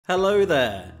Hello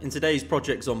there! In today's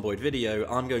Project Zomboid video,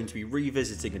 I'm going to be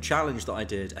revisiting a challenge that I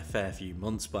did a fair few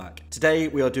months back. Today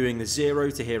we are doing the Zero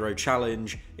to Hero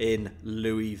challenge in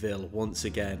Louisville once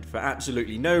again, for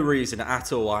absolutely no reason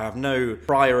at all. I have no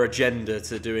prior agenda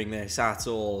to doing this at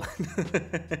all.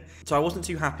 So I wasn't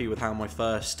too happy with how my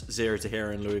first Zero to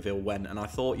Hero in Louisville went, and I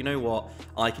thought, you know what,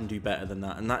 I can do better than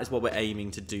that, and that is what we're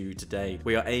aiming to do today.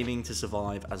 We are aiming to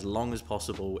survive as long as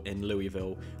possible in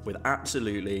Louisville with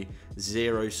absolutely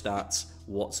zero stats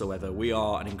whatsoever. We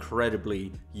are an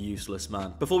incredibly useless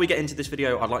man. Before we get into this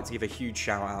video, I'd like to give a huge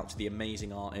shout out to the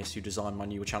amazing artist who designed my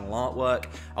new channel artwork.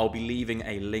 I'll be leaving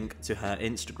a link to her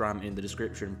Instagram in the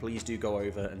description. Please do go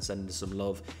over and send her some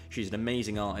love. She's an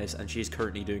amazing artist and she's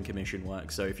currently doing commission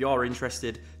work, so if you are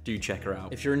interested, do check her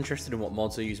out. If you're interested in what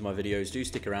mods I use in my videos, do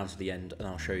stick around to the end and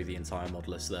I'll show you the entire mod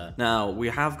list there. Now, we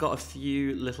have got a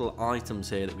few little items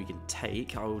here that we can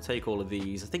take. I will take all of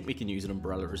these. I think we can use an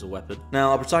umbrella as a weapon.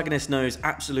 Now, our protagonist knows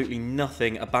absolutely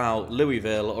nothing about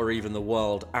Louisville or even the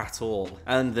world at all.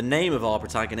 And the name of our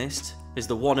protagonist is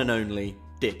the one and only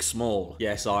Dick Small.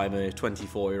 Yes, I'm a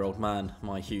 24-year-old man.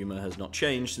 My humour has not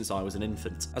changed since I was an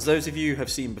infant. As those of you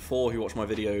have seen before who watch my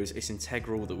videos, it's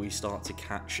integral that we start to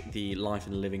catch the life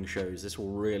and living shows. This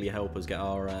will really help us get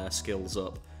our skills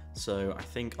up. So I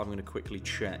think I'm going to quickly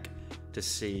check to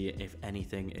see if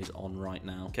anything is on right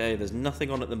now. Okay, there's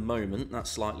nothing on at the moment. That's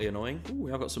slightly annoying. Ooh,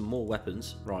 we have got some more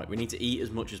weapons. Right, we need to eat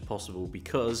as much as possible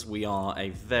because we are a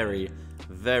very,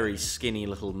 very skinny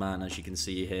little man, as you can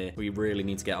see here. We really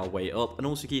need to get our weight up, and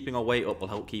also keeping our weight up will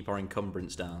help keep our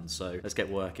encumbrance down. So let's get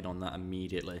working on that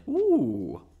immediately.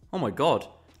 Ooh, oh my god.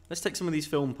 Let's take some of these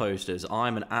film posters.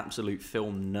 I'm an absolute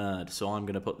film nerd, so I'm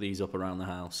going to put these up around the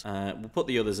house. We'll put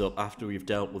the others up after we've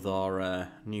dealt with our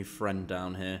new friend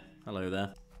down here. Hello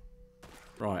there.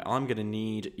 Right, I'm going to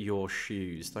need your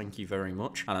shoes. Thank you very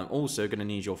much. And I'm also going to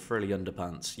need your frilly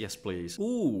underpants. Yes, please.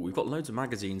 Ooh, we've got loads of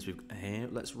magazines here.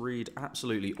 Let's read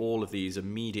absolutely all of these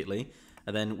immediately.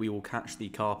 And then we will catch the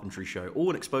carpentry show. Oh,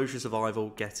 an exposure survival,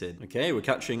 get in. Okay, we're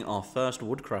catching our first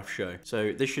woodcraft show.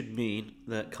 So this should mean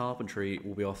that carpentry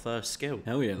will be our first skill.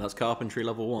 Hell yeah, that's carpentry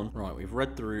level 1. Right, we've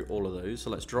read through all of those. So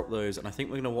let's drop those. And I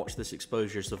think we're going to watch this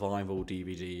exposure survival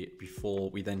DVD before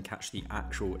we then catch the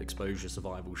actual exposure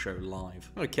survival show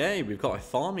live. Okay, we've got a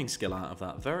farming skill out of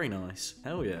that. Very nice.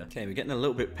 Hell yeah. Okay, we're getting a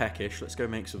little bit peckish. Let's go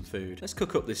make some food. Let's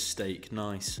cook up this steak.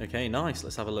 Nice. Okay, nice.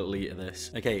 Let's have a little eat of this.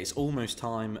 Okay, it's almost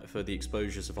time for the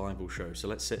exposure survival show, so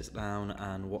let's sit down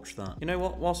and watch that. You know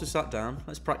what, whilst we sat down,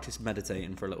 let's practice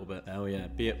meditating for a little bit. Oh yeah,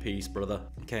 be at peace, brother.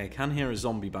 Okay, I can hear a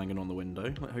zombie banging on the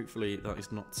window. Hopefully that is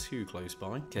not too close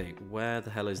by. Okay, where the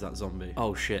hell is that zombie?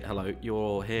 Oh shit, hello,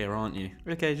 you're here, aren't you?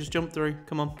 Okay, just jump through.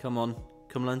 Come on, come on.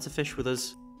 Come learn to fish with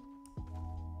us.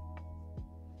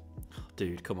 Oh,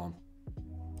 dude, come on.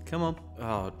 Come on.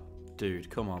 Oh, dude,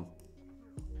 come on.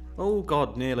 Oh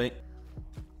god, nearly.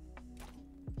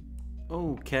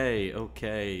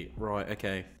 Okay, right,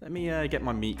 okay. Let me get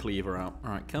my meat cleaver out.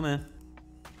 Alright, come here.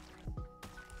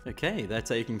 Okay, they're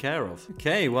taken care of.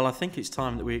 Okay, well, I think it's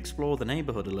time that we explore the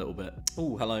neighborhood a little bit.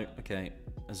 Oh, hello. Okay,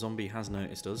 a zombie has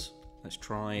noticed us. Let's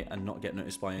try and not get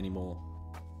noticed by any more.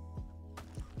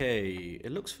 Okay,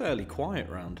 it looks fairly quiet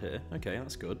around here. Okay,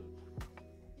 that's good.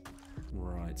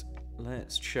 Right,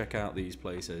 let's check out these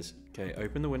places. Okay,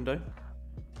 open the window.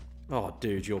 Oh,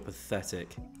 dude, you're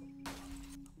pathetic.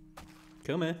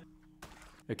 Come here.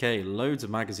 Okay, loads of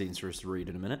magazines for us to read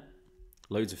in a minute.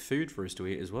 Loads of food for us to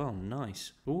eat as well.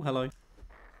 Nice. Oh, hello.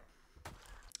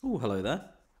 Oh, hello there.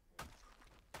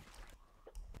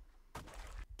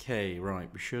 Okay,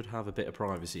 right. We should have a bit of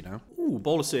privacy now. Ooh,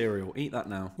 bowl of cereal. Eat that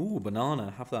now. Ooh,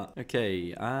 banana. Have that.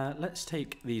 Okay, let's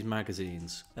take these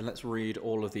magazines and let's read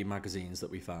all of the magazines that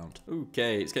we found.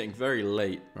 Okay, it's getting very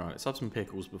late. Right, let's have some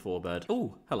pickles before bed.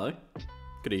 Oh, hello.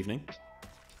 Good evening.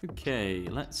 Okay,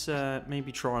 let's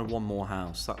maybe try one more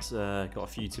house. That's got a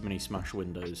few too many smash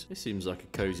windows. This seems like a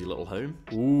cozy little home.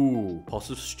 Ooh, pot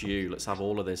of stew. Let's have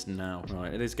all of this now.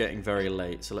 Right, it is getting very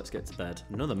late, so let's get to bed.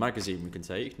 Another magazine we can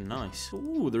take. Nice.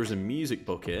 Ooh, there is a music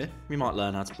book here. We might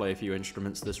learn how to play a few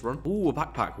instruments this run. Ooh, a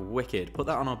backpack. Wicked. Put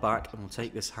that on our back, and we'll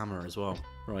take this hammer as well.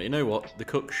 Right, you know what? The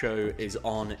cook show is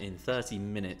on in 30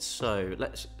 minutes, so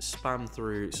let's spam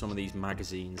through some of these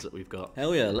magazines that we've got.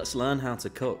 Hell yeah, let's learn how to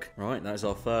cook. Right, that is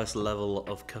our first level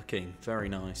of cooking. Very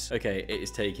nice. Okay, it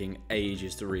is taking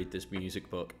ages to read this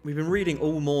music book. We've been reading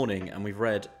all morning, and we've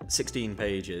read 16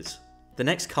 pages. The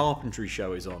next carpentry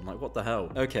show is on. Like, what the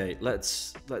hell? Okay,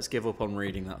 let's give up on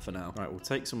reading that for now. Right, we'll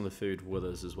take some of the food with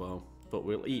us as well. But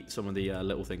we'll eat some of the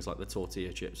little things like the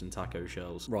tortilla chips and taco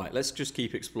shells. Right, let's just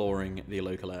keep exploring the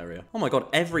local area. Oh my god,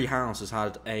 every house has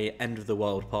had a end of the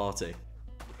world party.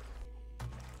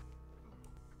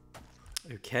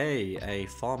 Okay, a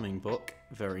farming book.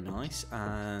 Very nice.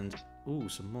 And, ooh,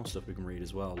 some more stuff we can read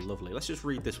as well. Lovely. Let's just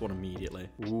read this one immediately.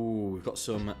 Ooh, we've got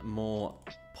some more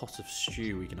pot of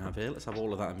stew we can have here. Let's have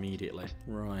all of that immediately.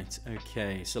 Right,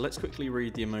 okay. So let's quickly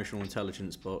read the emotional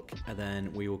intelligence book, and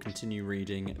then we will continue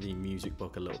reading the music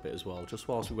book a little bit as well, just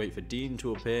whilst we wait for Dean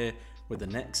to appear with the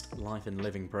next Life and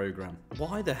Living program.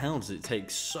 Why the hell does it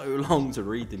take so long to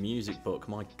read the music book?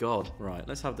 My God. Right,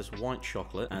 let's have this white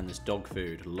chocolate and this dog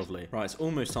food. Lovely. Right, it's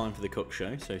almost time for the cook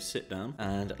show, so sit down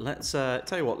and let's,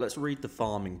 tell you what, let's read the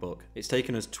farming book. It's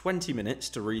taken us 20 minutes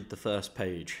to read the first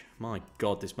page. My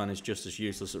God, this man is just as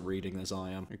useless at reading as I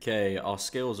am. Okay, our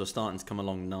skills are starting to come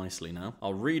along nicely now.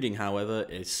 Our reading, however,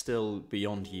 is still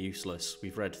beyond useless.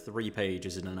 We've read 3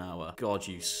 pages in an hour. God,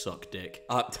 you suck dick.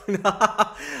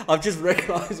 I've just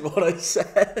recognised what I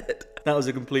said. That was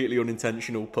a completely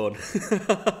unintentional pun.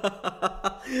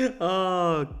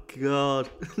 Oh, God.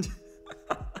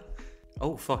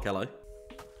 Oh, fuck, hello.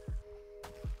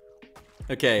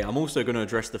 Okay, I'm also going to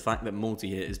address the fact that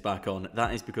multi-hit is back on.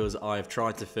 That is because I've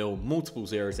tried to film multiple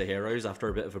Zero to Heroes after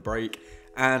a bit of a break,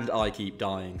 and I keep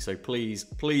dying. So please,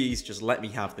 please just let me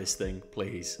have this thing,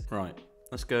 please. Right,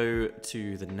 let's go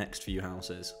to the next few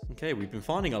houses. Okay, we've been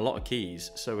finding a lot of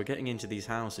keys, so we're getting into these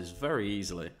houses very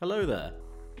easily. Hello there.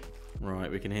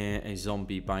 Right, we can hear a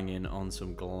zombie banging on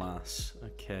some glass.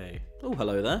 Okay. Oh,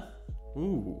 hello there.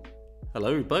 Ooh,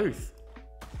 hello both.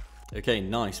 Okay,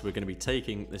 nice. We're going to be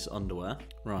taking this underwear.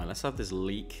 Right, let's have this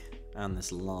leek and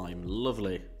this lime.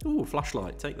 Lovely. Ooh,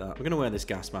 flashlight. Take that. We're going to wear this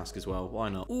gas mask as well. Why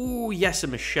not? Ooh, yes, a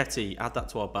machete. Add that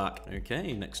to our back.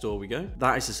 Okay, next door we go.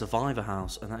 That is a survivor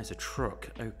house, and that is a truck.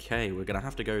 Okay, we're going to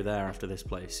have to go there after this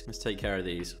place. Let's take care of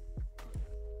these.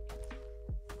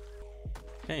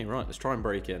 Okay, right, let's try and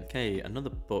break in. Okay,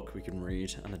 another book we can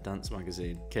read and a dance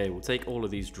magazine. Okay, we'll take all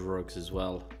of these drugs as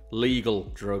well. Legal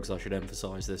drugs, I should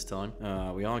emphasize this time.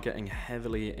 We are getting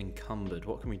heavily encumbered.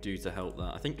 What can we do to help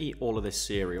that? I think eat all of this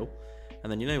cereal.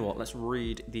 And then, you know what? Let's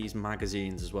read these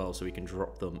magazines as well so we can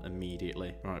drop them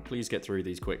immediately. All right, please get through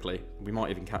these quickly. We might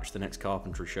even catch the next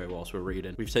carpentry show whilst we're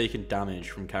reading. We've taken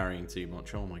damage from carrying too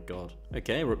much. Oh my God.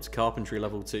 Okay, we're up to carpentry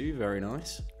level 2. Very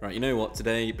nice. Right, you know what?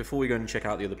 Today, before we go and check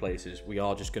out the other places, we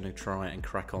are just going to try and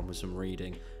crack on with some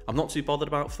reading. I'm not too bothered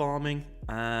about farming.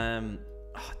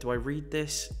 Do I read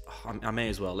this? I may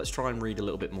as well. Let's try and read a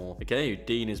little bit more. Okay,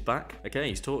 Dean is back. Okay,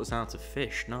 he's taught us how to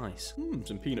fish. Nice.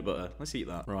 Some peanut butter. Let's eat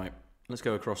that. Right. Let's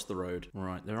go across the road.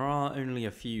 Right, there are only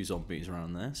a few zombies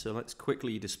around there, so let's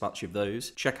quickly dispatch of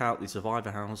those. Check out the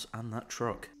survivor house and that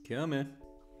truck. Come here.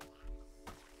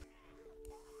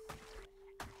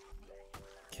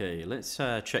 Okay, let's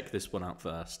check this one out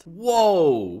first.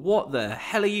 Whoa! What the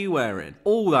hell are you wearing?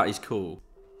 Oh, that is cool.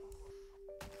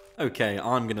 Okay,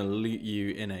 I'm gonna loot you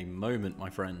in a moment, my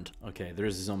friend. Okay, there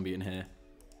is a zombie in here.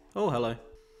 Oh, hello.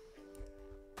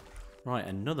 Right,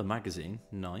 another magazine.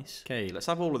 Nice. Okay, let's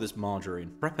have all of this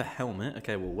margarine. Prepper helmet.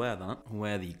 Okay, we'll wear that.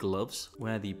 Wear the gloves.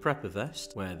 Wear the prepper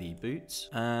vest. Wear the boots.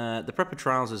 The prepper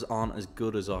trousers aren't as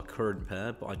good as our current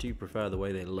pair, but I do prefer the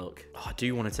way they look. Oh, I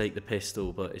do want to take the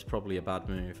pistol, but it's probably a bad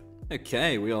move.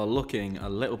 Okay, we are looking a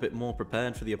little bit more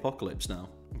prepared for the apocalypse now.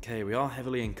 Okay, we are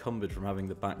heavily encumbered from having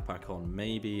the backpack on.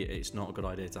 Maybe it's not a good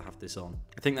idea to have this on.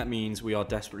 I think that means we are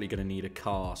desperately going to need a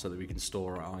car so that we can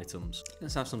store our items.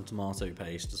 Let's have some tomato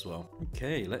paste as well.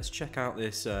 Okay, let's check out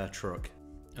this truck.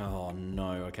 Oh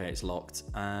no, okay, it's locked.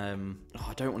 I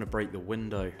don't want to break the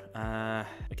window.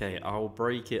 Okay, I'll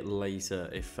break it later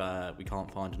if we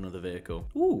can't find another vehicle.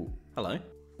 Ooh, hello.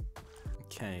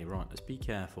 Okay, right, let's be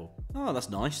careful. Oh, that's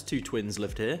nice. 2 twins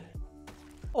lived here.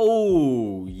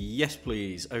 Oh, yes,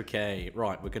 please. Okay,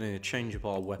 right, we're going to change up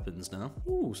our weapons now.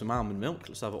 Ooh, some almond milk.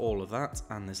 Let's have all of that.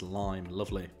 And this lime.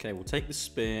 Lovely. Okay, we'll take the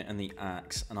spear and the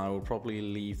axe, and I will probably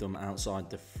leave them outside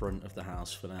the front of the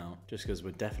house for now, just because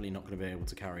we're definitely not going to be able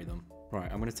to carry them. Right,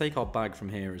 I'm going to take our bag from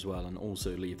here as well and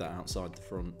also leave that outside the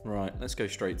front. Right, let's go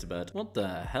straight to bed. What the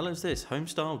hell is this?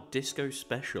 Homestyle Disco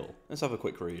Special. Let's have a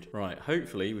quick read. Right,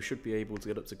 hopefully we should be able to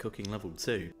get up to cooking level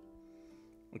 2.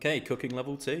 Okay, cooking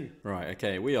level 2. Right,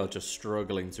 okay, we are just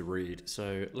struggling to read.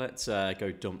 So let's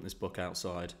go dump this book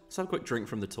outside. Let's have a quick drink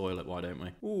from the toilet, why don't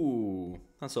we? Ooh,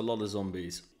 that's a lot of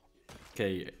zombies.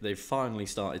 Okay, they've finally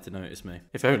started to notice me.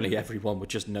 If only everyone would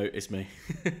just notice me.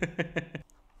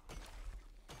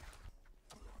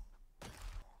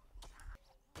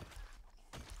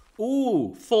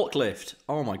 Ooh, forklift.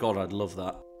 Oh my God, I'd love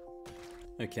that.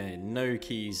 Okay, no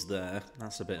keys there.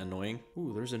 That's a bit annoying.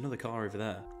 Ooh, there's another car over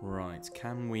there. Right,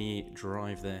 can we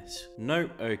drive this? No.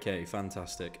 Okay,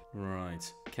 fantastic.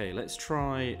 Right. Okay, let's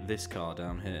try this car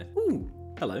down here. Ooh,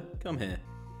 hello. Come here.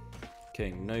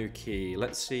 Okay, no key.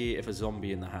 Let's see if a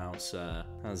zombie in the house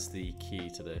has the key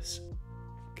to this.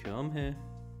 Come here.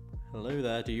 Hello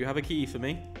there. Do you have a key for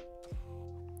me?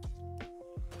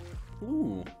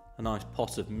 Ooh, a nice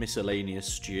pot of miscellaneous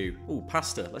stew. Ooh,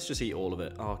 pasta. Let's just eat all of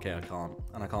it. Oh, okay, I can't.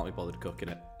 And I can't be bothered cooking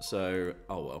it. So,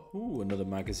 oh well. Ooh, another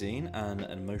magazine and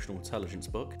an emotional intelligence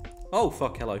book. Oh,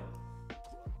 fuck, hello.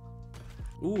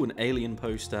 Ooh, an alien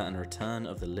poster and a Return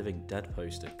of the Living Dead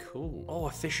poster. Cool. Oh,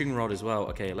 a fishing rod as well.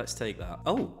 Okay, let's take that.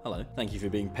 Oh, hello. Thank you for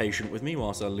being patient with me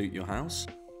whilst I loot your house.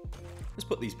 Let's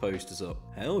put these posters up.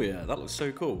 Hell yeah, that looks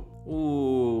so cool.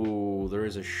 Ooh, there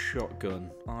is a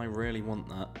shotgun. I really want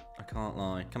that. I can't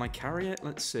lie. Can I carry it?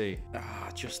 Let's see. Ah,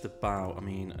 just about. I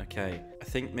mean, okay. I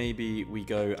think maybe we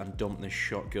go and dump this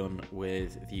shotgun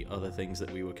with the other things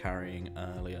that we were carrying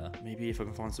earlier. Maybe if I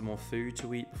can find some more food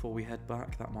to eat before we head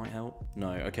back, that might help.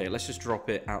 No, okay, let's just drop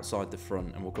it outside the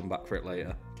front and we'll come back for it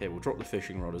later. Okay, we'll drop the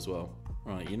fishing rod as well.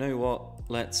 Right, you know what?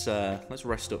 Let's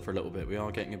rest up for a little bit. We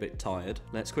are getting a bit tired.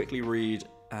 Let's quickly read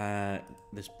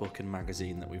this book and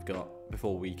magazine that we've got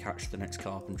before we catch the next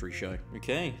carpentry show.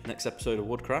 Okay, next episode of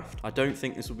Woodcraft. I don't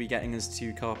think this will be getting us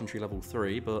to carpentry level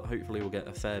 3, but hopefully we'll get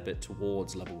a fair bit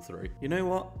towards level 3. You know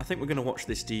what? I think we're going to watch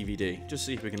this DVD, just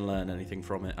see if we can learn anything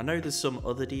from it. I know there's some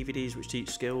other DVDs which teach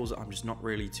skills. I'm just not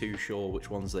really too sure which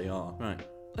ones they are. Right,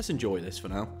 let's enjoy this for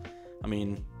now. I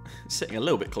mean, sitting a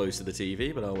little bit close to the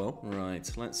TV, but oh well.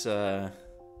 Right, let's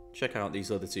check out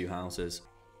these other two houses.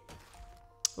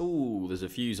 Ooh, there's a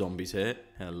few zombies here.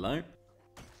 Hello.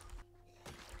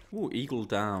 Ooh, eagle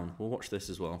down. We'll watch this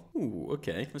as well. Ooh,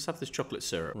 okay. Let's have this chocolate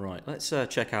syrup. Right, let's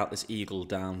check out this eagle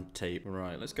down tape.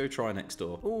 Right, let's go try next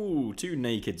door. Ooh, two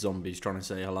naked zombies trying to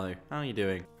say hello. How are you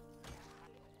doing?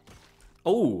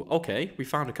 Oh, okay. We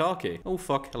found a car key. Oh,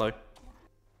 fuck. Hello.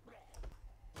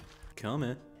 Come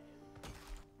here.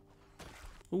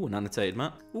 Ooh, an annotated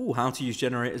map. Ooh, how to use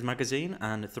generators magazine,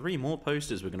 and 3 more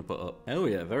posters we're going to put up. Oh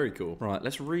yeah, very cool. Right,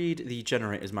 let's read the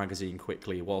generators magazine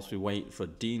quickly whilst we wait for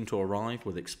Dean to arrive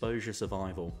with exposure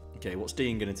survival. Okay, what's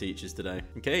Dean going to teach us today?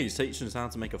 Okay, he's teaching us how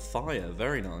to make a fire.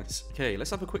 Very nice. Okay,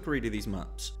 let's have a quick read of these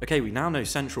maps. Okay, we now know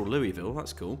central Louisville.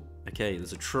 That's cool. Okay,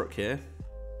 there's a truck here.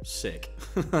 Sick.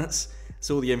 That's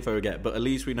all the info we get, but at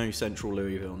least we know central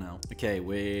Louisville now. Okay,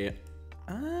 we're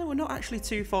not actually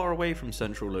too far away from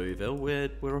central Louisville.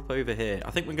 We're up over here.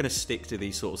 I think we're going to stick to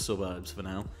these sort of suburbs for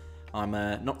now. I'm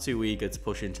not too eager to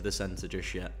push into the centre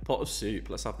just yet. Pot of soup.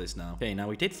 Let's have this now. Okay, now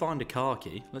we did find a car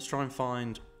key. Let's try and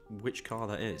find which car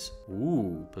that is.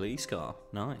 Ooh, police car.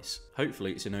 Nice.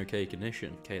 Hopefully it's in okay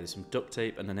condition. Okay, there's some duct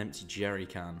tape and an empty jerry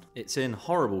can. It's in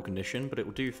horrible condition, but it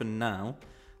will do for now,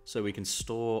 so we can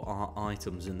store our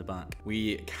items in the back.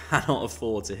 We cannot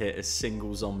afford to hit a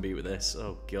single zombie with this.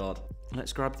 Oh, God.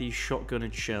 Let's grab these shotgun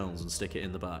and shells and stick it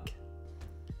in the back.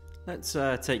 Let's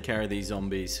take care of these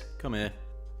zombies. Come here.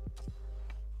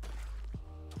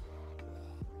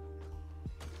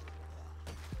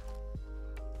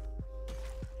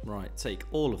 Right, take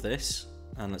all of this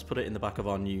and let's put it in the back of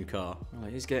our new car. Oh,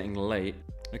 it is getting late.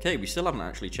 Okay, we still haven't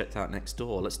actually checked out next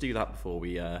door. Let's do that before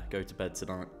we go to bed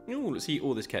tonight. Ooh, let's eat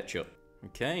all this ketchup.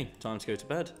 Okay, time to go to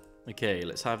bed. Okay,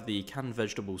 let's have the canned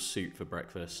vegetable soup for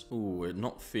breakfast. Ooh, we're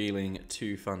not feeling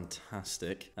too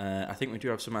fantastic. I think we do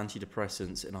have some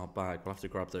antidepressants in our bag. We'll have to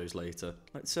grab those later.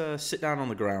 Let's sit down on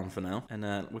the ground for now, and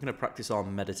we're going to practice our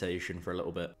meditation for a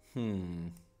little bit.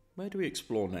 Where do we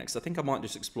explore next? I think I might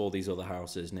just explore these other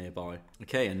houses nearby.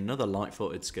 Okay, another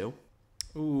light-footed skill.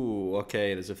 Ooh,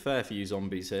 okay, there's a fair few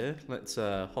zombies here. Let's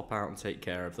hop out and take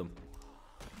care of them.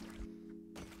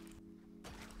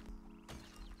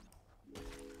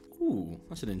 Ooh,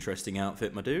 that's an interesting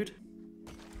outfit, my dude.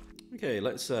 Okay,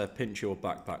 let's pinch your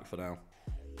backpack for now.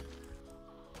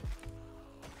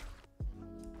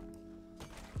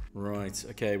 Right,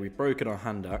 okay, we've broken our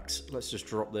hand axe. Let's just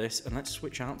drop this and let's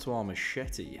switch out to our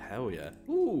machete. Hell yeah.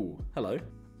 Ooh, hello.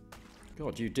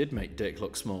 God, you did make Dick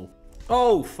look small.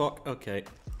 Oh, fuck. Okay.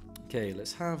 Okay,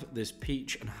 let's have this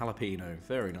peach and jalapeno.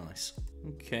 Very nice.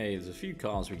 Okay, there's a few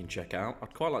cars we can check out.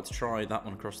 I'd quite like to try that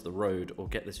one across the road or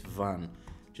get this van,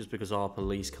 just because our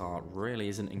police car really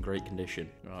isn't in great condition.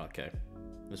 Oh, okay,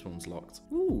 this one's locked.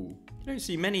 Ooh, you don't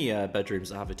see many bedrooms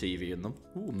that have a TV in them.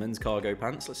 Ooh, men's cargo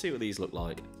pants. Let's see what these look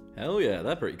like. Hell yeah,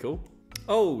 they're pretty cool.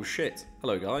 Oh, shit.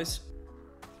 Hello, guys.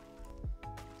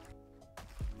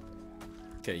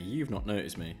 Okay, you've not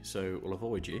noticed me, so we'll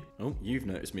avoid you. Oh, you've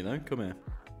noticed me, though. Come here.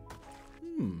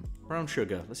 Brown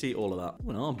sugar. Let's eat all of that.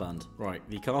 Ooh, an armband. Right,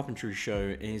 the carpentry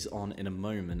show is on in a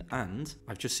moment, and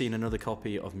I've just seen another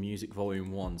copy of Music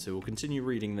Volume 1, so we'll continue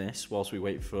reading this whilst we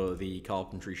wait for the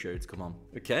carpentry show to come on.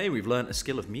 Okay, we've learnt a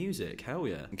skill of music. Hell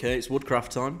yeah. Okay, it's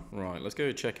Woodcraft time. Right, let's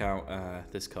go check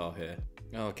out this car here.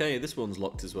 Okay, this one's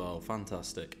locked as well.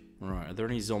 Fantastic. Right, are there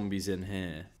any zombies in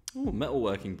here? Ooh,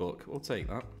 metalworking book. We'll take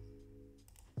that.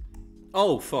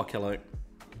 Oh, fuck, hello.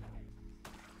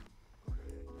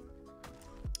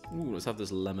 Ooh, let's have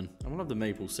this lemon. I want to have the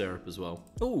maple syrup as well.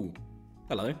 Ooh,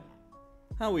 hello.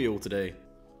 How are you all today?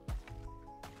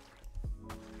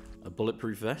 A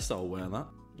bulletproof vest, I'll wear that.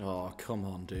 Oh, come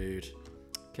on, dude.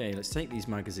 Okay, let's take these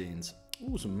magazines.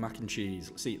 Ooh, some mac and cheese.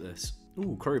 Let's eat this.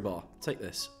 Ooh, crowbar. Take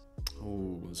this.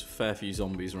 Ooh, there's a fair few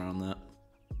zombies around there.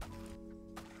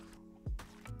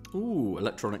 Ooh,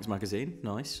 electronics magazine.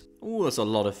 Nice. Ooh, that's a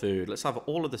lot of food. Let's have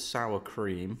all of the sour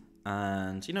cream.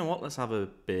 And you know what? Let's have a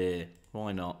beer.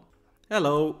 Why not?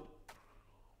 Hello.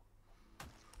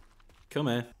 Come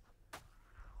here.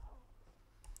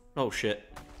 Oh,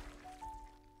 shit.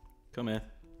 Come here.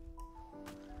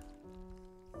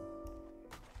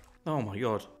 Oh my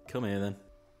god. Come here then.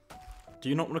 Do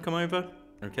you not want to come over?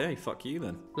 Okay, fuck you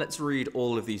then. Let's read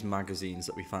all of these magazines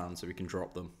that we found so we can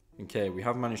drop them. Okay, we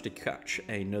have managed to catch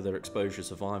another exposure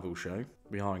survival show.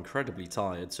 We are incredibly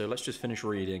tired, so let's just finish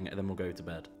reading and then we'll go to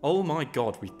bed. Oh my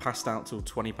god, we've passed out till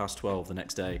 12 the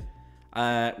next day.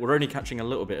 We're only catching a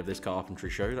little bit of this carpentry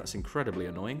show. That's incredibly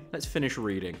annoying. Let's finish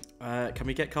reading. Can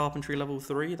we get carpentry level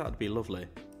 3? That'd be lovely.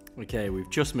 Okay, we've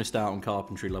just missed out on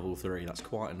carpentry level 3. That's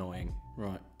quite annoying.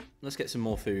 Right, let's get some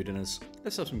more food in us.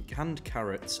 Let's have some canned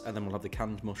carrots and then we'll have the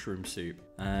canned mushroom soup.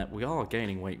 We are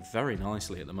gaining weight very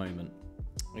nicely at the moment.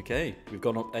 Okay, we've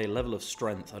gone up a level of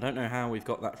strength. I don't know how we've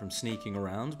got that from sneaking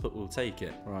around, but we'll take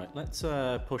it. Right, let's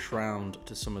push round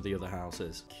to some of the other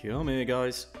houses. Come here,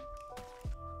 guys.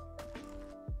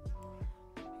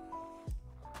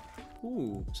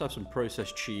 Ooh, let's have some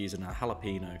processed cheese and a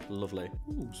jalapeno. Lovely.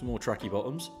 Ooh, some more tracky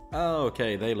bottoms. Oh,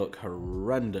 okay, they look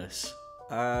horrendous.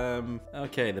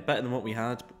 Okay, they're better than what we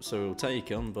had, so we'll take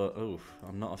them, but oof,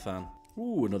 I'm not a fan.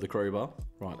 Ooh, another crowbar.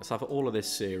 Right, let's have all of this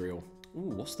cereal.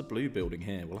 Ooh, what's the blue building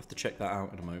here? We'll have to check that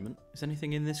out in a moment. Is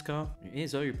anything in this car? It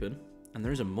is open. And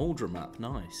there is a Muldra map.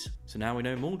 Nice. So now we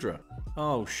know Muldra.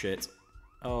 Oh, shit.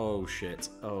 Oh, shit.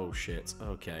 Oh, shit.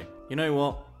 Okay. You know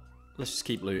what? Let's just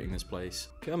keep looting this place.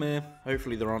 Come here.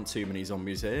 Hopefully there aren't too many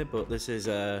zombies here, but this is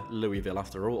Louisville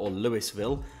after all, or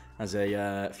Louisville, as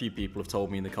a few people have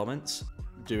told me in the comments.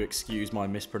 Do excuse my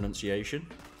mispronunciation.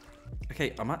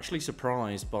 Okay, I'm actually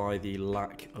surprised by the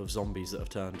lack of zombies that have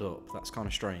turned up. That's kind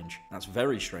of strange. That's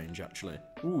very strange, actually.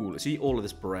 Ooh, let's eat all of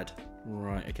this bread.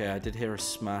 Right, okay, I did hear a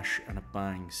smash and a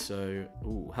bang, so...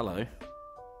 Ooh, hello.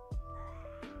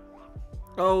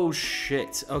 Oh,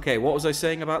 shit. Okay, what was I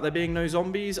saying about there being no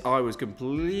zombies? I was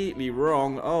completely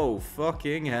wrong. Oh,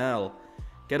 fucking hell.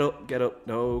 Get up, get up.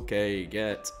 Okay,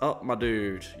 get up, my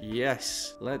dude.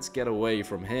 Yes, let's get away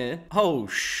from here. Oh,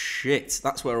 shit.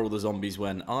 That's where all the zombies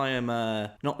went. I am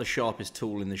not the sharpest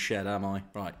tool in the shed, am I?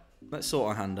 Right, let's sort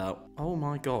our hand out. Oh,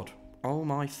 my God. Oh,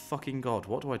 my fucking God.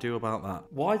 What do I do about that?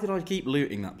 Why did I keep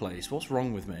looting that place? What's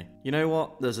wrong with me? You know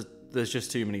what? There's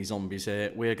just too many zombies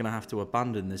here. We're going to have to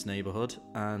abandon this neighborhood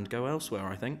and go elsewhere,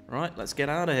 I think. Right, let's get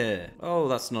out of here. Oh,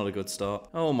 that's not a good start.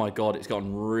 Oh my god, it's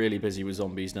gotten really busy with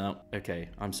zombies now. Okay,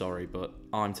 I'm sorry, but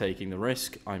I'm taking the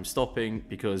risk. I'm stopping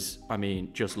because, I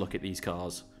mean, just look at these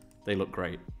cars. They look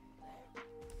great.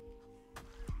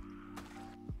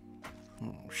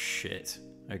 Oh, shit.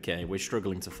 Okay, we're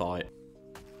struggling to fight.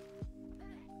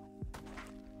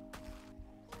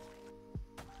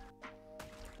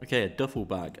 Okay, a duffel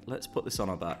bag. Let's put this on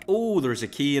our back. Oh, there's a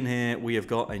key in here. We have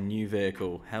got a new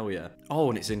vehicle. Hell yeah. Oh,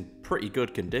 and it's in pretty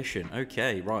good condition.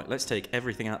 Okay, right. Let's take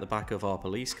everything out the back of our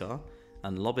police car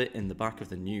and lob it in the back of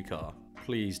the new car.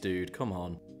 Please, dude. Come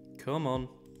on. Come on.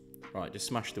 Right, just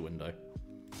smash the window.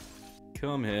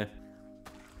 Come here.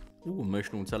 Ooh,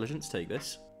 emotional intelligence. Take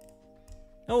this.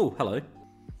 Oh, hello.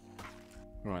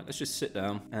 Right, let's just sit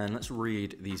down and let's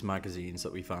read these magazines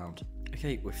that we found.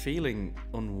 Okay, we're feeling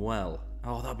unwell.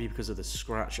 Oh, that'd be because of the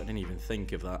scratch. I didn't even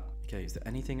think of that. Okay, is there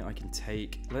anything I can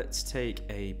take? Let's take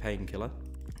a painkiller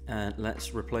and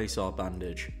let's replace our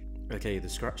bandage. Okay, the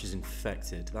scratch is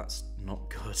infected. That's not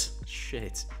good.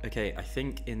 Shit. Okay, I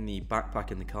think in the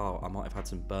backpack in the car, I might have had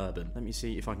some bourbon. Let me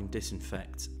see if I can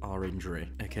disinfect our injury.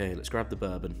 Okay, let's grab the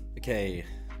bourbon. Okay,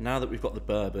 now that we've got the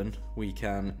bourbon, we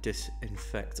can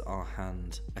disinfect our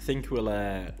hand. I think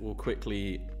we'll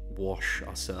quickly wash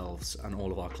ourselves and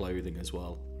all of our clothing as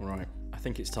well. Right, I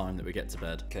think it's time that we get to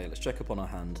bed. Okay, let's check up on our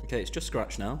hand. Okay, it's just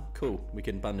scratched now. Cool, we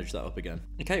can bandage that up again.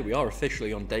 Okay, we are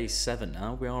officially on day 7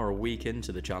 now. We are a week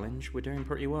into the challenge. We're doing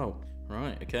pretty well.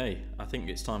 Right, okay, I think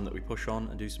it's time that we push on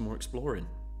and do some more exploring.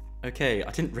 Okay,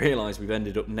 I didn't realise we've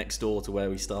ended up next door to where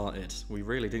we started. We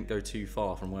really didn't go too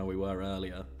far from where we were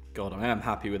earlier. God, I am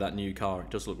happy with that new car. It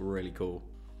does look really cool.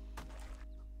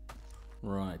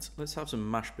 Right, let's have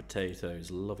some mashed potatoes.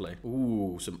 Lovely.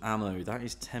 Ooh, some ammo. That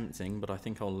is tempting, but I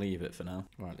think I'll leave it for now.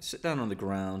 Right, let's sit down on the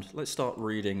ground. Let's start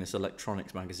reading this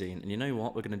electronics magazine. And you know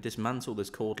what? We're going to dismantle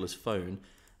this cordless phone,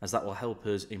 as that will help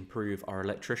us improve our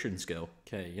electrician skill.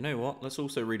 Okay, you know what? Let's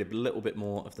also read a little bit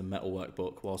more of the metalwork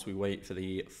book whilst we wait for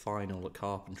the final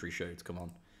carpentry show to come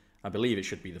on. I believe it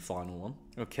should be the final one.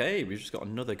 Okay, we've just got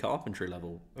another carpentry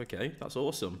level. Okay, that's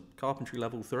awesome. Carpentry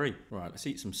level 3. Right, let's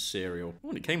eat some cereal. Oh,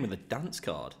 and it came with a dance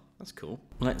card. That's cool.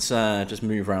 Let's just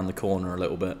move around the corner a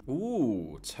little bit.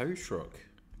 Ooh, tow truck.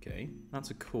 Okay, that's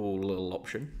a cool little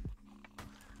option.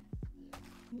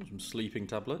 Ooh, some sleeping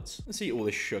tablets. Let's eat all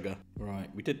this sugar. Right,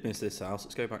 we did miss this house.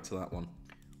 Let's go back to that one.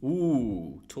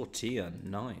 Ooh, tortilla.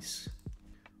 Nice.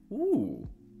 Ooh.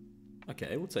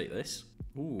 Okay, we'll take this.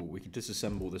 Ooh, we can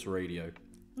disassemble this radio.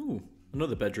 Ooh,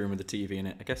 another bedroom with a TV in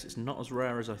it. I guess it's not as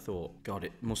rare as I thought. God,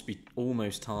 it must be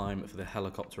almost time for the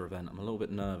helicopter event. I'm a little bit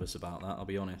nervous about that, I'll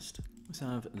be honest. Let's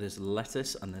have this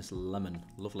lettuce and this lemon.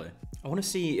 Lovely. I want to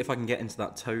see if I can get into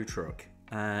that tow truck.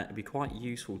 It'd be quite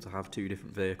useful to have 2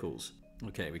 different vehicles.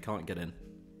 Okay, we can't get in.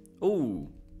 Ooh,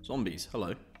 zombies.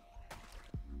 Hello.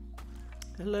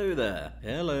 Hello there.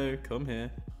 Hello, come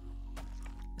here.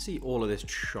 See all of this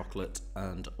chocolate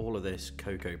and all of this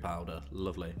cocoa powder.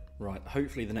 Lovely. Right,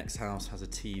 hopefully the next house has a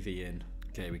TV in.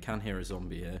 Okay, we can hear a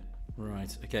zombie here.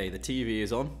 Right, okay, the TV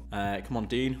is on. Come on,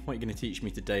 Dean, what are you going to teach me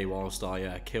today whilst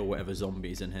I kill whatever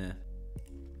zombies in here?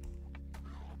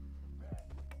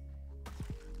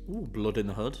 Ooh, blood in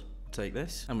the hood. Take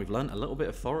this. And we've learnt a little bit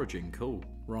of foraging. Cool.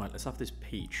 Right, let's have this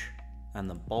peach and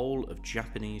the bowl of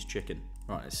Japanese chicken.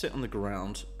 Right, let's sit on the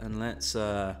ground and let's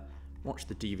watch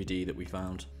the DVD that we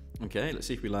found. Okay, let's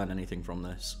see if we learn anything from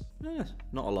this.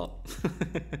 Not a lot.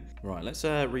 Right, let's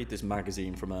read this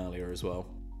magazine from earlier as well.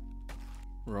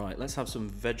 Right, let's have some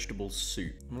vegetable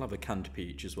soup. We'll have a canned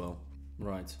peach as well.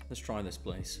 Right, let's try this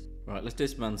place. Right, let's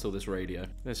dismantle this radio.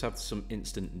 Let's have some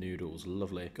instant noodles.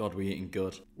 Lovely. God, we're eating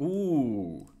good.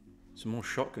 Ooh, some more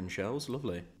shotgun shells.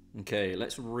 Lovely. Okay,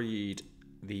 let's read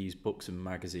these books and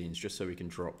magazines just so we can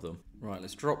drop them. Right,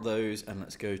 let's drop those and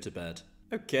let's go to bed.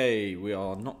 Okay, we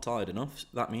are not tired enough.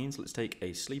 That means let's take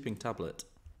a sleeping tablet.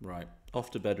 Right, off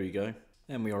to bed we go.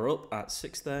 And we are up at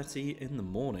 6:30 in the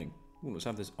morning. Ooh, let's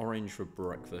have this orange for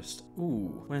breakfast.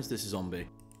 Ooh, where's this zombie?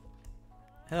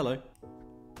 Hello.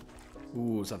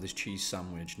 Ooh, let's have this cheese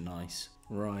sandwich. Nice.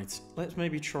 Right, let's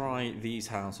maybe try these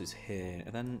houses here.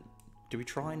 And then, do we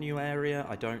try a new area?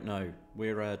 I don't know.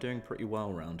 We're doing pretty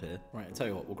well around here. Right, I'll tell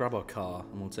you what, we'll grab our car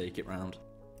and we'll take it round.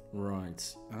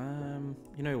 Right,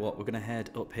 you know what, we're going to head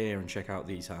up here and check out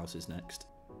these houses next.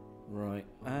 Right,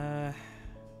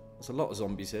 there's a lot of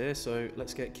zombies here, so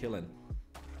let's get killing.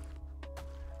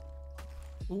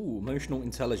 Ooh, emotional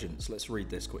intelligence, let's read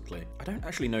this quickly. I don't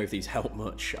actually know if these help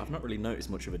much, I've not really noticed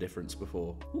much of a difference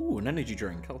before. Ooh, an energy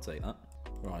drink, I'll take that.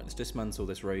 Right, let's dismantle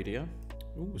this radio.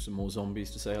 Ooh, some more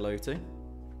zombies to say hello to.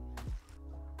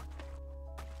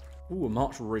 Ooh, a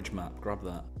March Ridge map, grab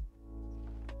that.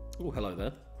 Ooh, hello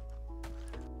there.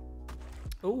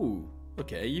 Ooh,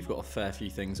 okay, you've got a fair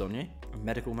few things on you. A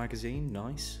medical magazine,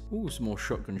 nice. Ooh, some more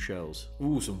shotgun shells.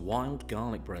 Ooh, some wild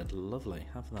garlic bread, lovely,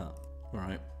 have that.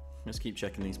 Right, let's keep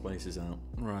checking these places out.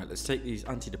 Right, let's take these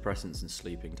antidepressants and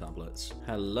sleeping tablets.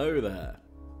 Hello there.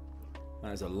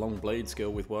 That is a long blade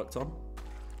skill we've worked on.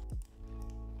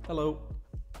 Hello.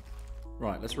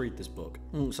 Right, let's read this book.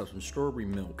 Ooh, let's have some strawberry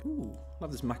milk. Ooh, I'll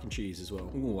have this mac and cheese as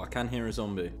well. Ooh, I can hear a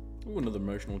zombie. Ooh, another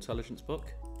emotional intelligence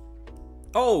book.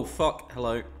 Oh, fuck.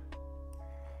 Hello.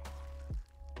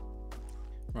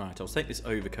 Right, I'll take this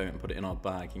overcoat and put it in our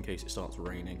bag in case it starts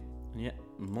raining. And yet,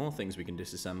 more things we can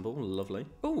disassemble. Lovely.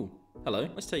 Oh, hello.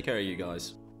 Let's take care of you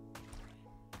guys.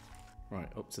 Right,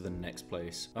 up to the next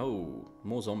place. Oh,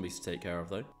 more zombies to take care of,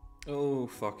 though. Oh,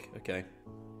 fuck. Okay.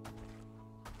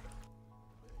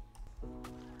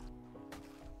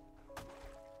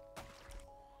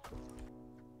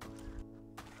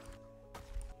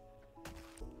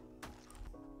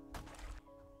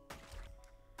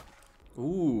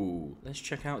 Ooh, let's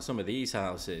check out some of these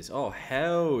houses. Oh,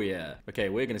 hell yeah. Okay,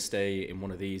 we're going to stay in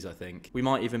one of these, I think. We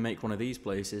might even make one of these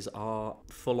places our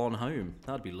full-on home.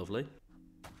 That'd be lovely.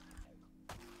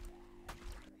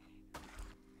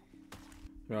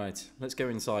 Right, let's go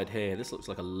inside here. This looks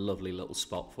like a lovely little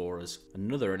spot for us.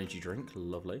 Another energy drink,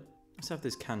 lovely. Let's have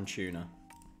this canned tuna.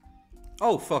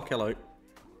 Oh, fuck, hello.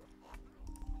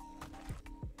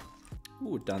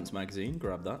 Ooh, dance magazine,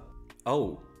 grab that.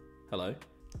 Oh, hello.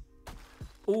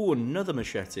 Oh, another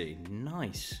machete.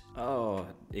 Nice. Oh,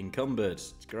 encumbered.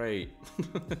 It's great.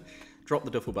 Drop the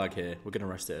duffel bag here. We're going to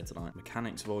rest here tonight.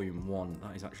 Mechanics Volume 1.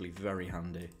 That is actually very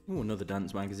handy. Ooh, another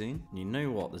dance magazine. And you know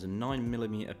what? There's a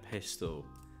 9mm pistol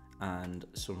and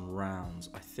some rounds.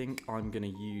 I think I'm going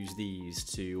to use these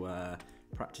to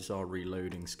practice our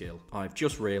reloading skill. I've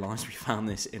just realised we found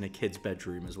this in a kid's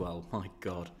bedroom as well. My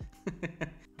God.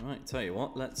 Right, tell you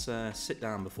what, let's sit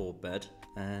down before bed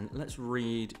and let's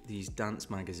read these dance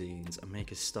magazines and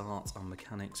make a start on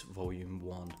Mechanics Volume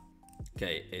 1.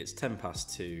 Okay, it's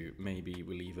 2:10. Maybe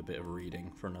we leave a bit of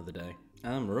reading for another day.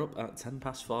 And we're up at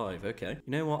 5:10. Okay.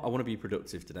 You know what? I want to be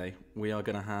productive today. We are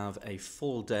going to have a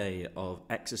full day of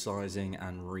exercising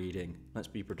and reading. Let's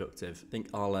be productive. I think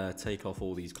I'll take off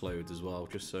all these clothes as well,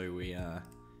 just so we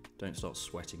don't start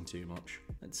sweating too much.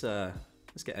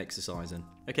 Let's get exercising.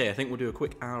 Okay, I think we'll do a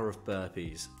quick hour of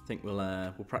burpees. I think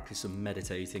we'll practice some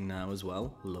meditating now as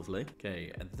well. Lovely.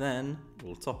 Okay, and then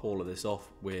we'll top all of this off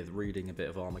with reading a bit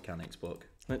of our mechanics book.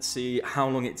 Let's see how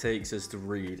long it takes us to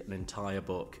read an entire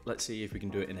book. Let's see if we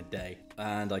can do it in a day.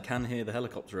 And I can hear the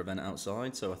helicopter event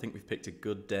outside, so I think we've picked a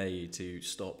good day to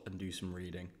stop and do some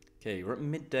reading. Okay, we're at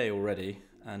midday already,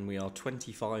 and we are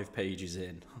 25 pages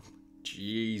in.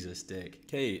 Jesus, Dick.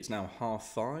 Okay, it's now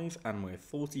 5:30 and we're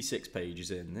 46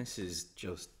 pages in. This is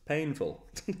just painful.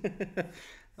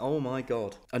 Oh my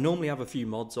God. I normally have a few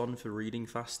mods on for reading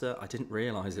faster. I didn't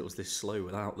realise it was this slow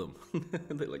without them.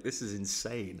 Like, this is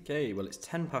insane. Okay, well, it's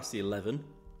 11:10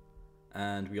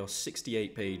 and we are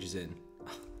 68 pages in.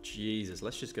 Oh, Jesus,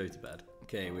 let's just go to bed.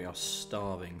 Okay, we are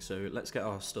starving, so let's get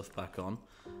our stuff back on.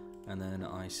 And then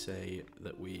I say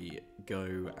that we go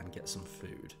and get some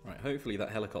food. Right, hopefully that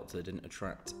helicopter didn't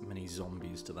attract many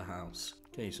zombies to the house.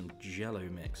 Okay, some Jello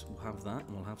mix. We'll have that,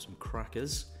 and we'll have some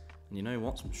crackers. And you know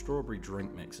what? Some strawberry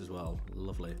drink mix as well.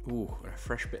 Lovely. Ooh, a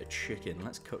fresh bit of chicken.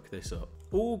 Let's cook this up.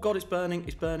 Oh, God, it's burning.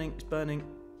 It's burning. It's burning.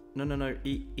 No, no, no.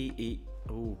 Eat, eat, eat.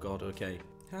 Oh, God, okay.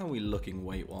 How are we looking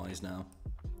weight-wise now?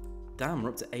 Damn, we're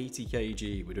up to 80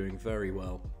 kg. We're doing very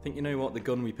well. I think, you know what, the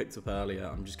gun we picked up earlier,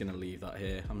 I'm just going to leave that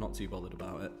here. I'm not too bothered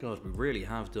about it. God, we really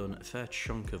have done a fair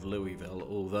chunk of Louisville,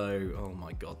 although, oh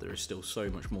my God, there is still so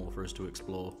much more for us to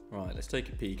explore. Right, let's take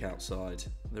a peek outside.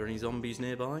 Are there any zombies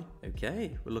nearby?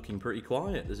 Okay, we're looking pretty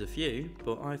quiet. There's a few,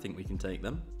 but I think we can take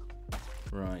them.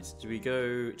 Right, do we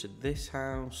go to this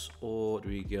house or do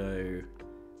we go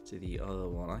to the other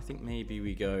one? I think maybe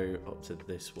we go up to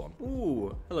this one.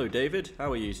 Ooh, hello David,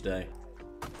 how are you today?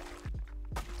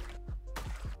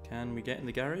 Can we get in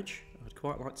the garage? I'd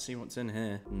quite like to see what's in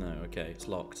here. No, okay, it's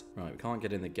locked. Right, we can't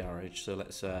get in the garage, so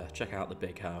let's check out the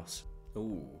big house.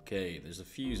 Ooh, okay, there's a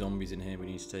few zombies in here we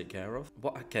need to take care of.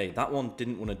 What? Okay, that one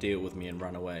didn't want to deal with me and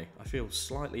ran away. I feel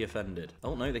slightly offended.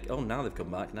 Oh no, now they've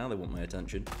come back, now they want my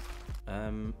attention.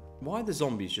 Why are the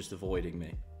zombies just avoiding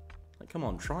me? Like, come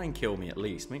on, try and kill me at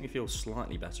least. Make me feel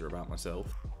slightly better about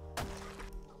myself.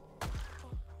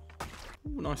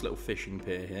 Ooh, nice little fishing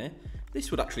pier here.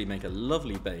 This would actually make a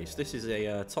lovely base. This is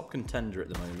a top contender at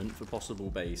the moment for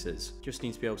possible bases. Just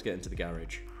need to be able to get into the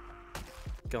garage.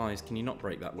 Guys, can you not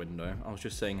break that window? I was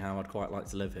just saying how I'd quite like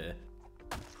to live here.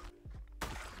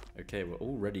 Okay, we're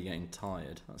already getting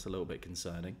tired. That's a little bit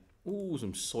concerning. Ooh,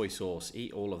 some soy sauce.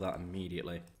 Eat all of that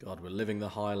immediately. God, we're living the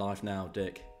high life now,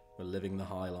 Dick. We're living the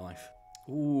high life.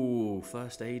 Ooh,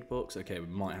 first aid books. Okay, we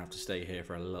might have to stay here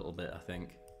for a little bit, I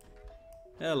think.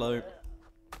 Hello.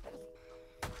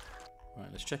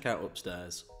 Right, let's check out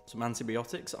upstairs. Some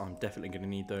antibiotics. I'm definitely going to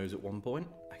need those at one point.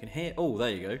 I can hear... Oh,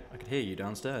 there you go. I can hear you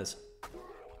downstairs.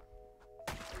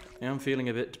 Yeah, I'm feeling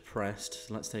a bit depressed.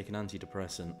 So let's take an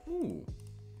antidepressant. Ooh.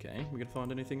 Okay, we gonna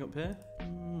find anything up here?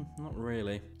 Not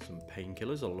really. Some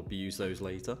painkillers, I'll abuse those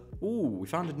later. Ooh, we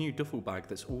found a new duffel bag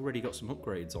that's already got some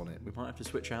upgrades on it. We might have to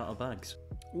switch out our bags.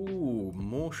 Ooh,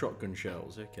 more shotgun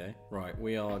shells, okay. Right,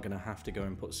 we are gonna have to go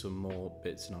and put some more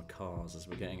bits in our cars as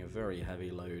we're getting a very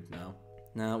heavy load now.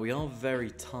 Now, we are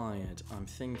very tired. I'm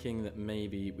thinking that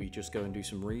maybe we just go and do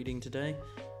some reading today.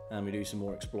 And we do some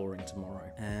more exploring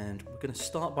tomorrow. And we're going to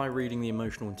start by reading the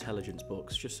emotional intelligence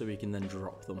books, just so we can then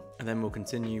drop them. And then we'll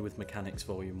continue with Mechanics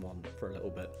Volume 1 for a little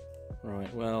bit.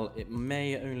 Right, well, it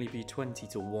may only be 20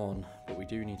 to 1, but we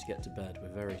do need to get to bed. We're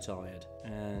very tired.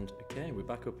 And, okay, we're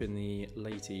back up in the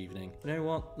late evening. You know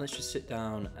what? Let's just sit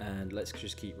down and let's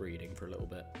just keep reading for a little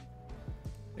bit.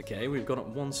 Okay, we've got up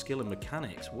 1 skill in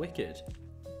mechanics. Wicked.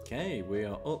 Okay, we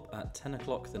are up at 10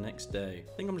 o'clock the next day.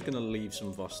 I think I'm just going to leave some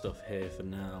of our stuff here for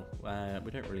now.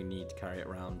 We don't really need to carry it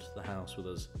around the house with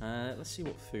us. Let's see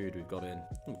what food we've got in.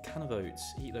 Ooh, can of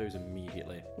oats. Eat those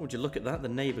immediately. Oh, would you look at that? The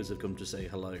neighbours have come to say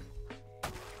hello.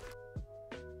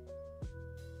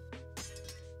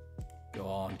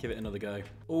 God, on, give it another go.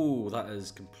 Oh, that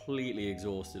has completely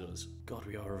exhausted us. God,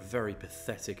 we are a very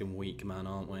pathetic and weak man,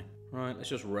 aren't we? Right, let's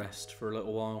just rest for a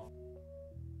little while.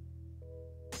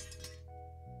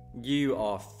 You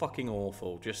are fucking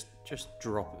awful. Just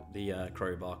drop the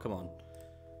crowbar, come on.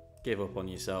 Give up on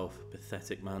yourself,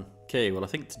 pathetic man. Okay, well I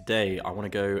think today I want to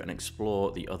go and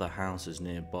explore the other houses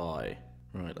nearby.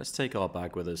 Right, let's take our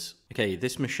bag with us. Okay,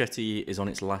 this machete is on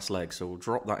its last leg, so we'll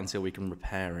drop that until we can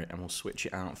repair it, and we'll switch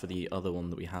it out for the other one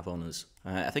that we have on us.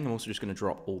 I think I'm also just going to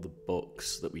drop all the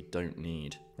books that we don't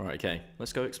need. Right, okay,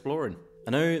 let's go exploring.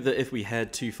 I know that if we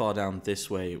head too far down this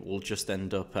way, we'll just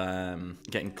end up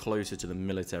getting closer to the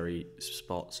military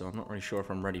spot, so I'm not really sure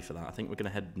if I'm ready for that. I think we're going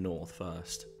to head north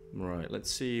first. Right, let's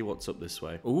see what's up this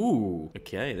way. Ooh,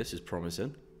 okay, this is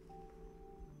promising.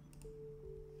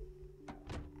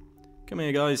 Come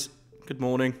here, guys. Good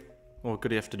morning. Or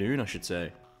good afternoon, I should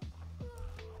say.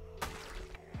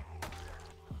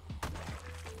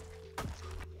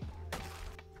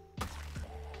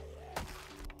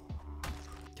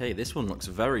 Okay, this one looks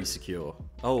very secure.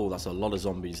 Oh, that's a lot of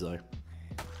zombies, though.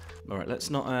 Alright, let's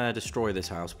not destroy this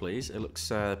house, please. It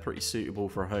looks pretty suitable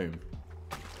for a home.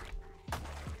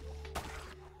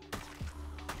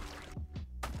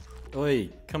 Oi,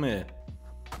 come here.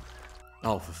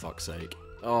 Oh, for fuck's sake.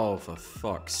 Oh, for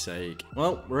fuck's sake.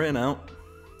 Well, we're in now.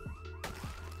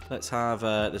 Let's have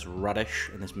this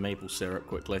radish and this maple syrup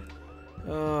quickly.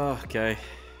 Oh, okay.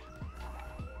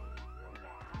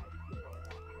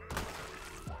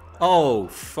 Oh,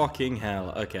 fucking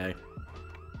hell. Okay.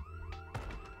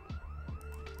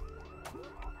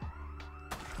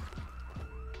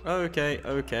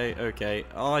 Okay.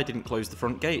 Oh, I didn't close the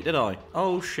front gate, did I?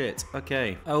 Oh, shit.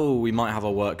 Okay. Oh, we might have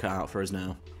our work cut out for us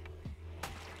now.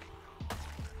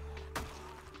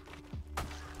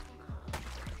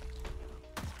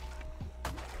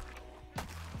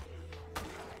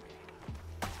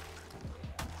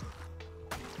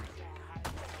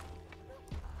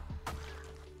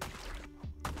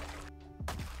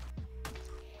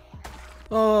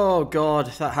 Oh god,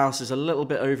 that house is a little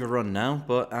bit overrun now,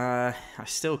 but I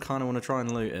still kind of want to try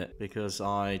and loot it, because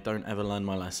I don't ever learn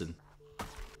my lesson.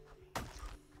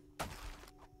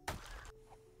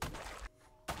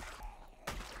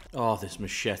 Oh, this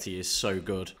machete is so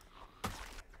good.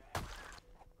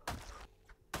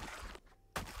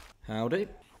 Howdy.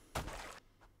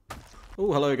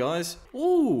 Oh, hello guys.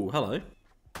 Oh, hello.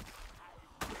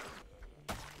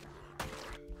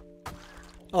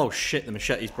 Oh shit, the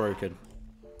machete's broken.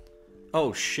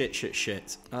 Oh, shit.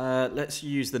 Let's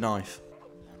use the knife.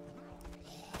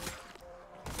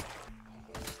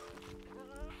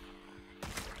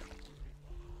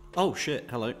 Oh, shit.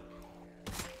 Hello.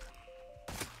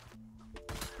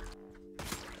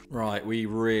 Right, we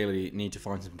really need to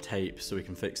find some tape so we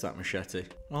can fix that machete.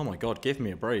 Oh my god, give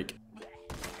me a break.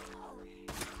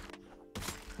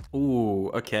 Ooh,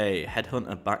 okay.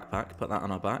 Headhunter backpack. Put that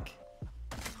on our back.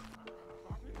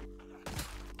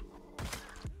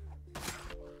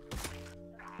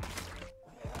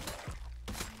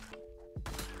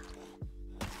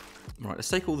 Right, let's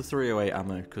take all the 308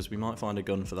 ammo, because we might find a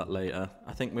gun for that later.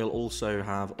 I think we'll also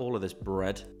have all of this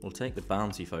bread. We'll take the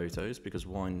bounty photos, because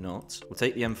why not? We'll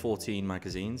take the M14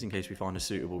 magazines, in case we find a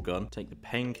suitable gun. Take the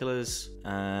painkillers,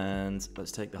 and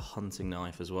let's take the hunting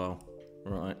knife as well.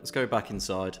 Right, let's go back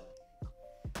inside.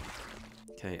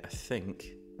 Okay, I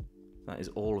think that is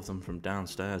all of them from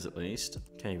downstairs, at least.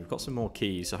 Okay, we've got some more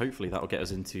keys, so hopefully that'll get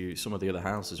us into some of the other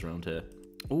houses around here.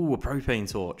 Ooh, a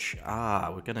propane torch.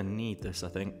 Ah, we're gonna need this, I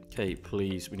think. Okay,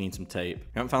 please, we need some tape. We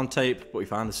haven't found tape, but we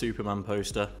found a Superman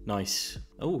poster. Nice.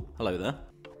 Oh, hello there.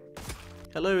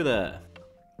 Hello there.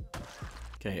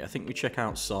 Okay, I think we check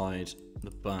outside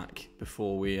the back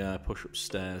before we push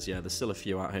upstairs. Yeah, there's still a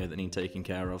few out here that need taking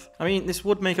care of. I mean, this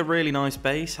would make a really nice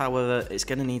base. However, it's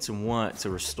gonna need some work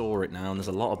to restore it now, and there's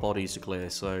a lot of bodies to clear,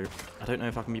 so I don't know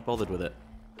if I can be bothered with it.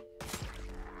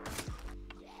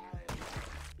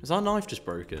 Is our knife just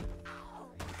broken?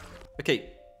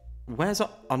 Okay, where's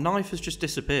our knife has just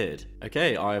disappeared.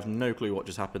 Okay, I have no clue what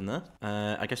just happened there.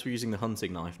 I guess we're using the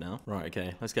hunting knife now. Right,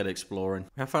 okay, let's get exploring.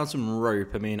 We have found some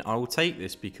rope. I mean, I will take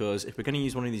this because if we're going to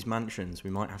use one of these mansions,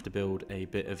 we might have to build a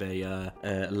bit of a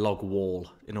log wall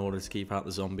in order to keep out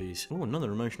the zombies. Oh,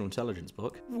 another emotional intelligence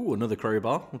book. Ooh, another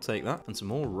crowbar. We'll take that. And some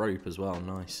more rope as well.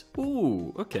 Nice.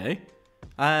 Ooh, okay.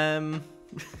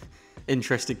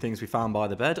 interesting things we found by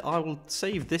the bed. I will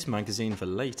save this magazine for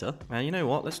later. You know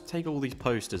what? Let's take all these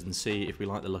posters and see if we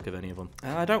like the look of any of them.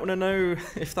 I don't want to know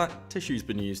if that tissue's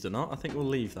been used or not. I think we'll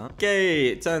leave that. Okay,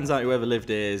 it turns out whoever lived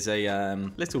here is a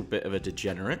little bit of a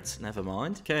degenerate. Never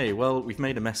mind. Okay, well, we've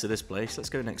made a mess of this place. Let's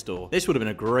go next door. This would have been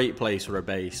a great place for a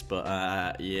base,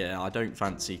 but yeah, I don't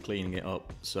fancy cleaning it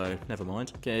up, so never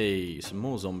mind. Okay, some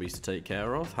more zombies to take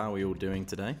care of. How are we all doing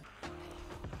today?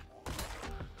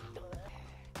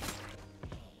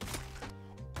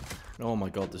 Oh my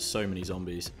god, there's so many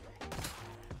zombies.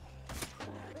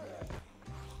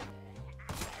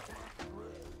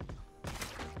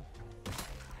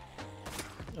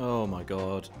 Oh my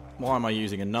god. Why am I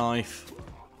using a knife?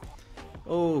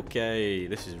 Okay,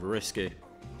 this is risky.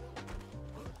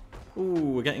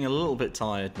 Ooh, we're getting a little bit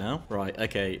tired now. Right,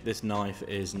 okay, this knife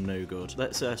is no good.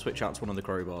 Let's switch out to one of the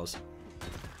crowbars.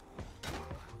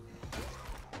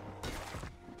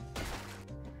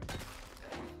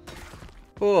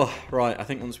 Oh, right, I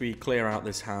think once we clear out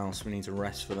this house, we need to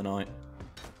rest for the night.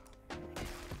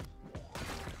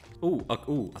 Ooh,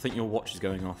 I think your watch is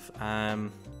going off.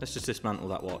 Let's just dismantle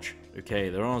that watch. Okay,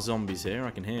 there are zombies here.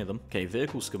 I can hear them. Okay,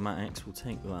 vehicle schematics. We'll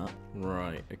take that.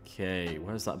 Right, okay.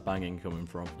 Where's that banging coming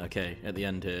from? Okay, at the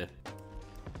end here.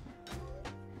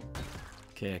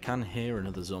 Okay, I can hear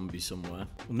another zombie somewhere.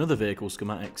 Another vehicle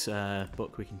schematics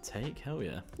book we can take. Hell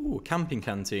yeah. Ooh, camping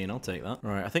canteen. I'll take that.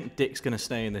 Right, I think Dick's going to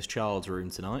stay in this child's room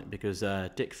tonight because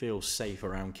Dick feels safe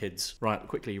around kids. Right,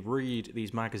 quickly read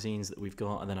these magazines that we've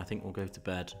got and then I think we'll go to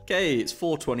bed. Okay, it's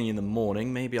 4:20 in the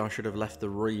morning. Maybe I should have left the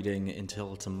reading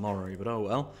until tomorrow, but oh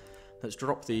well. Let's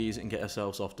drop these and get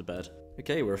ourselves off to bed.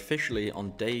 Okay, we're officially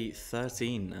on day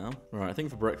 13 now. Right, I think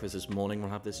for breakfast this morning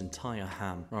we'll have this entire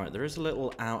ham. Right, there is a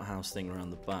little outhouse thing around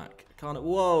the back.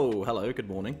 Whoa, hello, good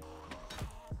morning.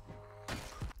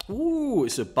 Ooh,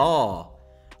 it's a bar.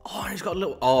 Oh, it's got a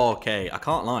little... Oh, okay, I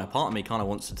can't lie. A part of me kind of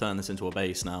wants to turn this into a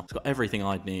base now. It's got everything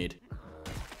I'd need.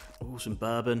 Oh, some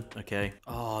bourbon. Okay.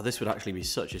 Oh, this would actually be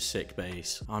such a sick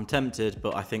base. I'm tempted,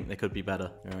 but I think they could be better.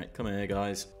 All right, come here,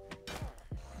 guys.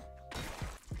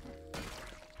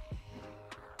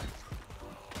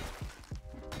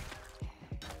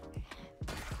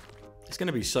 It's going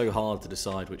to be so hard to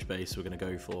decide which base we're going to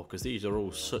go for, because these are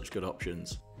all such good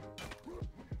options.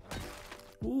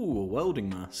 Ooh, a welding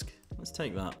mask. Let's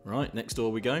take that. Right, next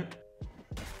door we go.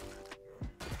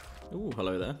 Ooh,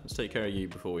 hello there. Let's take care of you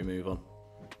before we move on.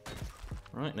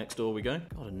 Right, next door we go.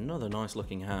 God, another nice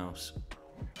looking house.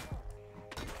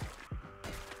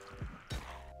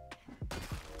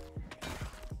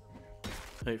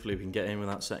 Hopefully we can get in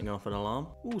without setting off an alarm.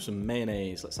 Ooh, some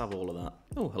mayonnaise. Let's have all of that.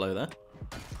 Oh, hello there.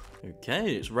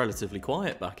 Okay, it's relatively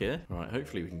quiet back here. Right,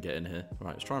 hopefully we can get in here.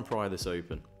 Right, let's try and pry this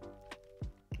open.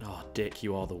 Oh, Dick,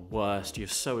 you are the worst. You're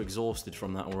so exhausted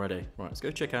from that already. Right, let's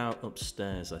go check out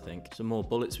upstairs, I think. Some more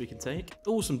bullets we can take.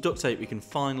 Oh, some duct tape. We can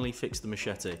finally fix the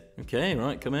machete. Okay,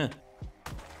 right, come here.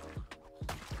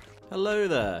 Hello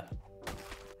there.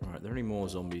 Right, are there any more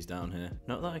zombies down here?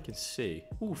 Not that I can see.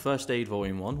 Ooh, first aid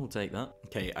volume 1. We'll take that.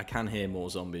 Okay, I can hear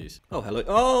more zombies. Oh, hello.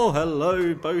 Oh,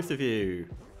 hello, both of you.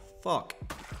 Fuck.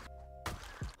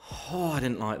 Oh, I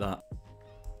didn't like that.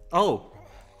 Oh.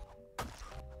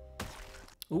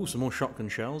 Ooh, some more shotgun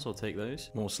shells. I'll take those.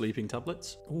 More sleeping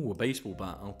tablets. Ooh, a baseball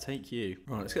bat. I'll take you.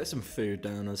 Right, let's get some food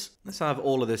down us. Let's have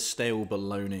all of this stale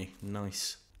bologna.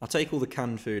 Nice. I'll take all the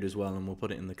canned food as well and we'll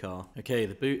put it in the car. Okay,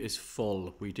 the boot is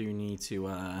full. We do need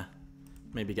to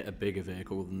maybe get a bigger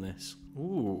vehicle than this.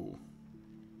 Ooh.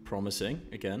 Promising,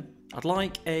 again. I'd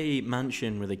like a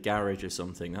mansion with a garage or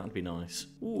something. That'd be nice.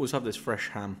 Ooh, let's have this fresh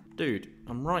ham. Dude,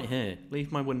 I'm right here.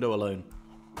 Leave my window alone.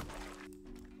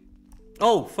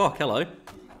 Oh, fuck, hello.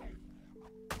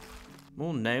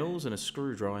 More nails and a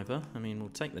screwdriver. I mean, we'll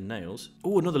take the nails.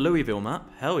 Ooh, another Louisville map.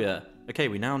 Hell yeah. Okay,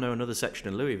 we now know another section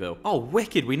in Louisville. Oh,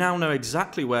 wicked. We now know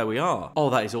exactly where we are. Oh,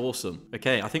 that is awesome.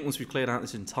 Okay, I think once we've cleared out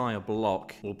this entire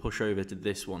block, we'll push over to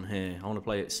this one here. I want to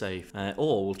play it safe.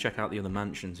 Or we'll check out the other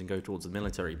mansions and go towards the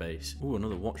military base. Ooh,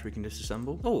 another watch we can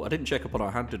disassemble. Oh, I didn't check up on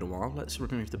our hand in a while. Let's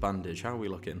remove the bandage. How are we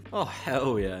looking? Oh,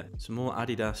 hell yeah. Some more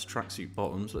Adidas tracksuit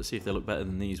bottoms. Let's see if they look better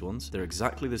than these ones. They're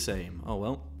exactly the same. Oh,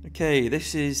 well. Okay,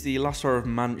 this is the last row of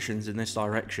mansions in this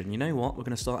direction. You know what? We're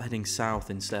going to start heading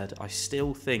south instead. I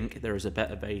still think there is a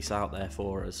better base out there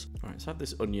for us. Right, let's have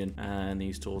this onion and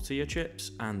these tortilla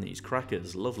chips and these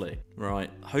crackers. Lovely.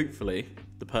 Right, hopefully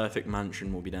the perfect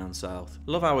mansion will be down south.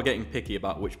 Love how we're getting picky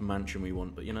about which mansion we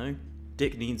want, but you know,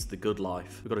 Dick needs the good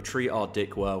life. We've got to treat our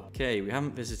Dick well. Okay, we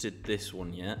haven't visited this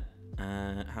one yet.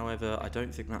 However, I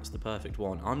don't think that's the perfect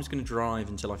one. I'm just going to drive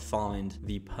until I find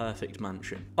the perfect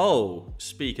mansion. Oh,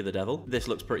 speak of the devil. This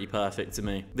looks pretty perfect to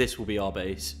me. This will be our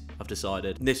base, I've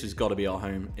decided. This has got to be our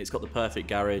home. It's got the perfect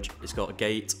garage. It's got a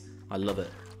gate. I love it.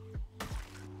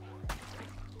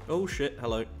 Oh shit,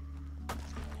 hello.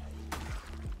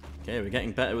 Okay, we're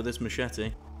getting better with this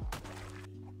machete.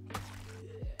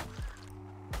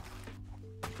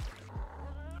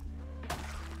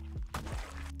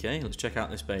 Okay, let's check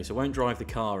out this base. I won't drive the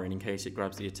car in case it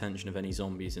grabs the attention of any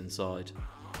zombies inside.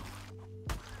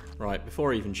 Right,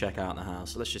 before I even check out the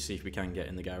house, let's just see if we can get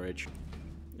in the garage.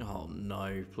 Oh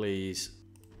no, please.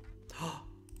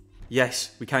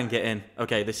 Yes, we can get in.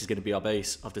 Okay, this is going to be our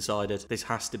base. I've decided. This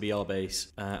has to be our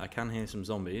base. I can hear some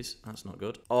zombies. That's not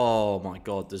good. Oh my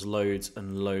god, there's loads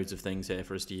and loads of things here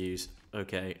for us to use.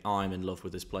 Okay, I'm in love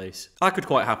with this place. I could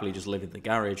quite happily just live in the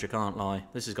garage, I can't lie.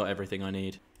 This has got everything I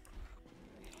need.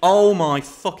 Oh my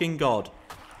fucking god.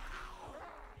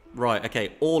 Right,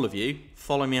 okay, all of you,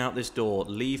 follow me out this door.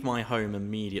 Leave my home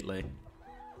immediately.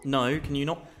 No, can you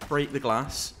not break the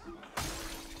glass?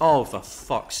 Oh, for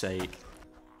fuck's sake.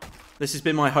 This has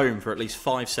been my home for at least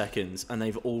 5 seconds, and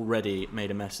they've already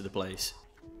made a mess of the place.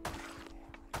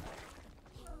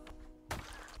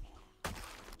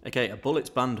 Okay, a bullets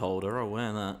band holder. I'll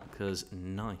wear that, because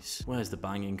nice. Where's the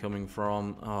banging coming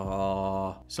from?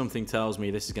 Oh, something tells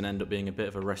me this is going to end up being a bit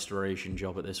of a restoration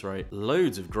job at this rate.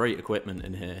 Loads of great equipment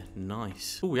in here.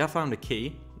 Nice. Oh, we have found a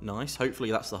key. Nice. Hopefully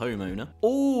that's the homeowner.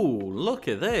 Oh, look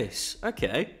at this.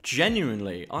 Okay.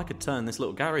 Genuinely, I could turn this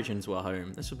little garage into a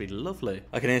home. This would be lovely.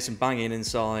 I can hear some banging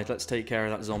inside. Let's take care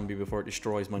of that zombie before it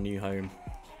destroys my new home.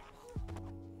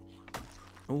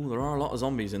 Oh, there are a lot of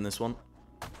zombies in this one.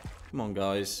 Come on,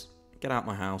 guys. Get out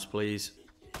my house, please.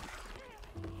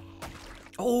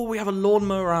 Oh, we have a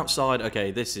lawnmower outside.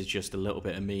 Okay, this is just a little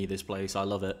bit of me, this place. I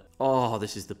love it. Oh,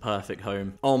 this is the perfect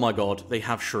home. Oh my god, they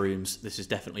have shrooms. This is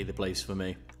definitely the place for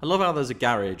me. I love how there's a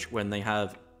garage when they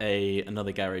have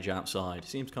another garage outside.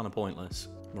 Seems kind of pointless.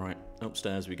 Right,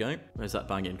 upstairs we go. Where's that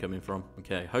banging coming from?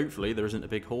 Okay, hopefully there isn't a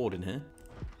big horde in here.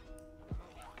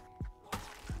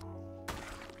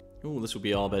 Oh, this will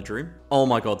be our bedroom. Oh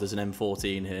my god, there's an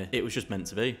M14 here. It was just meant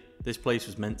to be. This place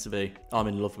was meant to be. I'm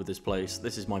in love with this place.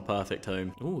 This is my perfect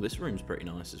home. Oh, this room's pretty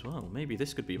nice as well. Maybe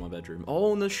this could be my bedroom.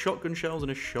 Oh, and there's shotgun shells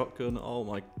and a shotgun. Oh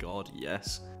my god,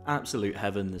 yes. Absolute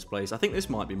heaven, this place. I think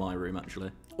this might be my room, actually.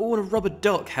 Oh, and a rubber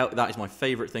duck. Hell, that is my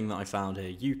favourite thing that I found here.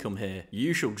 You come here.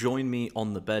 You shall join me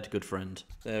on the bed, good friend.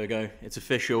 There we go. It's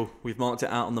official. We've marked it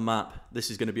out on the map.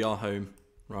 This is going to be our home.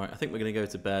 Right, I think we're going to go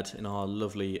to bed in our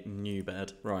lovely new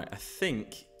bed. Right, I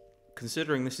think,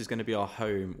 considering this is going to be our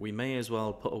home, we may as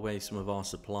well put away some of our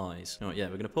supplies. You know what, yeah,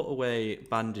 we're going to put away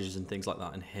bandages and things like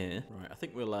that in here. Right, I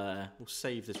think we'll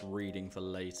save this reading for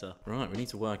later. Right, we need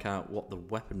to work out what the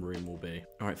weapon room will be.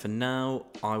 All right, for now,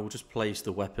 I will just place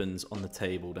the weapons on the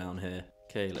table down here.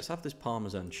 Okay, let's have this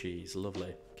Parmesan cheese.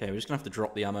 Lovely. Okay, we're just going to have to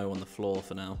drop the ammo on the floor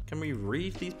for now. Can we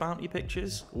read these bounty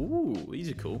pictures? Ooh, these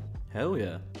are cool. Hell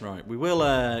yeah. Right, we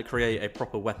will create a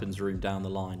proper weapons room down the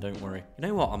line, don't worry. You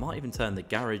know what? I might even turn the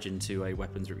garage into a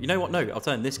weapons room. You know what? No, I'll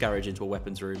turn this garage into a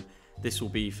weapons room. This will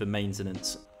be for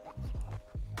maintenance.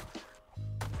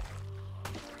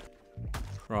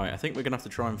 Right, I think we're going to have to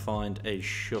try and find a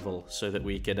shovel so that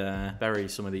we can bury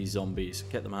some of these zombies.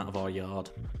 Get them out of our yard.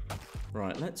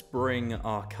 Right, let's bring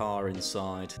our car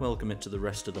inside. Welcome it to the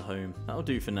rest of the home. That'll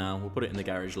do for now. We'll put it in the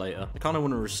garage later. I kind of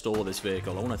want to restore this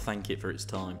vehicle. I want to thank it for its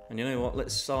time. And you know what?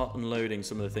 Let's start unloading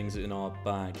some of the things in our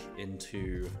bag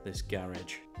into this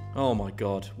garage. Oh my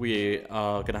god. We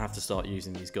are going to have to start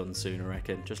using these guns soon, I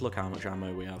reckon. Just look how much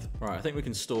ammo we have. Right, I think we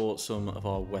can store some of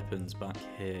our weapons back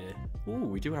here. Ooh,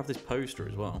 we do have this poster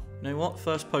as well. You know what?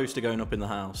 First poster going up in the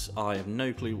house. I have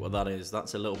no clue what that is.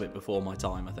 That's a little bit before my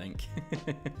time, I think.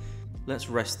 Let's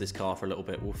rest this car for a little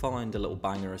bit. We'll find a little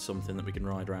banger or something that we can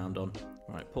ride around on.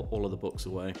 Right, put all of the books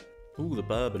away. Ooh, the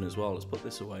bourbon as well. Let's put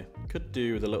this away. Could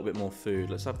do with a little bit more food.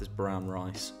 Let's have this brown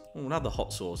rice. Oh, we'll have the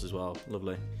hot sauce as well.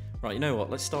 Lovely. Right, you know what?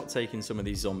 Let's start taking some of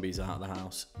these zombies out of the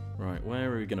house. Right,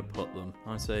 where are we going to put them?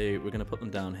 I say we're going to put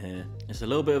them down here. It's a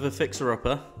little bit of a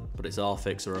fixer-upper, but it's our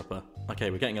fixer-upper.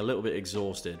 Okay, we're getting a little bit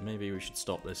exhausted. Maybe we should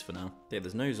stop this for now. Yeah,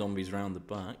 there's no zombies around the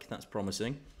back. That's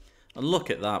promising. And look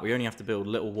at that, we only have to build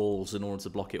little walls in order to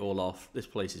block it all off. This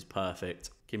place is perfect.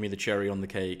 Give me the cherry on the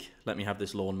cake. Let me have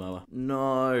this lawnmower.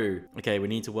 No! Okay, we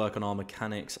need to work on our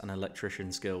mechanics and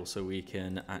electrician skills so we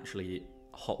can actually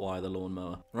hotwire the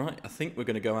lawnmower. Right, I think we're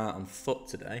going to go out on foot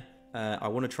today. I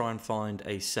want to try and find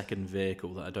a second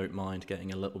vehicle that I don't mind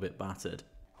getting a little bit battered.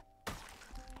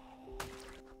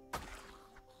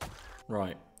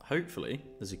 Right, hopefully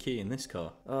there's a key in this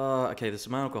car. Okay, there's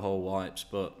some alcohol wipes,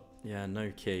 but Yeah,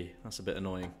 no key. That's a bit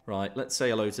annoying. Right, let's say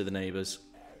hello to the neighbours.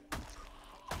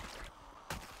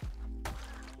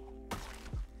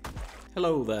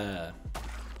 Hello there.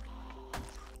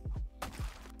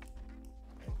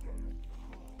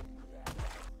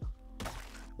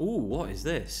 Ooh, what is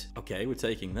this? Okay, we're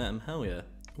taking them. Hell yeah.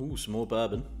 Ooh, some more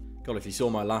bourbon. God, if you saw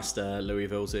my last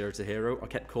Louisville Zero to Hero, I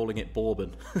kept calling it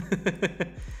Bourbon.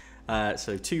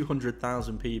 So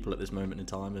 200,000 people at this moment in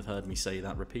time have heard me say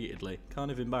that repeatedly. Kind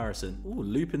of embarrassing. Ooh,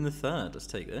 Lupin the Third. Let's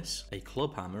take this. A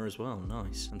club hammer as well.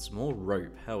 Nice. And some more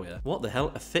rope. Hell yeah. What the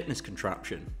hell? A fitness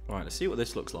contraption. Right, let's see what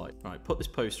this looks like. Right, put this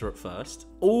poster up first.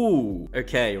 Ooh.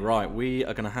 Okay, right. We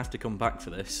are going to have to come back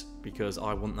for this because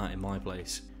I want that in my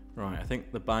place. Right, I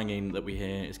think the banging that we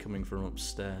hear is coming from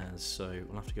upstairs, so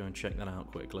we'll have to go and check that out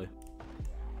quickly.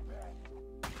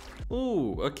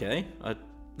 Ooh, okay.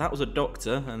 That was a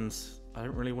doctor, and I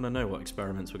don't really want to know what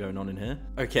experiments were going on in here.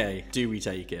 Okay, do we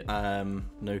take it?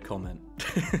 No comment.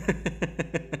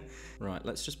 Right,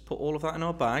 let's just put all of that in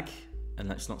our bag, and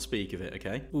let's not speak of it,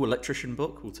 okay? Ooh, electrician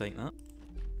book, we'll take that.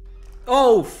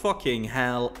 Oh, fucking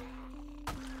hell.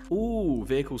 Ooh,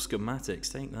 vehicle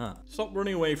schematics, take that. Stop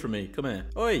running away from me, come here.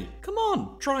 Oi, come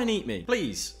on, try and eat me,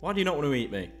 please. Why do you not want to eat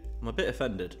me? I'm a bit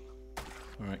offended.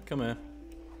 All right, come here.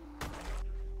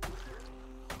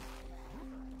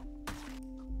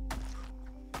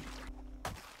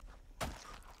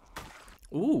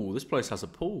 Ooh, this place has a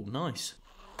pool, nice.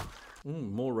 Ooh,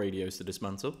 more radios to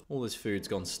dismantle. All this food's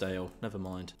gone stale, never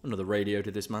mind. Another radio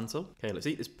to dismantle. Okay, let's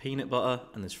eat this peanut butter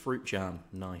and this fruit jam,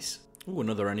 nice. Ooh,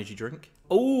 another energy drink.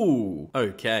 Ooh,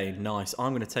 okay, nice.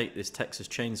 I'm going to take this Texas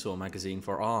Chainsaw magazine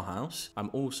for our house. I'm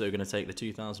also going to take the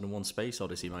 2001 Space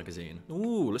Odyssey magazine.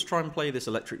 Ooh, let's try and play this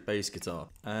electric bass guitar.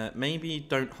 Maybe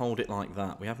don't hold it like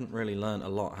that. We haven't really learnt a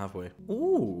lot, have we?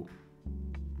 Ooh.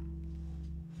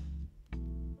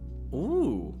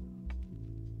 Ooh.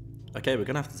 Okay, we're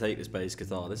going to have to take this bass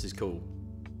guitar. This is cool.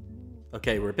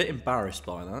 Okay, we're a bit embarrassed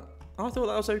by that. I thought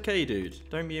that was okay, dude.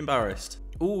 Don't be embarrassed.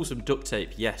 Ooh, some duct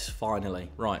tape. Yes,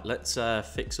 finally. Right, let's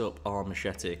fix up our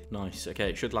machete. Nice. Okay,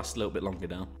 it should last a little bit longer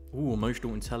now. Ooh,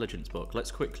 emotional intelligence book.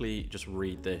 Let's quickly just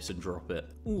read this and drop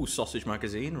it. Ooh, sausage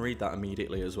magazine. Read that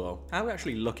immediately as well. How are we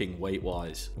actually looking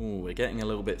weight-wise? Ooh, we're getting a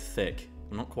little bit thick.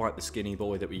 I'm not quite the skinny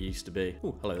boy that we used to be.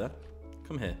 Ooh, hello there.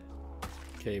 Come here.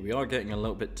 Okay, we are getting a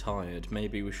little bit tired.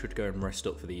 Maybe we should go and rest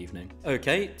up for the evening.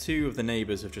 Okay, 2 of the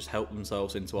neighbours have just helped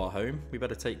themselves into our home. We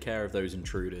better take care of those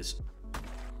intruders.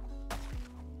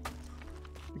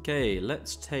 Okay,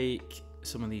 let's take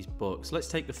some of these books. Let's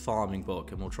take the farming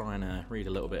book and we'll try and read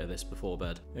a little bit of this before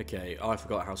bed. Okay, I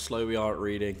forgot how slow we are at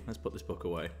reading. Let's put this book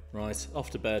away. Right, off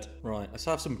to bed. Right, let's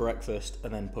have some breakfast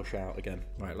and then push out again.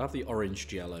 Right, we'll have the orange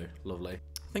jello. Lovely.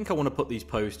 I think I want to put these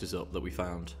posters up that we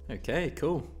found. Okay,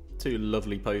 cool. 2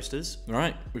 lovely posters. All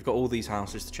right, we've got all these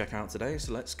houses to check out today,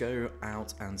 so let's go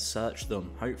out and search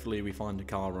them. Hopefully we find a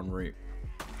car en route.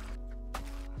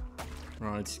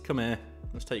 Right, come here.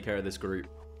 Let's take care of this group.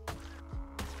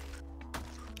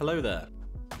 Hello there.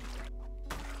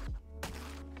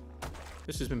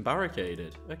 This has been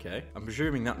barricaded. Okay. I'm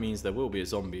presuming that means there will be a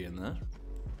zombie in there.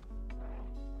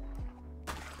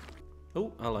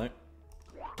 Oh, hello.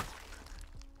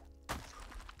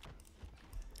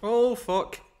 Oh,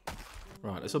 fuck.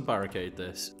 Right, let's unbarricade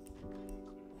this.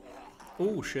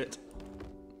 Oh, shit.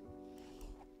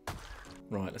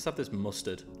 Right, let's have this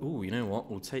mustard. Ooh, you know what?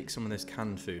 We'll take some of this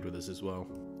canned food with us as well.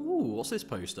 Ooh, what's this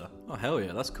poster? Oh, hell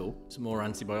yeah, that's cool. Some more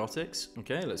antibiotics.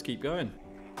 Okay, let's keep going.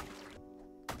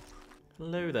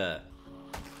 Hello there.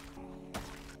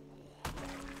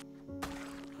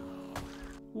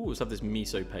 Ooh, let's have this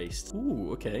miso paste.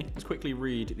 Ooh, okay. Let's quickly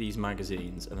read these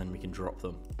magazines and then we can drop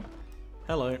them.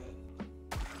 Hello.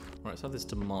 Right, let's have this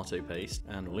tomato paste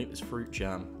and we'll eat this fruit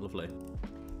jam. Lovely.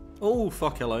 Oh,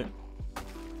 fuck, hello.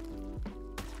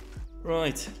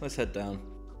 Right, let's head down.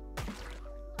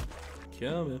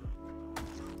 Come here.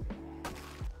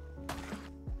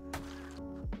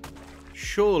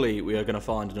 Surely we are going to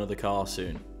find another car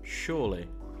soon. Surely.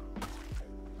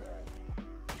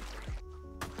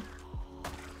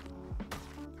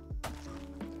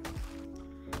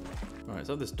 Alright, let's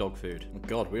have this dog food. Oh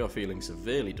god, we are feeling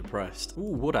severely depressed. Ooh,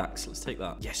 wood axe. Let's take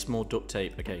that. Yes, more duct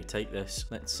tape. Okay, take this.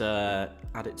 Let's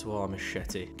add it to our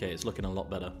machete. Okay, it's looking a lot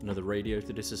better. Another radio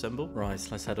to disassemble. Right,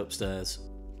 let's head upstairs.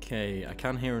 Okay, I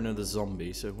can hear another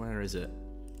zombie, so where is it?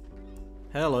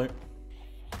 Hello.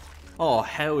 Oh,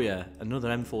 hell yeah. Another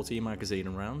M14 magazine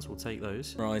and rounds. We'll take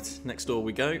those. Right, next door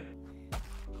we go.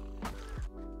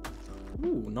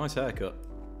 Ooh, nice haircut.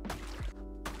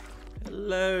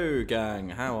 Hello, gang.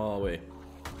 How are we?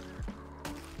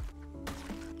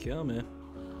 Come here.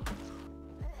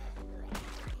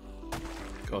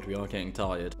 God, we are getting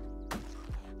tired.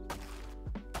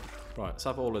 Right, let's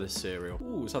have all of this cereal.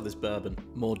 Ooh, let's have this bourbon.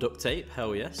 More duct tape,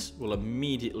 hell yes. We'll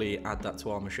immediately add that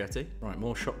to our machete. Right,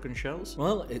 more shotgun shells.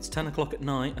 Well, it's 10 o'clock at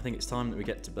night. I think it's time that we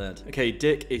get to bed. Okay,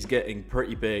 Dick is getting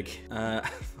pretty big.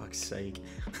 Fuck's sake.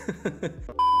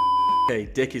 Okay,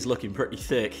 Dick is looking pretty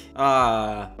thick.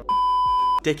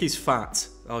 Dick is fat.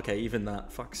 Okay, even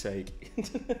that. Fuck's sake.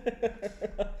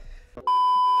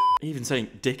 Even saying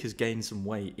Dick has gained some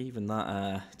weight, even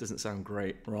that doesn't sound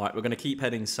great. Right, we're going to keep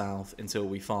heading south until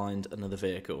we find another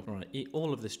vehicle. Right, eat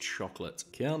all of this chocolate.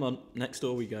 Come on, next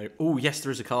door we go. Oh, yes,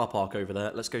 there is a car park over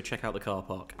there. Let's go check out the car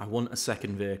park. I want a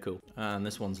second vehicle. And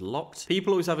this one's locked.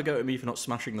 People always have a go at me for not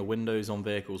smashing the windows on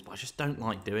vehicles, but I just don't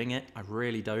like doing it. I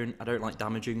really don't. I don't like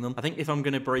damaging them. I think if I'm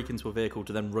going to break into a vehicle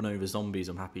to then run over zombies,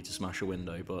 I'm happy to smash a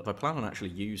window. But if I plan on actually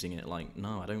using it, like,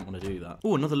 no, I don't want to do that.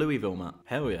 Oh, another Louisville map.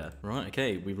 Hell yeah. Right,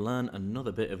 okay, we've learned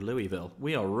another bit of Louisville.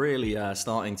 We are really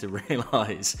starting to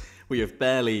realise we have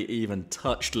barely even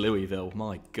touched Louisville.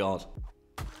 My God.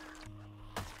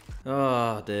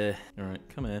 Oh dear. Alright,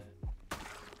 come here.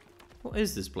 What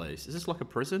is this place? Is this like a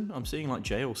prison? I'm seeing like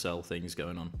jail cell things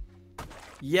going on.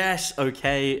 Yes,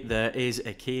 okay, there is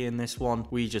a key in this one.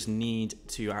 We just need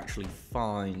to actually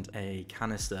find a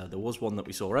canister. There was one that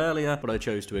we saw earlier, but I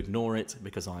chose to ignore it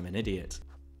because I'm an idiot.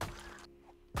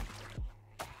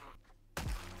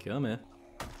 Come here.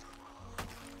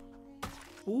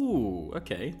 Ooh,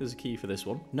 okay, there's a key for this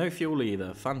one. No fuel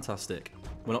either, fantastic.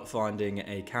 We're not finding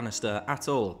a canister at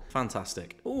all.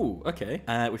 Fantastic. Ooh, okay.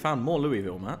 We found more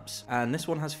Louisville maps, and this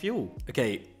one has fuel.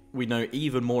 Okay, we know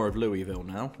even more of Louisville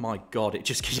now. My God, it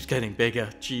just keeps getting bigger.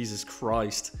 Jesus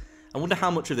Christ. I wonder how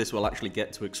much of this we'll actually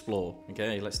get to explore.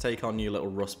 Okay, let's take our new little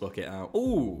rust bucket out.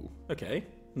 Ooh, okay.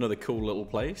 Another cool little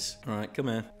place. All right, come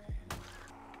here.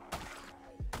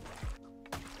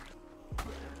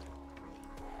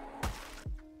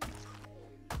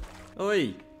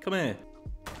 Oi, come here.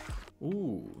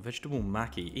 Ooh, vegetable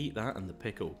Mackie. Eat that and the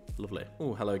pickle. Lovely.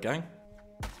 Ooh, hello, gang.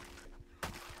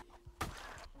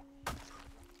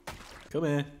 Come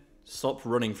here. Stop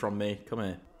running from me. Come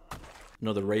here.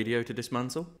 Another radio to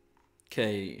dismantle.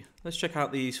 Okay, let's check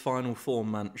out these final 4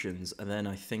 mansions, and then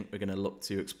I think we're going to look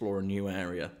to explore a new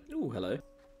area. Ooh, hello.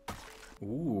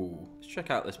 Ooh, let's check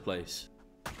out this place.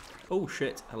 Oh,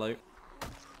 shit. Hello.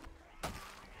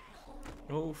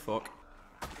 Oh, fuck.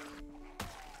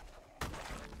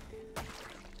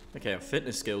 Okay, our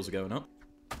fitness skills are going up.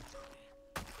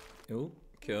 Oh,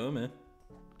 come here.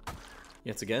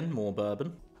 Yet again, more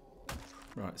bourbon.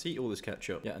 Right, let's eat all this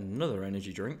ketchup. Yet another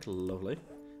energy drink. Lovely.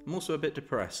 I'm also a bit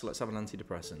depressed. Let's have an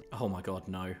antidepressant. Oh my God,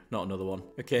 no. Not another one.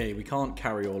 Okay, we can't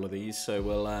carry all of these, so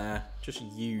we'll just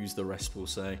use the rest, we'll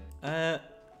say.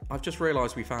 I've just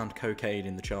realised we found cocaine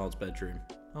in the child's bedroom.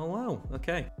 Oh, wow.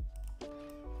 Okay.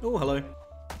 Oh, hello.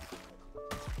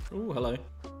 Oh, hello.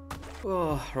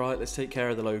 Oh, right, let's take care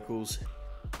of the locals.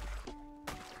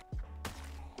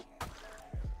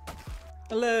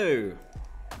 Hello!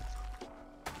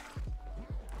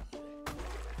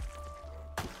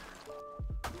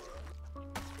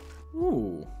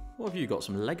 Ooh, what have you got?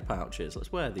 Some leg pouches.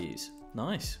 Let's wear these.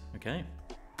 Nice, okay.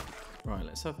 Right,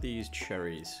 let's have these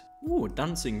cherries. Ooh, a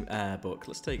dancing book.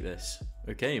 Let's take this.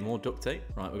 Okay, more duct tape.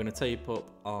 Right, we're going to tape up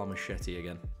our machete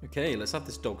again. Okay, let's have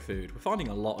this dog food. We're finding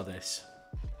a lot of this.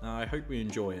 I hope we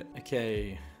enjoy it.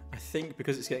 Okay, I think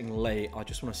because it's getting late, I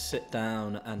just want to sit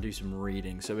down and do some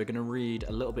reading. So we're going to read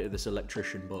a little bit of this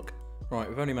electrician book. Right,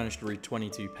 we've only managed to read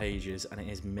 22 pages and it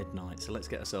is midnight, so let's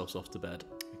get ourselves off to bed.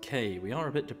 Okay, we are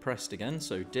a bit depressed again,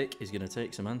 so Dick is going to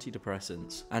take some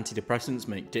antidepressants. Antidepressants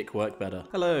make Dick work better.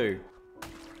 Hello!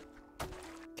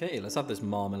 Okay, let's have this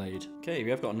marmalade. Okay,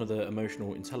 we have got another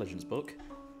emotional intelligence book.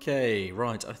 Okay,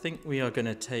 right, I think we are going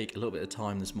to take a little bit of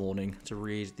time this morning to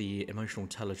read the emotional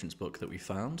intelligence book that we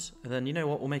found. And then, you know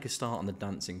what, we'll make a start on the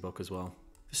dancing book as well.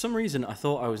 For some reason, I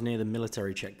thought I was near the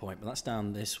military checkpoint, but that's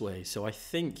down this way. So I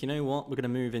think, you know what, we're going to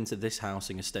move into this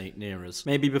housing estate near us.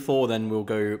 Maybe before then, we'll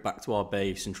go back to our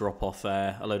base and drop off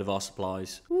a load of our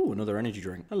supplies. Ooh, another energy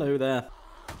drink. Hello there.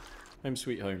 Home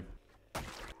sweet home.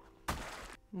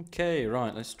 Okay,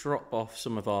 right, let's drop off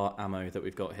some of our ammo that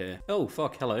we've got here. Oh,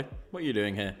 fuck, hello. What are you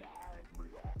doing here?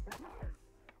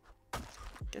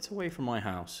 Get away from my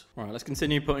house. All right, let's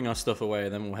continue putting our stuff away,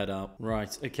 then we'll head out.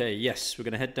 Right, okay, yes, we're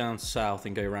going to head down south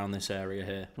and go around this area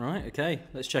here. Right, okay,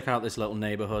 let's check out this little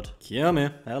neighborhood. Come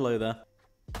here. Hello there.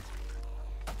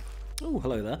 Oh,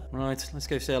 hello there. Right, let's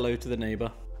go say hello to the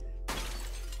neighbor.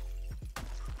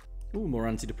 Ooh, more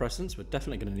antidepressants. We're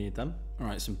definitely going to need them. All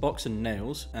right, some boxing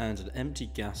nails and an empty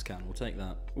gas can. We'll take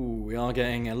that. Ooh, we are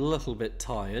getting a little bit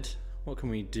tired. What can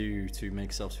we do to make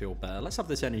ourselves feel better? Let's have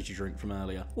this energy drink from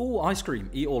earlier. Oh, ice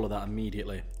cream. Eat all of that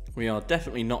immediately. We are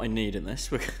definitely not in need in this.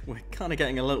 We're kind of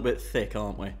getting a little bit thick,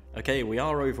 aren't we? Okay, we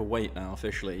are overweight now,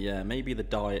 officially. Yeah, maybe the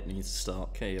diet needs to start.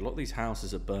 Okay, a lot of these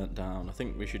houses are burnt down. I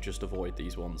think we should just avoid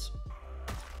these ones.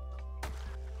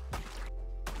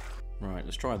 Right,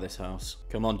 let's try this house.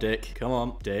 Come on, Dick. Come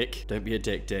on, Dick. Don't be a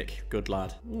dick, Dick. Good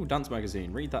lad. Ooh, dance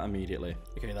magazine. Read that immediately.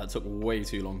 Okay, that took way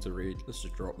too long to read. Let's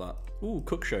just drop that. Ooh,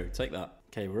 cook show. Take that.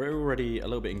 Okay, we're already a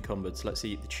little bit encumbered, so let's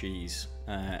eat the cheese.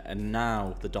 And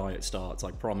now the diet starts, I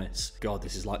promise. God,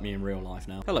 this is like me in real life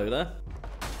now. Hello there.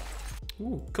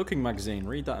 Ooh, cooking magazine.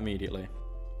 Read that immediately.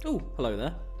 Ooh, hello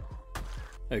there.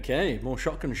 Okay, more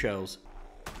shotgun shells.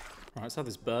 Right, let's have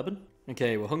this bourbon.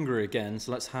 Okay, we're hungry again,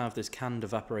 so let's have this canned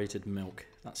evaporated milk.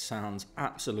 That sounds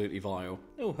absolutely vile.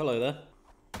 Oh, hello there.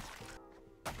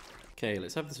 Okay,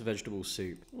 let's have this vegetable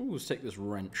soup. Ooh, let's take this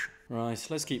wrench. Right,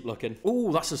 let's keep looking.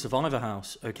 Ooh, that's a survivor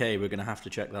house. Okay, we're going to have to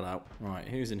check that out. Right,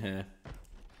 who's in here?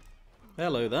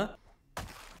 Hello there.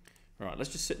 Right, let's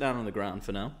just sit down on the ground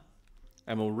for now.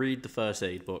 And we'll read the first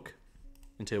aid book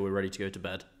until we're ready to go to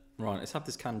bed. Right, let's have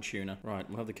this canned tuna. Right,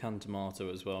 we'll have the canned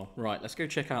tomato as well. Right, let's go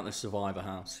check out this survivor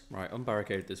house. Right,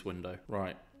 unbarricade this window.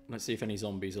 Right, let's see if any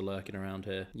zombies are lurking around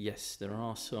here. Yes, there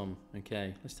are some.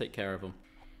 Okay, let's take care of them.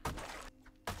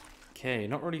 Okay,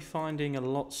 not really finding a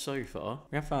lot so far.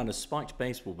 We have found a spiked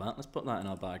baseball bat. Let's put that in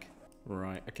our bag.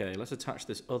 Right, okay, let's attach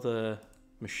this other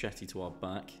machete to our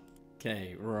back.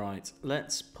 Okay, right.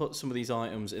 Let's put some of these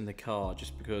items in the car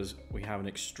just because we have an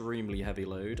extremely heavy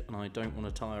load and I don't want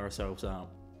to tire ourselves out.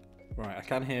 Right, I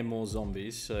can hear more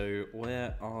zombies, so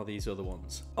where are these other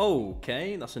ones?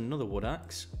 Okay, that's another wood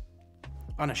axe.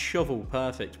 And a shovel,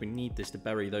 perfect. We need this to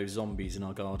bury those zombies in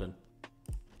our garden.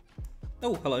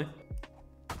 Oh, hello.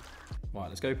 Right,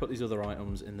 let's go put these other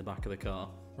items in the back of the car.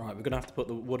 Right, we're going to have to put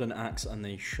the wooden axe and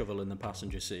the shovel in the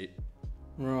passenger seat.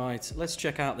 Right, let's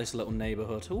check out this little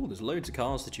neighborhood. Oh, there's loads of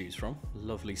cars to choose from.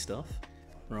 Lovely stuff.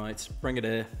 Right, bring it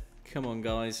here. Come on,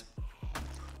 guys.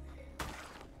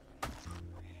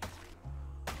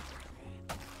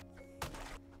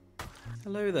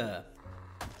 Hello there.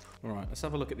 Alright, let's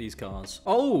have a look at these cars.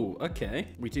 Oh, okay.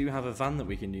 We do have a van that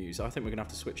we can use. I think we're going to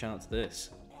have to switch out to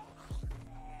this.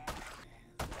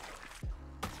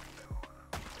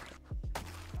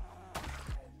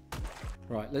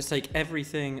 Right, let's take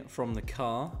everything from the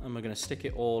car and we're going to stick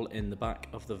it all in the back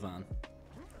of the van.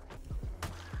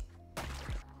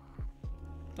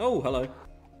 Oh, hello.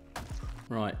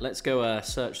 Right, let's go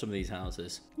search some of these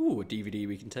houses. Ooh, a DVD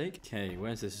we can take. Okay,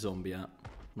 where's this zombie at?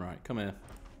 Right, come here.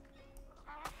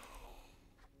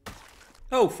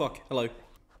 Oh, fuck. Hello.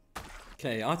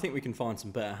 Okay, I think we can find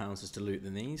some better houses to loot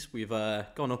than these. We've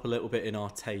gone up a little bit in our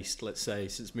taste, let's say,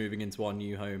 since moving into our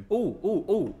new home.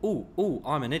 Oh,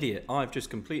 I'm an idiot. I've just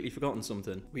completely forgotten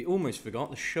something. We almost forgot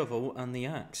the shovel and the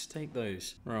axe. Take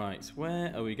those. Right,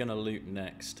 where are we going to loot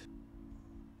next?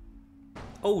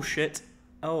 Oh, shit.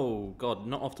 Oh, God,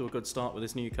 not off to a good start with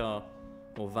this new car.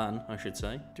 Or van, I should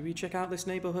say. Do we check out this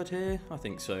neighbourhood here? I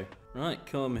think so. Right,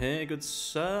 come here, good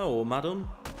sir or madam.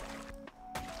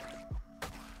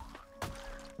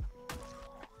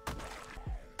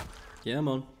 Come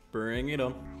on, bring it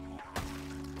on.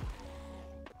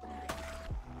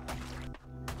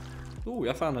 Ooh,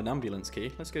 I found an ambulance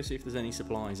key. Let's go see if there's any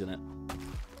supplies in it.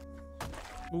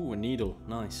 Ooh, a needle.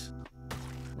 Nice.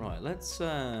 Right, let's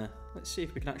see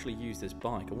if we can actually use this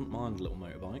bike. I wouldn't mind a little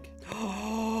motorbike.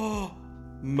 Oh!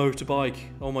 Motorbike.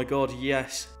 Oh my god,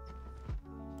 yes.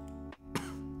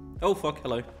 Oh fuck,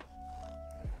 hello.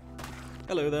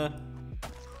 Hello there.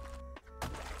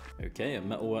 Okay, a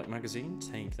metalwork magazine.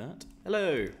 Take that.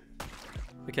 Hello.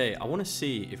 Okay, I want to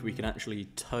see if we can actually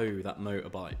tow that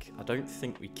motorbike. I don't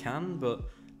think we can, but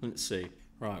let's see.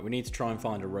 Right, we need to try and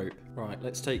find a rope. Right,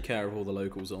 let's take care of all the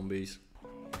local zombies.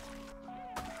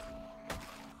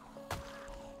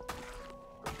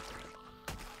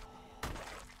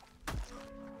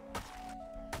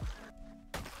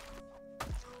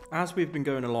 As we've been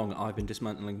going along, I've been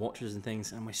dismantling watches and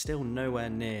things, and we're still nowhere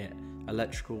near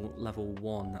electrical level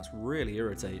 1. That's really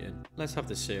irritating. Let's have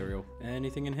this cereal.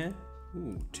 Anything in here?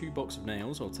 Ooh, 2 boxes of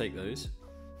nails. I'll take those.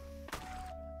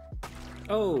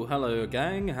 Oh, hello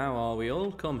gang. How are we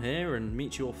all? Come here and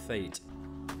meet your fate.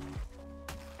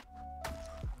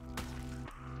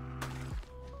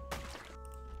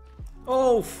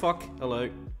 Oh, fuck. Hello.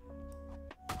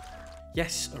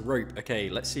 Yes, a rope. Okay,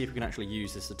 let's see if we can actually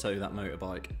use this to tow that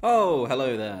motorbike. Oh,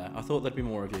 hello there. I thought there'd be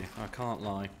more of you. I can't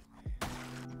lie.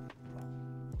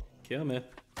 Come here.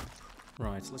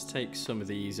 Right, let's take some of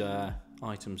these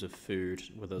items of food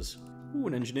with us. Ooh,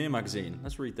 an engineer magazine.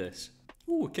 Let's read this.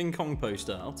 Ooh, a King Kong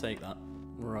poster. I'll take that.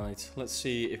 Right, let's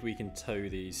see if we can tow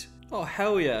these. Oh,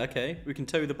 hell yeah, okay. We can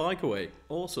tow the bike away.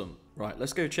 Awesome. Right,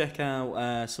 let's go check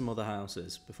out some other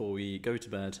houses before we go to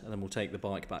bed, and then we'll take the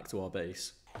bike back to our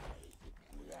base.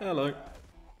 Hello.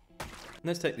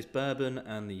 Let's take this bourbon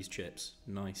and these chips.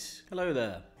 Nice. Hello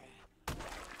there.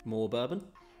 More bourbon.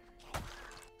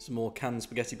 Some more canned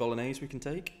spaghetti bolognese we can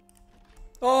take.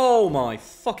 Oh my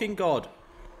fucking god.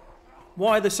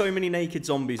 Why are there so many naked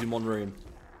zombies in one room?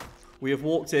 We have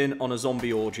walked in on a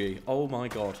zombie orgy. Oh my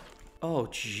god. Oh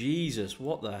Jesus,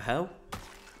 what the hell?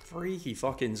 Freaky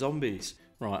fucking zombies.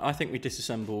 Right, I think we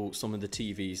disassemble some of the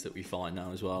TVs that we find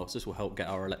now as well. So this will help get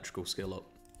our electrical skill up.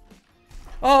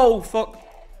 Oh fuck.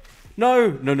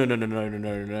 No. No, no, no, no, no, no,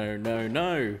 no, no, no,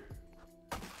 no.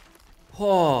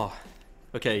 Oh.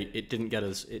 Okay, it didn't get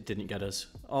us. It didn't get us.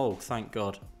 Oh, thank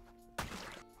God.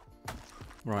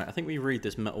 Right, I think we read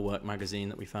this metalwork magazine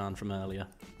that we found from earlier.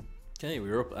 Okay,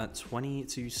 we were up at 20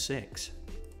 to 6.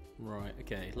 Right,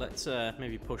 okay, let's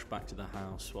maybe push back to the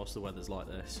house whilst the weather's like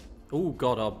this. Oh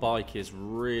God, our bike is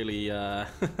really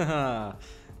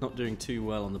not doing too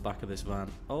well on the back of this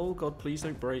van. Oh God, please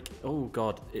don't break. Oh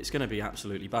God, it's going to be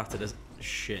absolutely battered as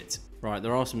shit. Right,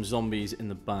 there are some zombies in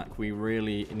the back. We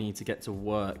really need to get to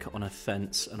work on a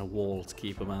fence and a wall to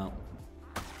keep them out.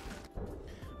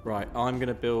 Right, I'm going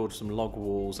to build some log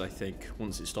walls, I think,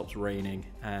 once it stops raining,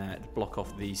 to block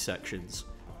off these sections.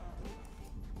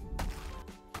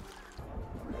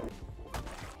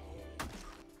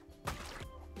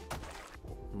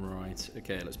 Right,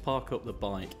 okay, let's park up the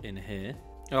bike in here.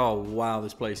 Oh, wow,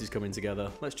 this place is coming together.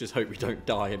 Let's just hope we don't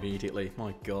die immediately.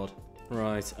 My God.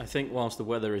 Right, I think whilst the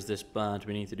weather is this bad,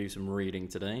 we need to do some reading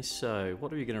today. So,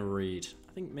 what are we going to read?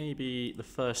 I think maybe the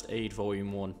First Aid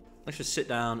Volume 1. Let's just sit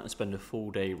down and spend a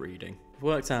full day reading. We've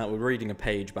worked out we're reading a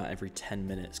page about every 10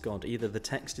 minutes. God, either the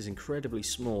text is incredibly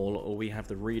small or we have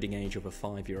the reading age of a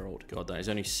 5-year-old. God, that is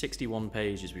only 61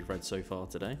 pages we've read so far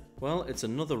today. Well, it's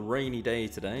another rainy day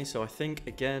today, so I think,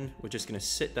 again, we're just going to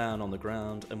sit down on the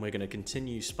ground and we're going to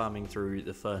continue spamming through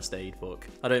the first aid book.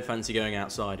 I don't fancy going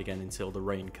outside again until the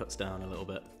rain cuts down a little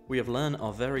bit. We have learned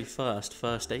our very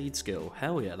first aid skill.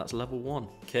 Hell yeah, that's level 1.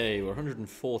 Okay, we're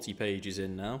 140 pages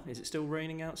in now. Is it still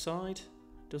raining outside?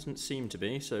 Doesn't seem to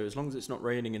be, so as long as it's not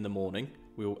raining in the morning,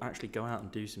 we'll actually go out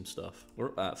and do some stuff. We're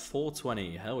up at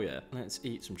 4:20, hell yeah. Let's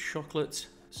eat some chocolate,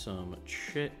 some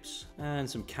chips, and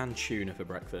some canned tuna for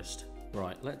breakfast.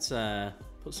 Right, let's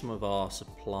put some of our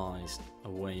supplies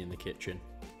away in the kitchen.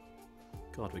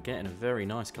 God, we're getting a very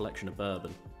nice collection of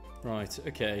bourbon. Right,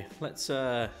 okay, let's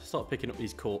start picking up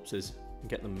these corpses and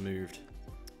get them moved.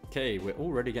 Okay, we're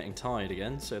already getting tired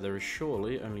again, so there is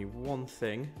surely only one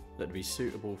thing that'd be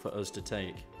suitable for us to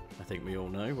take. I think we all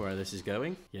know where this is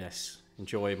going. Yes,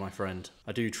 enjoy, my friend.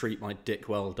 I do treat my dick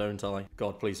well, don't I?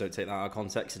 God, please don't take that out of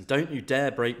context, and don't you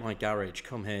dare break my garage.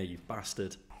 Come here, you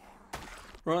bastard.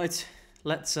 Right,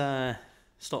 let's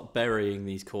start burying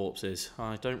these corpses.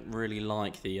 I don't really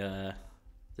like the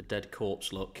dead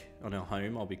corpse look on our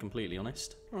home, I'll be completely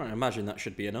honest. Alright, I imagine that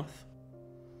should be enough.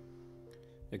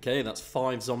 Okay, that's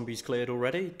 5 zombies cleared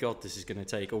already. God, this is going to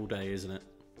take all day, isn't it?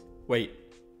 Wait.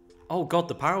 Oh God,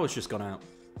 the power's just gone out.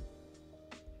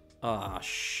 Ah,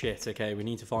 shit. Okay, we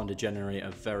need to find a generator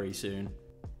very soon.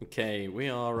 Okay, we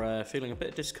are feeling a bit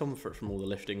of discomfort from all the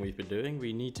lifting we've been doing.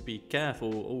 We need to be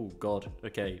careful. Oh God.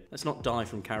 Okay, let's not die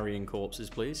from carrying corpses,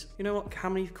 please. You know what? How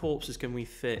many corpses can we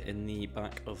fit in the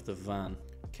back of the van?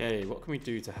 Okay, what can we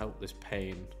do to help this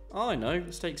pain? Oh, I know.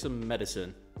 Let's take some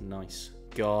medicine. Nice.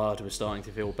 God, we're starting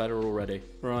to feel better already.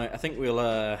 Right, I think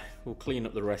we'll clean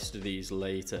up the rest of these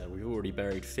later. We've already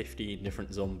buried 15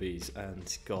 different zombies,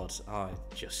 and God, I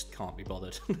just can't be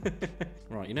bothered.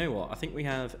 Right, you know what? I think we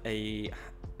have a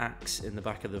axe in the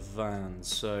back of the van,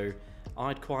 so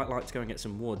I'd quite like to go and get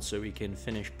some wood so we can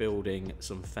finish building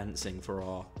some fencing for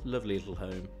our lovely little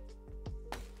home.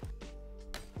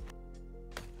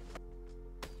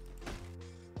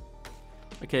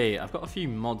 Okay, I've got a few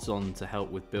mods on to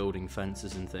help with building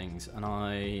fences and things, and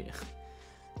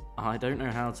I don't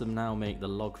know how to now make the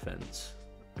log fence.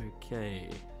 Okay,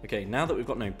 now that we've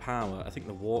got no power, I think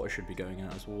the water should be going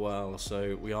out as well,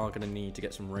 so we are going to need to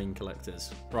get some rain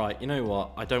collectors. Right, you know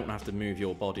what? I don't have to move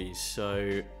your bodies,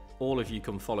 so all of you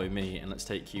come follow me, and let's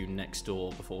take you next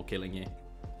door before killing you.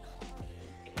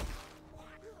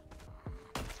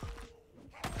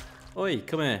 Oi,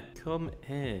 come here. Come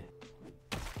here.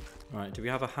 Right, do we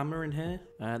have a hammer in here?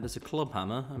 There's a club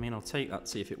hammer. I mean, I'll take that,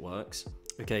 see if it works.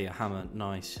 Okay, a hammer,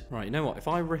 nice. Right, you know what? If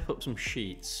I rip up some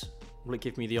sheets, will it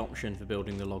give me the option for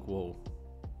building the log wall?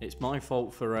 It's my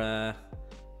fault for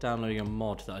downloading a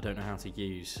mod that I don't know how to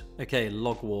use. Okay,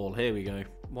 log wall, here we go.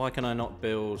 Why can I not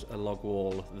build a log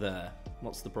wall there?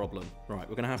 What's the problem? Right,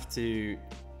 we're going to have to...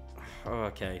 Oh,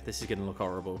 okay, this is going to look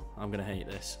horrible. I'm going to hate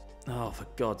this. Oh, for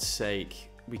God's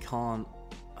sake. We can't...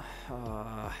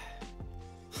 Oh,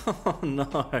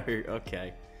 no.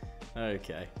 Okay.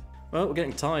 Okay. Well, we're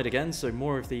getting tired again, so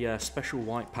more of the special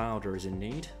white powder is in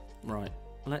need. Right,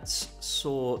 let's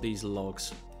saw these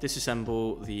logs.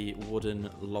 Disassemble the wooden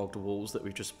logged walls that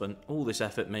we've just spent all this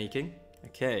effort making.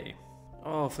 Okay.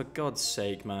 Oh, for God's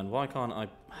sake, man. Why can't I...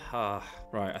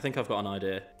 Right, I think I've got an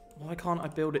idea. Why can't I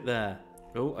build it there?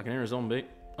 Oh, I can hear a zombie.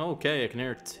 Okay, I can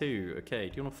hear two. Okay,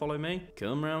 do you want to follow me?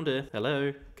 Come round here.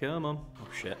 Hello. Come on. Oh,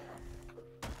 shit.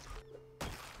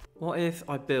 What if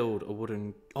I build a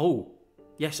wooden... Oh,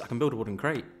 yes, I can build a wooden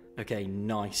crate. Okay,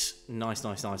 nice. Nice,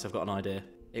 nice, nice. I've got an idea.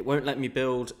 It won't let me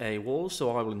build a wall,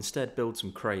 so I will instead build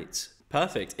some crates.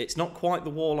 Perfect. It's not quite the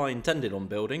wall I intended on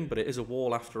building, but it is a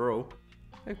wall after all.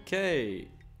 Okay.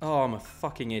 Oh, I'm a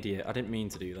fucking idiot. I didn't mean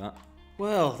to do that.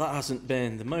 Well, that hasn't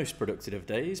been the most productive of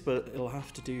days, but it'll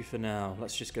have to do for now.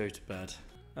 Let's just go to bed.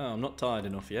 Oh, I'm not tired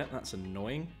enough yet. That's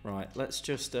annoying. Right, let's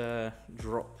just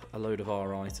drop a load of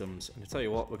our items. And I'll tell you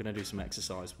what, we're going to do some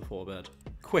exercise before bed.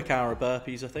 Quick hour of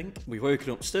burpees, I think. We've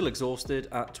woken up still exhausted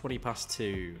at 20 past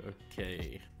 2.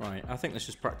 Okay. Right, I think let's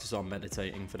just practice our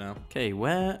meditating for now. Okay,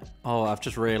 where... Oh, I've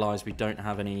just realised we don't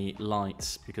have any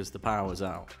lights because the power's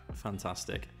out.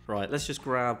 Fantastic. Right, let's just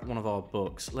grab one of our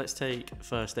books. Let's take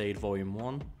First Aid Volume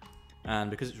 1.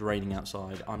 And because it's raining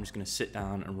outside, I'm just going to sit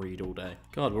down and read all day.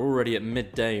 God, we're already at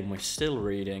midday and we're still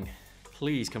reading.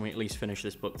 Please, can we at least finish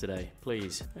this book today?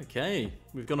 Please. Okay,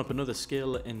 we've gone up another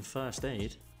skill in first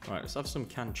aid. Right, let's have some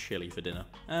canned chili for dinner.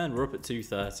 And we're up at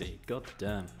 2:30. God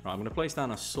damn. Right, I'm going to place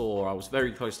down a saw. I was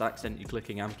very close to accidentally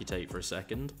clicking amputate for a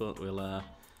second, but we'll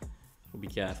be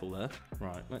careful there.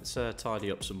 Right, let's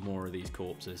tidy up some more of these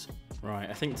corpses. Right,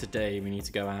 I think today we need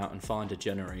to go out and find a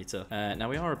generator. Now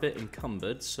we are a bit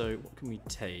encumbered, so what can we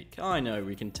take? I know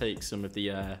we can take some of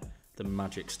the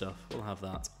magic stuff. We'll have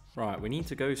that. Right, we need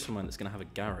to go somewhere that's going to have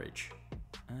a garage.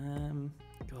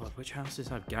 God, which houses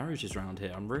have garages around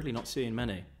here? I'm really not seeing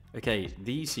many. Okay,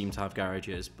 these seem to have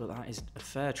garages, but that is a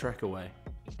fair trek away.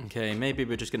 Okay, maybe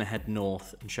we're just going to head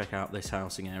north and check out this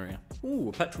housing area. Ooh,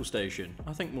 a petrol station.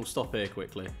 I think we'll stop here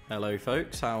quickly. Hello,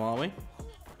 folks. How are we?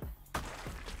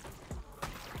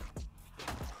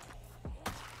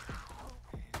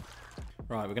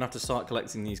 Right, we're going to have to start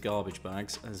collecting these garbage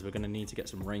bags, as we're going to need to get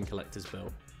some rain collectors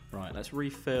built. Right, let's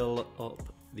refill up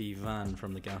the van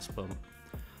from the gas pump.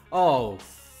 Oh,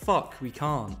 fuck, we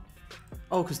can't.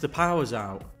 Oh, because the power's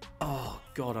out. Oh,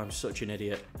 God, I'm such an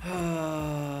idiot.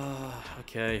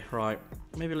 Okay, right.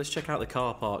 Maybe let's check out the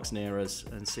car parks near us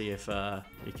and see if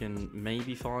we can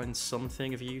maybe find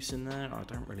something of use in there. I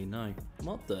don't really know.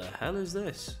 What the hell is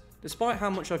this? Despite how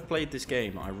much I've played this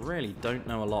game, I really don't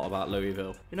know a lot about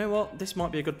Louisville. You know what? This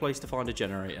might be a good place to find a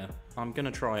generator. I'm going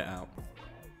to try it out.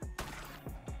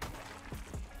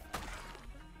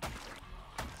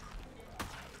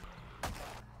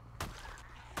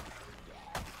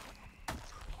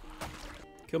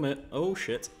 Come here. Oh,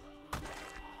 shit.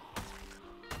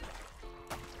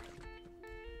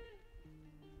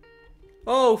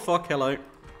 Oh, fuck, hello.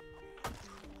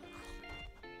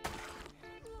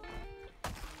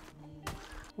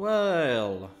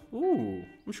 Well, ooh,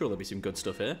 I'm sure there'll be some good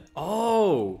stuff here.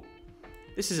 Oh,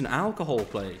 this is an alcohol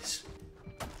place.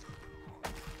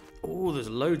 Oh, there's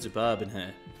loads of bourbon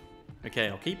here. Okay,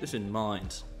 I'll keep this in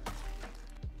mind.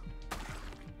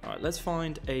 Alright, let's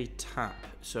find a tap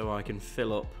so I can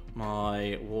fill up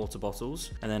my water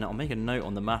bottles. And then I'll make a note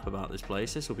on the map about this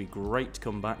place. This will be great to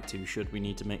come back to should we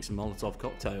need to make some Molotov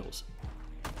cocktails.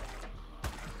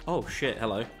 Oh, shit,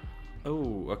 hello.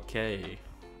 Oh, okay.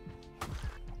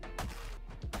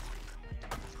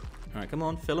 Alright, come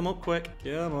on, fill them up quick.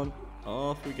 Come on.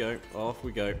 Off we go, off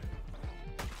we go.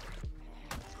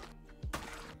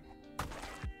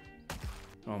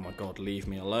 Oh my god, leave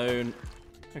me alone.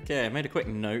 Okay, I made a quick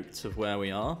note of where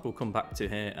we are. We'll come back to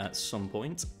here at some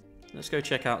point. Let's go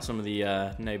check out some of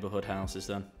the neighborhood houses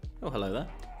then. Oh, hello there.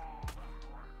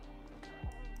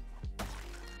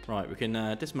 Right, we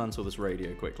can dismantle this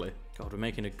radio quickly. God, we're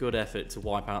making a good effort to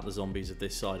wipe out the zombies of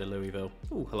this side of Louisville.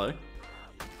 Oh, hello.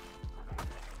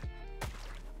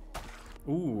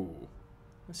 Ooh.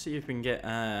 Let's see if we can get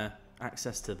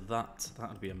access to that. That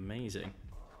would be amazing.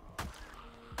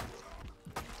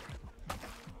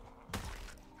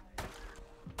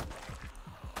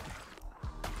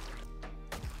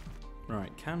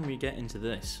 Right, can we get into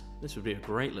this? This would be a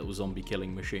great little zombie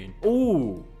killing machine.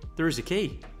 Ooh, there is a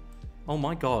key. Oh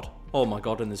my god. Oh my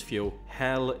god, and there's fuel.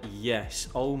 Hell yes.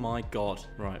 Oh my god.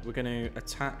 Right, we're going to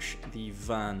attach the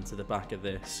van to the back of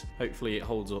this. Hopefully it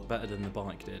holds up better than the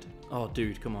bike did. Oh,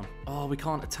 dude, come on. Oh, we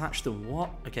can't attach them.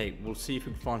 What? Okay, we'll see if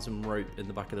we can find some rope in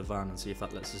the back of the van and see if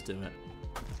that lets us do it.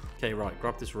 Okay, right,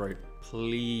 grab this rope.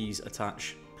 Please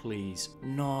attach. Please.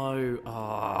 No.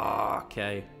 Ah,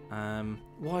 okay.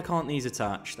 Why can't these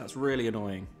attach? That's really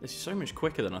annoying. This is so much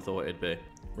quicker than I thought it'd be.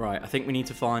 Right, I think we need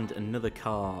to find another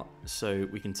car so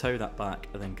we can tow that back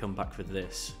and then come back for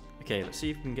this. Okay, let's see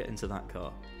if we can get into that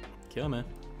car. Come here.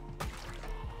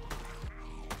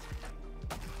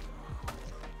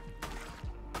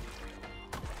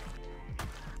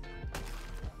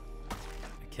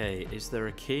 Okay, is there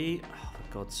a key? Oh,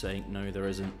 for God's sake, no, there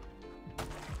isn't.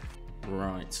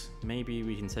 Right, maybe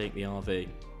we can take the RV.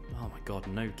 Oh my god,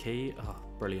 no key? Oh,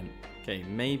 brilliant. Okay,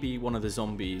 maybe one of the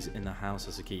zombies in the house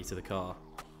has a key to the car.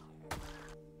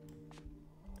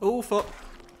 Oh, fuck.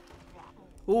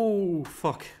 Oh,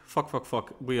 fuck. Fuck, fuck,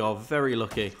 fuck. We are very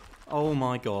lucky. Oh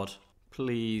my god.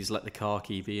 Please let the car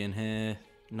key be in here.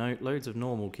 No, loads of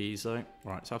normal keys though.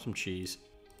 Right, let's have some cheese.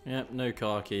 Yep, no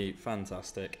car key.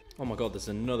 Fantastic. Oh my god, there's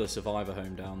another survivor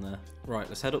home down there. Right,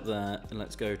 let's head up there and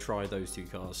let's go try those two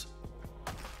cars.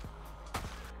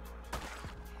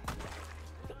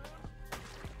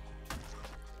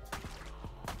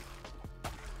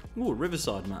 Ooh,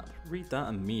 Riverside map. Read that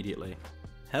immediately.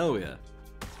 Hell yeah.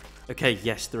 Okay,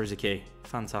 yes, there is a key.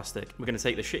 Fantastic. We're going to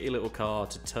take the shitty little car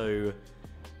to tow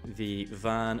the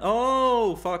van.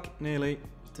 Oh, fuck, nearly.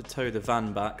 To tow the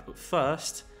van back. But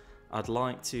first, I'd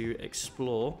like to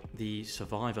explore the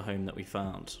survivor home that we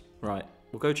found. Right,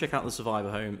 we'll go check out the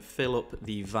survivor home, fill up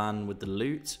the van with the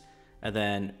loot, and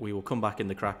then we will come back in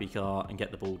the crappy car and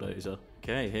get the bulldozer.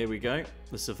 Okay, here we go.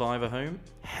 The survivor home.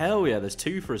 Hell yeah, there's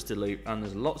two for us to loot, and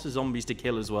there's lots of zombies to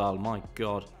kill as well. My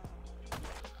god.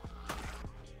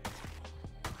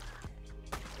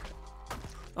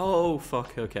 Oh,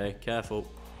 fuck. Okay, careful.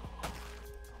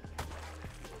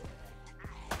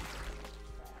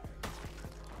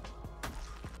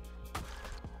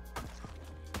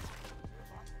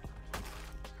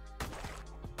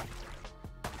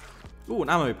 Ooh, an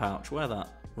ammo pouch. Wear that.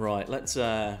 Right, let's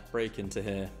break into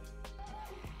here.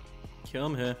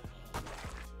 Come here.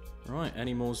 Right,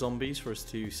 any more zombies for us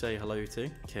to say hello to?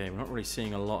 Okay, we're not really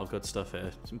seeing a lot of good stuff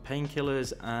here. Some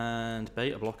painkillers and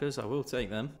beta blockers. I will take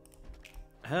them.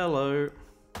 Hello.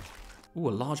 Ooh,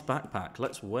 a large backpack.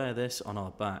 Let's wear this on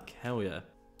our back. Hell yeah.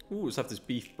 Ooh, let's have this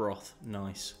beef broth.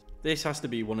 Nice. This has to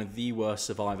be one of the worst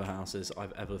survivor houses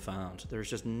I've ever found. There is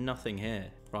just nothing here.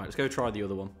 Right, let's go try the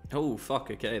other one. Oh, fuck,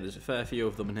 okay. There's a fair few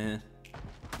of them in here.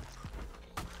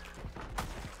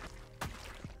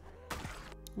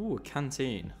 Ooh, a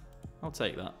canteen. I'll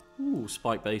take that. Ooh,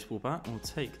 spike baseball bat. We'll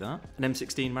take that. An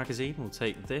M16 magazine. We'll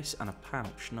take this and a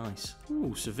pouch. Nice.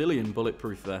 Ooh, civilian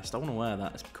bulletproof vest. I want to wear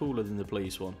that. It's cooler than the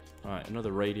police one. All right,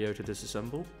 another radio to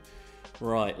disassemble.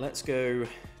 Right, let's go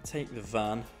take the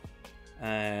van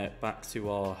back to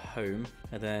our home,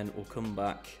 and then we'll come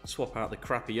back, swap out the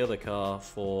crappy other car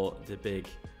for the big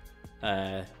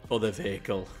other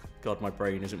vehicle. God, my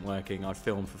brain isn't working. I've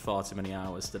filmed for far too many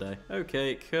hours today.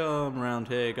 Okay, come round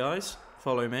here, guys.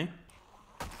 Follow me.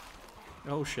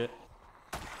 Oh, shit.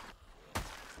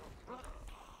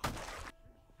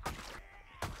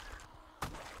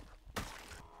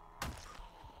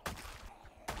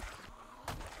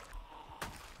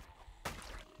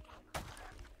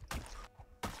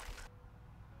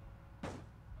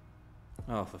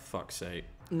 Oh, for fuck's sake.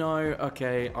 No,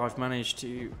 okay, I've managed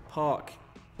to park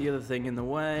the other thing in the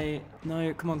way.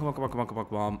 No, come on, come on, come on, come on, come on,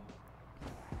 come on.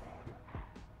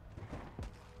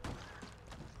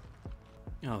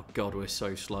 Oh god, we're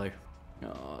so slow.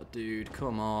 Oh, dude,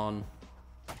 come on.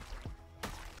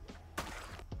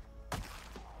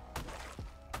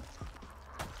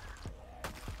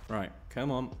 Right,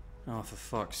 come on. Oh, for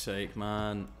fuck's sake,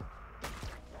 man.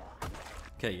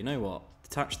 Okay, you know what?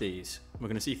 Detach these. We're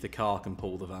going to see if the car can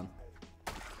pull the van.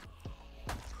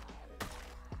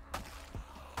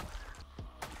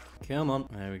 Come on.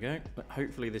 There we go. But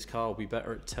hopefully this car will be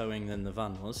better at towing than the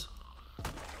van was.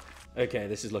 Okay,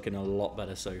 this is looking a lot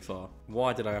better so far.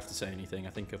 Why did I have to say anything? I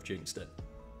think I've jinxed it.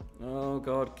 Oh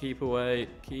god, keep away.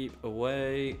 Keep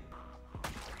away.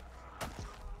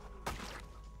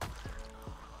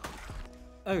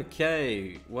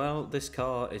 Okay, well, this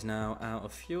car is now out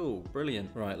of fuel.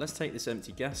 Brilliant. Right, let's take this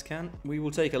empty gas can. We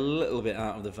will take a little bit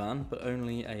out of the van, but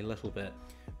only a little bit.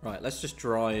 Right, let's just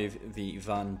drive the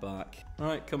van back. All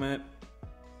right, come here.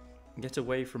 Get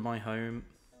away from my home.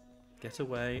 Get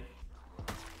away.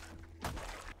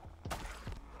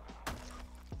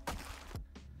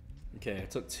 Okay, I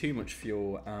took too much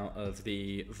fuel out of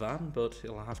the van, but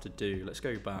it'll have to do. Let's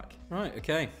go back. Right,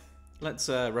 okay. Let's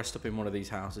rest up in one of these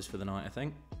houses for the night, I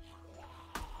think.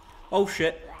 Oh,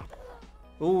 shit.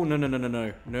 Oh, no, no, no, no,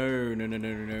 no. No, no, no,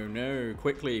 no, no, no.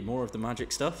 Quickly, more of the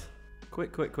magic stuff.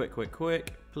 Quick, quick, quick, quick,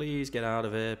 quick. Please get out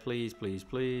of here. Please, please,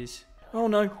 please. Oh,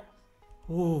 no.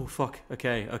 Oh, fuck.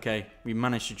 Okay, okay. We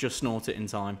managed to just snort it in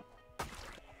time.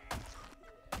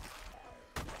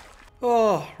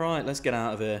 Oh, right. Let's get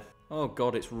out of here. Oh,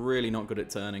 God, it's really not good at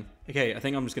turning. Okay, I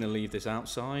think I'm just going to leave this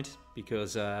outside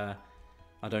because I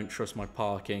don't trust my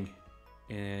parking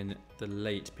in the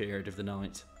late period of the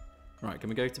night. Right, can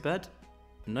we go to bed?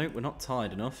 No, we're not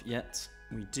tired enough yet.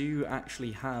 We do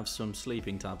actually have some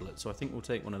sleeping tablets, so I think we'll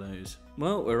take one of those.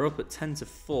 Well, we're up at 10 to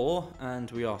 4, and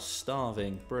we are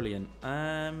starving. Brilliant.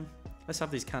 Let's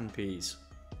have these canned peas.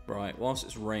 Right, whilst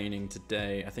it's raining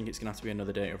today, I think it's going to have to be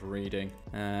another day of reading.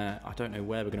 I don't know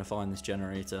where we're going to find this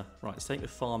generator. Right, let's take the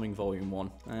farming volume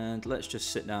 1, and let's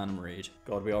just sit down and read.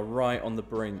 God, we are right on the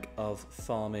brink of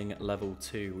farming level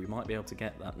 2. We might be able to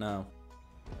get that now.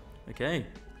 Okay,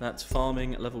 that's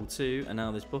farming level 2, and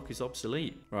now this book is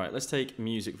obsolete. Right, let's take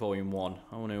music volume 1.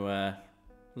 I want to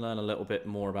learn a little bit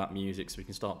more about music so we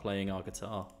can start playing our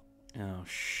guitar. Oh,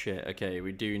 shit. Okay,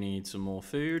 we do need some more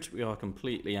food. We are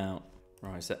completely out.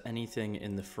 Right, is there anything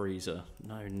in the freezer?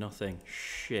 No, nothing.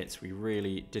 Shit, we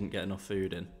really didn't get enough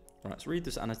food in. Right, let's read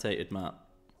this annotated map.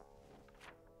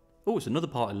 Oh, it's another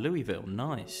part of Louisville.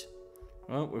 Nice.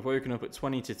 Well, we've woken up at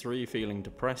 20 to 3 feeling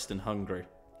depressed and hungry.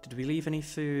 Did we leave any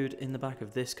food in the back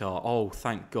of this car? Oh,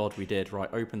 thank God we did. Right,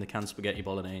 open the canned spaghetti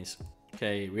bolognese.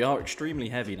 Okay, we are extremely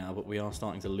heavy now, but we are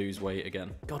starting to lose weight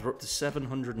again. God, we're up to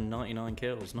 799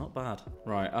 kills. Not bad.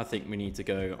 Right, I think we need to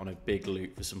go on a big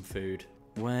loot for some food.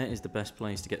 Where is the best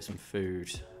place to get some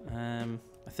food?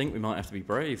 I think we might have to be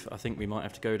brave. I think we might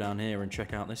have to go down here and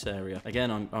check out this area.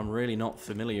 Again, I'm really not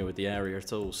familiar with the area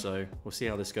at all, so we'll see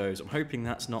how this goes. I'm hoping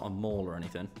that's not a mall or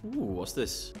anything. Ooh, what's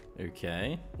this?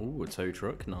 Okay. Ooh, a tow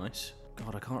truck. Nice.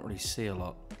 God, I can't really see a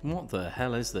lot. What the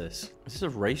hell is this? Is this a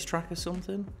racetrack or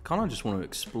something? Kind of just want to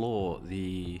explore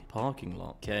the parking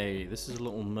lot. Okay, this is a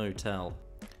little motel.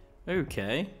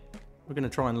 Okay. We're going to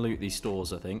try and loot these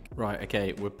stores, I think. Right,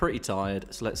 okay, we're pretty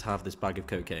tired, so let's have this bag of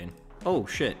cocaine. Oh,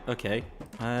 shit, okay.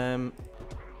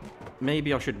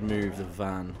 Maybe I should move the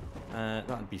van.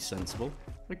 That'd be sensible.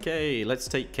 Okay, let's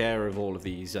take care of all of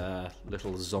these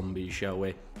little zombies, shall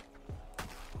we?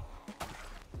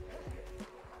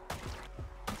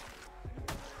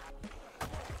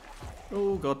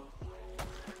 Oh, God.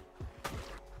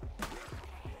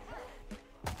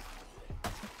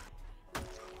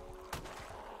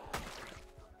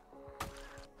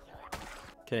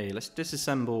 Okay, let's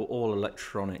disassemble all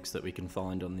electronics that we can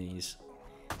find on these.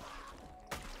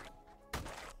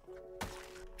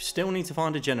 Still need to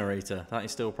find a generator. That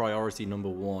is still priority number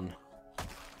 1.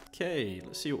 Okay,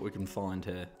 let's see what we can find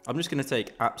here. I'm just going to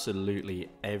take absolutely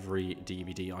every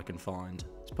DVD I can find.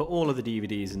 Let's put all of the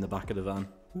DVDs in the back of the van.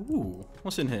 Ooh,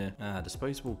 what's in here?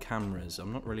 Disposable cameras.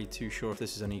 I'm not really too sure if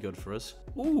this is any good for us.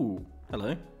 Ooh,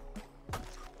 hello.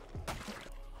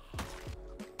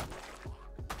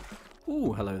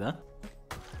 Ooh, hello there.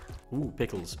 Ooh,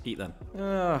 pickles. Eat them.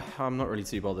 I'm not really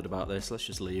too bothered about this. Let's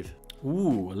just leave.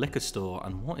 Ooh, a liquor store.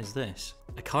 And what is this?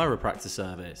 A chiropractor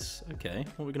service. Okay,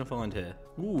 what are we going to find here?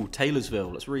 Ooh, Taylorsville.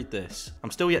 Let's read this.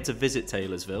 I'm still yet to visit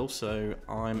Taylorsville, so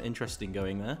I'm interested in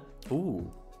going there.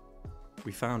 Ooh,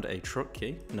 we found a truck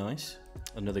key. Nice.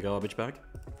 Another garbage bag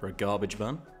for a garbage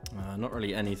man. Not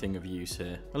really anything of use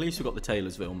here. At least we've got the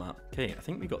Taylorsville map. Okay, I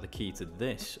think we got the key to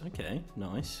this. Okay,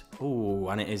 nice. Oh,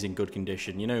 and it is in good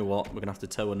condition. You know what? We're going to have to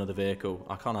tow another vehicle.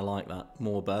 I kind of like that.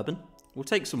 More bourbon. We'll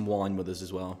take some wine with us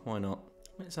as well. Why not?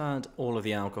 Let's add all of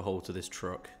the alcohol to this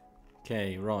truck.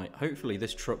 Okay, right. Hopefully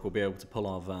this truck will be able to pull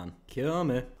our van. Come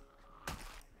here.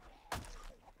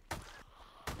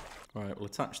 Right, we'll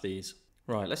attach these.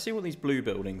 Right, let's see what these blue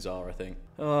buildings are, I think.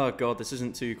 Oh, God, this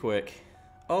isn't too quick.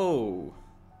 Oh.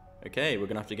 Okay, we're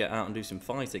going to have to get out and do some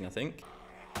fighting, I think.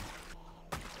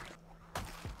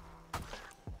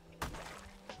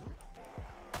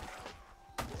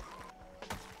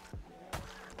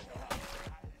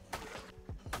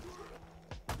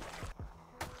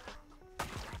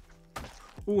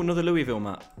 Oh, another Louisville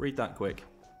map. Read that quick.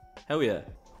 Hell yeah.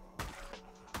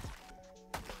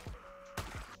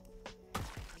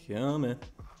 Come here.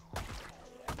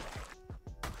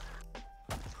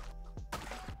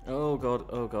 Oh god,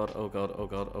 oh god, oh god, oh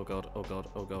god, oh god, oh god,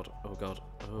 oh god, oh god,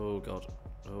 oh god,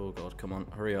 oh god, come on,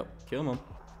 hurry up, come on.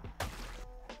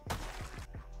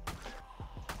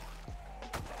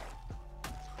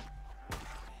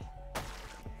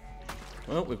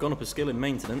 Well, we've gone up a skill in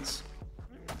maintenance.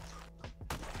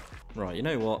 Right, you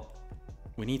know what?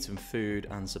 We need some food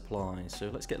and supplies, so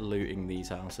let's get looting these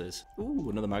houses. Ooh,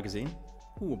 another magazine.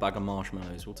 Ooh, a bag of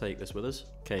marshmallows. We'll take this with us.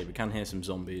 Okay, we can hear some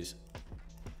zombies.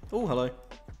 Oh, hello.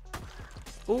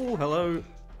 Oh, hello.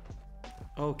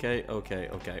 Okay, okay,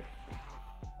 okay.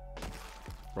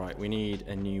 Right, we need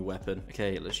a new weapon.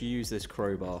 Okay, let's use this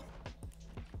crowbar.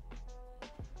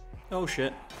 Oh,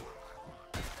 shit.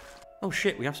 Oh,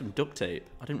 shit, we have some duct tape.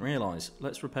 I didn't realise.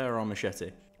 Let's repair our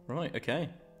machete. Right, okay.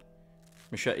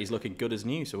 Machete's looking good as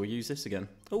new, so we'll use this again.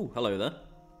 Oh, hello there.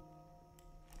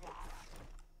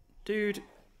 Dude.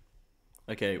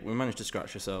 Okay, we managed to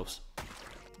scratch ourselves.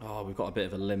 Oh, we've got a bit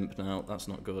of a limp now. That's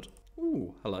not good.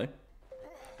 Ooh, hello.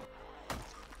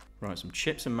 Right, some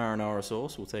chips and marinara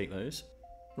sauce. We'll take those.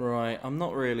 Right, I'm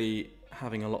not really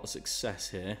having a lot of success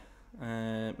here.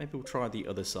 Maybe we'll try the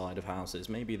other side of houses.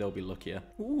 Maybe they'll be luckier.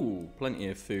 Ooh, plenty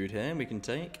of food here we can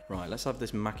take. Right, let's have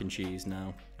this mac and cheese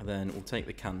now. And then we'll take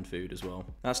the canned food as well.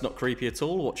 That's not creepy at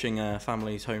all, watching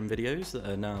family's home videos that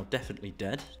are now definitely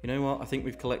dead. You know what? I think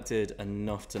we've collected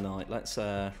enough tonight. Let's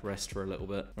rest for a little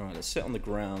bit. All right, let's sit on the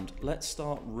ground. Let's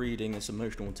start reading this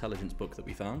emotional intelligence book that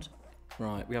we found.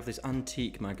 Right, we have this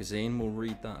antique magazine. We'll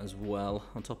read that as well.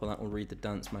 On top of that, we'll read the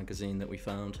dance magazine that we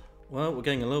found. Well, we're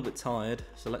getting a little bit tired,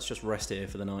 so let's just rest here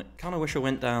for the night. Kind of wish I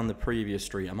went down the previous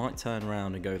street. I might turn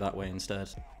around and go that way instead.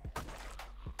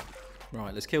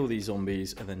 Right, let's kill these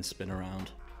zombies and then spin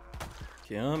around.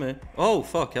 Come here. Oh,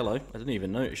 fuck, hello. I didn't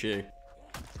even notice you.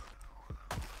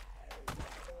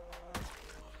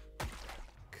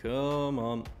 Come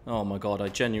on. Oh my god, I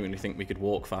genuinely think we could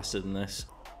walk faster than this.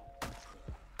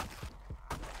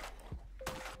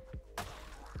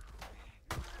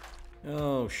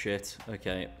 Oh shit,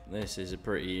 okay, this is a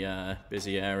pretty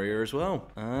busy area as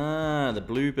well. Ah, the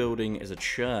blue building is a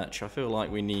church. I feel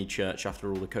like we need church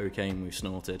after all the cocaine we've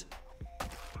snorted.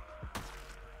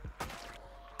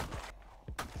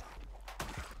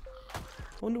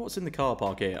 I wonder what's in the car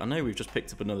park here. I know we've just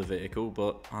picked up another vehicle,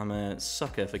 but I'm a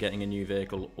sucker for getting a new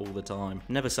vehicle all the time.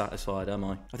 Never satisfied, am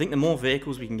I? I think the more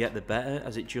vehicles we can get, the better,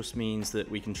 as it just means that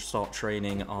we can start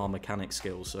training our mechanic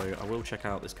skills. So I will check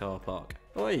out this car park.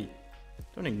 Oi!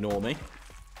 Don't ignore me.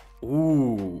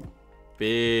 Ooh,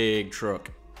 big truck.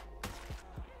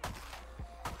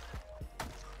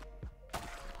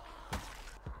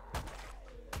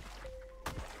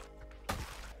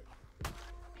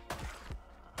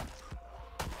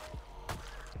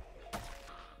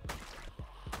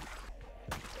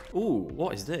 Ooh,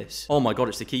 what is this? Oh my god,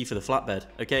 it's the key for the flatbed.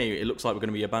 Okay, it looks like we're going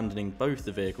to be abandoning both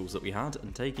the vehicles that we had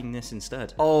and taking this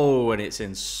instead. Oh, and it's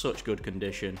in such good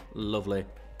condition. Lovely.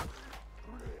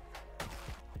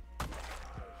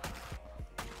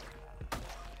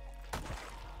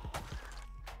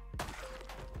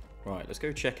 Right, let's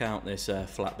go check out this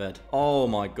flatbed. Oh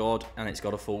my god, and it's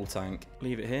got a full tank.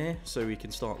 Leave it here so we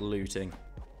can start looting.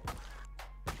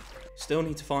 Still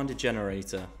need to find a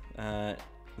generator.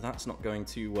 That's not going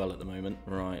too well at the moment.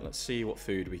 Right, let's see what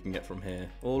food we can get from here.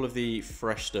 All of the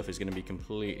fresh stuff is going to be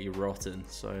completely rotten,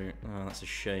 so that's a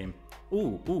shame.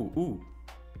 Ooh, ooh, ooh.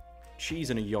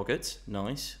 Cheese and a yogurt.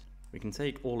 Nice. We can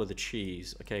take all of the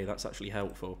cheese. Okay, that's actually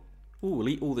helpful. Ooh, we'll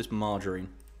eat all this margarine.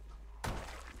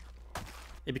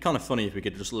 It'd be kind of funny if we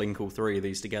could just link all three of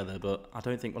these together, but I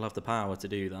don't think we'll have the power to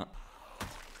do that.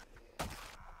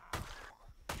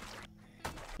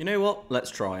 You know what? Let's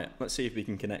try it. Let's see if we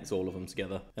can connect all of them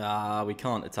together. Ah, we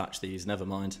can't attach these. Never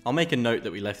mind. I'll make a note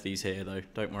that we left these here, though.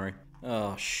 Don't worry.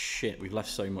 Oh, shit. We've left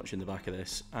so much in the back of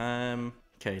this.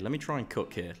 Okay, let me try and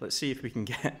cook here. Let's see if we can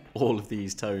get all of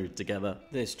these towed together.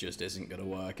 This just isn't going to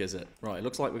work, is it? Right, it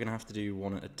looks like we're going to have to do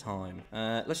one at a time.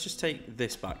 Let's just take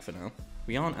this back for now.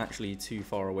 We aren't actually too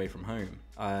far away from home.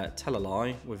 Tell a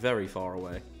lie, we're very far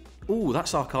away. Ooh,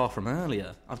 that's our car from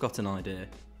earlier. I've got an idea.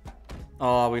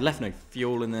 Oh, we left no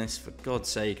fuel in this. For God's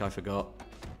sake, I forgot.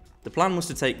 The plan was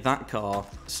to take that car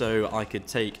so I could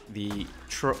take the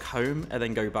truck home and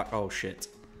then go back. Oh, shit.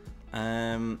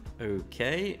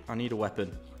 Okay, I need a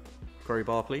weapon.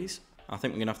 Crowbar, please. I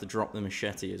think we're going to have to drop the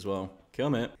machete as well.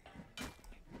 Come here.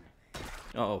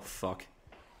 Oh, fuck.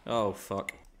 Oh,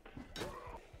 fuck.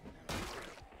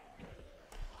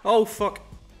 Oh, fuck.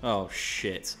 Oh,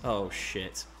 shit. Oh,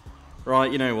 shit.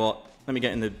 Right, you know what? Let me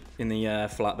get in the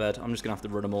flatbed. I'm just going to have to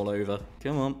run them all over.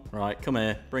 Come on. Right, come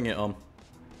here. Bring it on.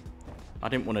 I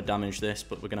didn't want to damage this,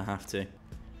 but we're going to have to.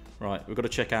 Right, we've got to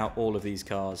check out all of these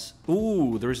cars.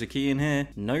 Ooh, there is a key in here.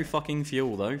 No fucking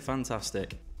fuel, though.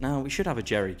 Fantastic. Now, we should have a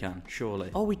jerry can,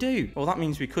 surely. Oh, we do. Well, that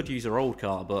means we could use our old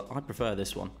car, but I prefer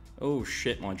this one. Oh,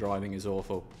 shit, my driving is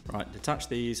awful. Right, detach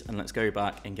these, and let's go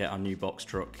back and get our new box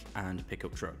truck and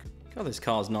pickup truck. God, this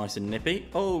car's nice and nippy.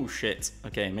 Oh, shit.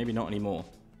 Okay, maybe not anymore.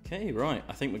 Okay, right,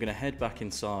 I think we're gonna head back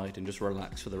inside and just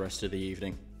relax for the rest of the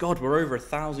evening. God, we're over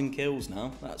 1,000 kills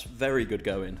now. That's very good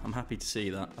going. I'm happy to see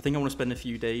that. I think I want to spend a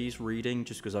few days reading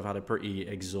just because I've had a pretty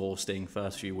exhausting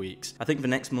first few weeks. I think for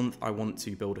next month, I want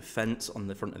to build a fence on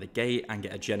the front of the gate and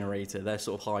get a generator. They're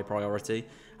sort of high priority.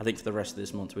 I think for the rest of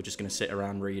this month, we're just going to sit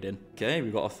around reading. Okay,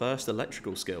 we've got our first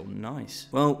electrical skill. Nice.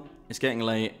 Well, it's getting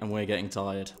late and we're getting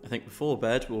tired. I think before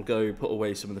bed, we'll go put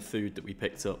away some of the food that we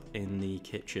picked up in the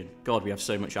kitchen. God, we have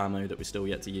so much ammo that we're still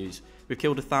yet to use. We've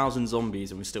killed 1,000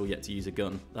 zombies and we're still yet to use a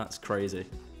gun. That's crazy.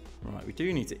 Right, we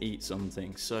do need to eat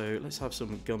something. So let's have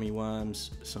some gummy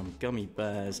worms, some gummy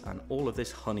bears, and all of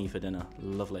this honey for dinner.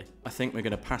 Lovely. I think we're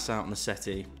going to pass out on the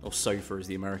settee, or sofa as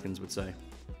the Americans would say.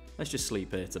 Let's just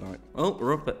sleep here tonight. Well,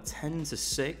 we're up at 10 to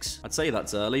 6. I'd say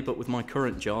that's early, but with my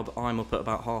current job, I'm up at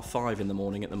about 5:30 in the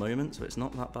morning at the moment, so it's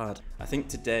not that bad. I think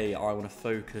today I want to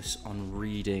focus on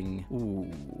reading. Ooh,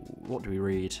 what do we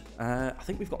read? I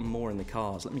think we've got more in the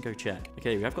cars. Let me go check.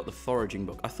 Okay, we have got the foraging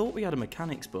book. I thought we had a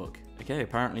mechanics book. Okay,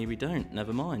 apparently we don't.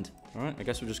 Never mind. All right, I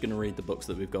guess we're just going to read the books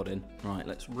that we've got in. Right,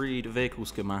 let's read vehicle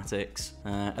schematics.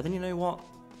 And then you know what?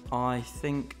 I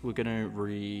think we're going to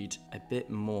read a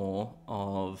bit more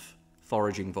of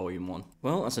Foraging Volume 1.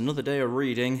 Well, that's another day of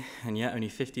reading, and yet only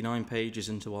 59 pages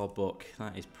into our book.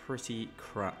 That is pretty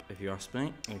crap, if you ask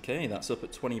me. Okay, that's up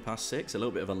at 20 past 6, a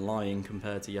little bit of a lying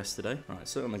compared to yesterday. Right,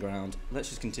 sit on the ground. Let's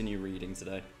just continue reading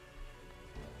today.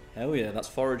 Hell yeah, that's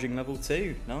foraging level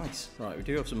 2. Nice. Right, we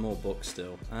do have some more books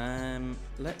still.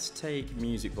 Let's take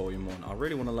music volume 1. I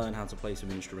really want to learn how to play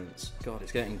some instruments. God,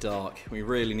 it's getting dark. We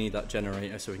really need that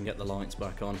generator so we can get the lights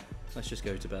back on. Let's just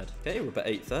go to bed. Okay, we're up at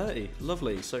 8:30.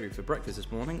 Lovely. So for breakfast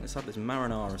this morning, let's have this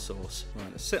marinara sauce.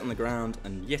 Right, let's sit on the ground,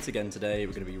 and yet again today,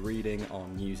 we're going to be reading our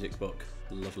music book.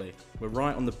 Lovely. We're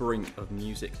right on the brink of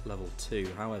music level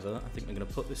 2. However, I think we're going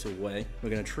to put this away. We're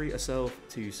going to treat ourselves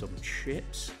to some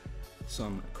chips,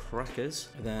 some crackers,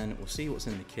 and then we'll see what's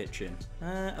in the kitchen.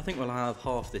 I think we'll have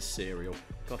half this cereal.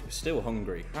 God, we're still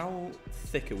hungry. How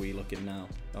thick are we looking now?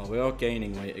 Oh, we are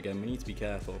gaining weight again. We need to be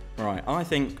careful. Right, I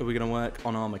think we're going to work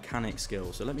on our mechanic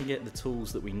skills. So let me get the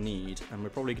tools that we need, and we're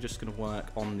probably just going to work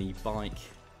on the bike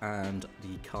and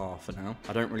the car for now.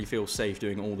 I don't really feel safe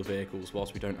doing all the vehicles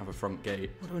whilst we don't have a front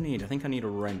gate. What do I need? I think I need a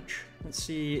wrench. Let's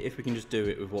see if we can just do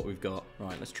it with what we've got.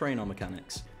 Right, let's train our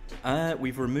mechanics.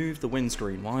 We've removed the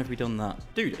windscreen. Why have we done that?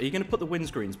 Dude, are you going to put the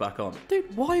windscreens back on?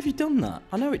 Dude, why have you done that?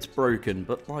 I know it's broken,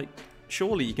 but like,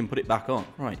 surely you can put it back on.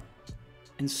 Right.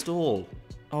 Install.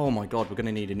 Oh my god, we're going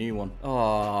to need a new one.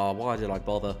 Oh, why did I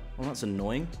bother? Well, that's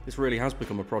annoying. This really has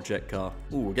become a project car.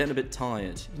 Ooh, we're getting a bit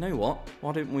tired. You know what?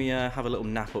 Why don't we have a little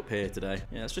nap up here today?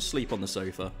 Yeah, let's just sleep on the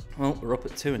sofa. Well, we're up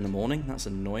at 2 in the morning. That's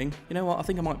annoying. You know what? I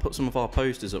think I might put some of our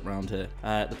posters up around here.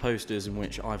 The posters in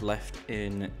which I've left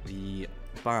in the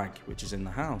bag, which is in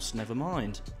the house. Never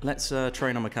mind. Let's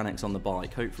train our mechanics on the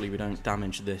bike. Hopefully we don't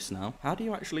damage this now. How do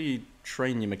you actually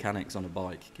train your mechanics on a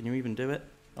bike? Can you even do it?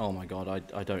 Oh my god,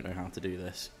 I don't know how to do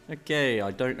this. Okay,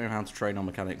 I don't know how to train our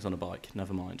mechanics on a bike.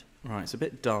 Never mind. Right, it's a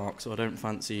bit dark, so I don't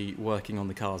fancy working on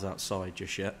the cars outside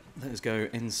just yet. Let's go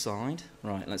inside.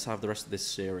 Right, let's have the rest of this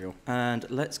cereal. And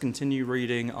let's continue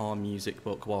reading our music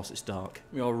book whilst it's dark.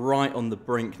 We are right on the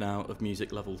brink now of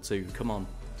music level 2. Come on.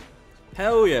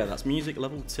 Hell yeah, that's music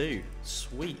level 2.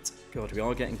 Sweet. God, we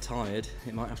are getting tired.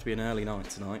 It might have to be an early night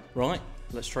tonight. Right,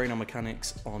 let's train our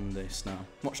mechanics on this now.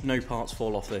 Watch no parts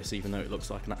fall off this, even though it looks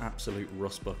like an absolute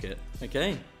rust bucket.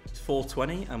 Okay, it's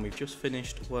 4:20 and we've just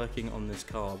finished working on this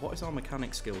car. What is our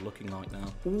mechanic skill looking like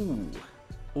now? Ooh.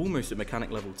 Almost at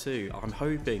mechanic level 2. I'm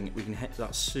hoping we can hit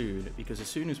that soon, because as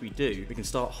soon as we do, we can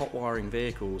start hot wiring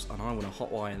vehicles, and I want to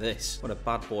hot wire this. What a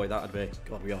bad boy that would be.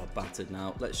 God, we are battered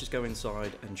now. Let's just go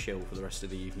inside and chill for the rest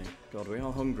of the evening. God, we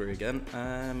are hungry again.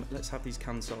 Let's have these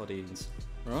canned sardines.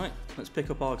 Right, let's pick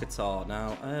up our guitar.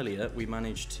 Now, earlier we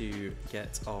managed to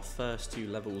get our first 2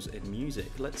 levels in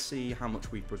music. Let's see how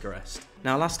much we've progressed.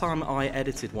 Now, last time I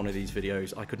edited one of these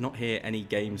videos, I could not hear any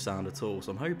game sound at all,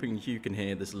 so I'm hoping you can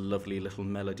hear this lovely little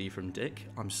melody from Dick.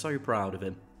 I'm so proud of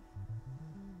him.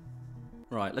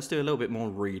 Right, let's do a little bit more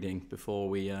reading before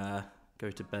we go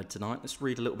to bed tonight. Let's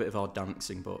read a little bit of our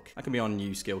dancing book. That can be our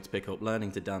new skill to pick up,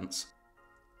 learning to dance.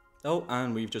 Oh,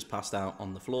 and we've just passed out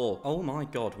on the floor. Oh my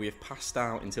god, we have passed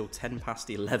out until 10 past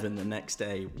 11 the next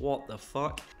day. What the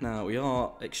fuck? Now, we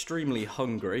are extremely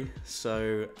hungry,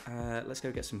 so let's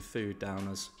go get some food down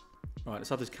us. Right, let's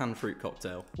have this canned fruit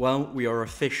cocktail. Well, we are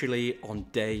officially on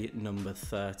day number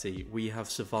 30. We have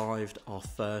survived our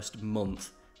first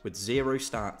month with 0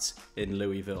 stats in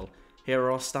Louisville. Here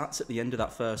are our stats at the end of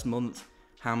that first month.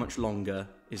 How much longer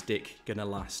is Dick gonna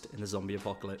last in the zombie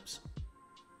apocalypse?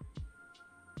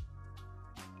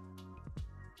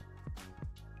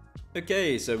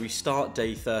 Okay, so we start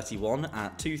day 31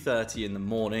 at 2:30 in the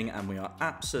morning, and we are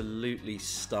absolutely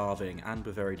starving and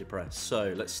we're very depressed.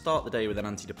 So let's start the day with an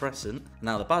antidepressant.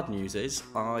 Now the bad news is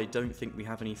I don't think we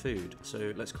have any food.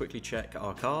 So let's quickly check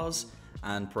our cars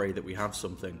and pray that we have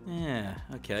something. Yeah,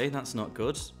 okay, that's not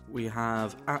good. We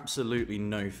have absolutely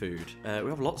no food. We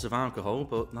have lots of alcohol,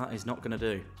 but that is not going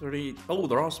to do. Oh,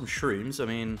 there are some shrooms. I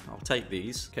mean, I'll take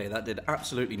these. Okay, that did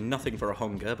absolutely nothing for a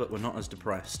hunger, but we're not as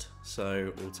depressed,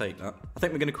 so we'll take that. I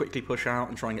think we're going to quickly push out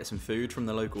and try and get some food from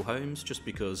the local homes, just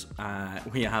because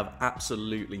we have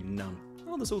absolutely none.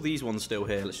 Oh, there's all these ones still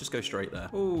here. Let's just go straight there.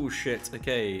 Oh, shit.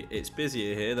 Okay, it's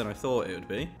busier here than I thought it would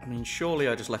be. I mean, surely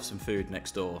I just left some food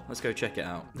next door. Let's go check it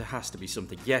out. There has to be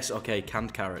something. Yes, okay,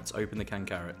 canned carrots. Open the canned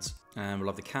carrots. And we'll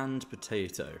have the canned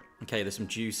potato. Okay, there's some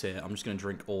juice here. I'm just going to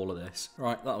drink all of this.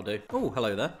 Right, that'll do. Oh,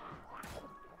 hello there.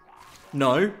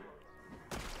 No.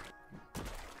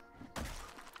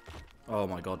 Oh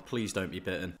my god, please don't be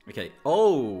bitten. Okay.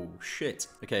 Oh, shit.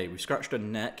 Okay, we've scratched a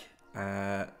neck.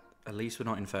 At least we're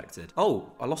not infected.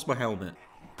 Oh, I lost my helmet.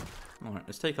 Alright,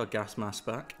 let's take our gas mask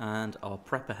back and our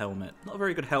prepper helmet. Not a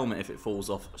very good helmet if it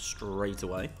falls off straight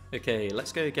away. Okay,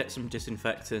 let's go get some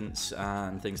disinfectants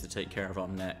and things to take care of our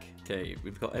neck. Okay,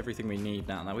 we've got everything we need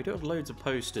now. Now, we do have loads of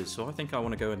posters, so I think I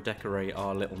want to go and decorate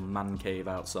our little man cave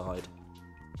outside.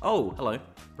 Oh, hello.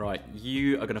 Right,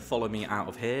 you are going to follow me out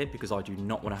of here because I do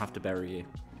not want to have to bury you.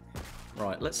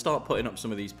 Right, let's start putting up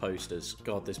some of these posters.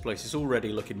 God, this place is already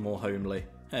looking more homely.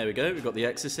 There we go, we've got The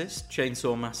Exorcist,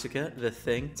 Chainsaw Massacre, The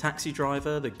Thing, Taxi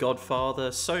Driver, The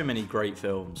Godfather, so many great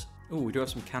films. Oh, we do have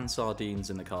some canned sardines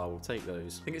in the car, we'll take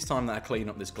those. I think it's time that I clean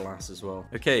up this glass as well.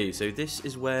 Okay, so this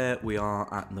is where we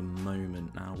are at the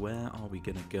moment. Now, where are we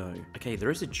gonna go? Okay, there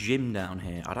is a gym down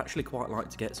here. I'd actually quite like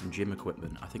to get some gym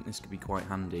equipment. I think this could be quite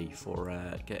handy for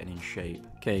getting in shape.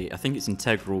 Okay, I think it's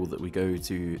integral that we go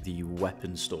to the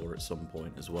weapon store at some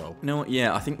point as well. You know what,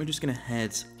 yeah, I think we're just gonna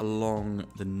head along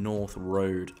the north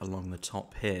road along the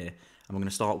top here. And we're going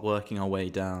to start working our way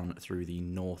down through the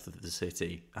north of the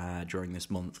city during this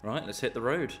month. Right, let's hit the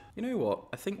road. You know what?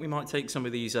 I think we might take some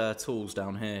of these tools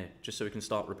down here just so we can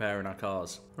start repairing our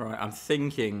cars. Right, I'm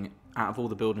thinking out of all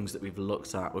the buildings that we've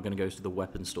looked at, we're going to go to the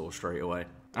weapon store straight away.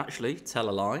 Actually, tell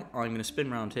a lie. I'm going to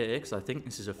spin around here because I think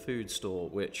this is a food store,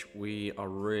 which we are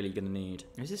really going to need.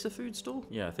 Is this a food store?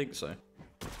 Yeah, I think so.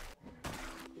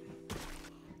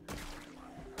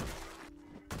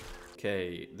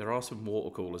 Okay, there are some water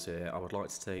coolers here. I would like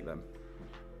to take them.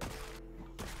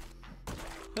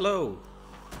 Hello!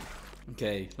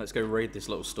 Okay, let's go raid this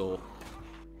little store.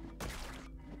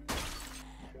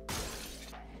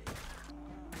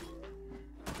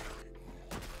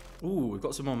 Ooh, we've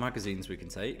got some more magazines we can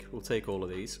take. We'll take all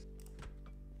of these.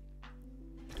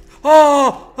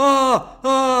 Oh! Ah!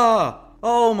 Ah!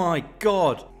 Oh my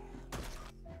god!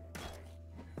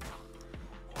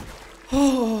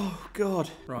 Oh, God.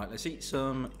 Right, let's eat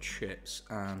some chips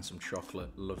and some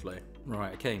chocolate. Lovely.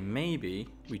 Right, okay, maybe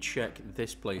we check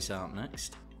this place out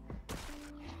next.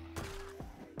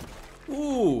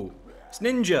 Ooh, it's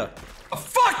Ninja. The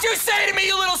fuck you say to me,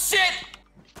 you little shit?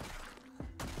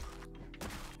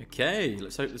 Okay,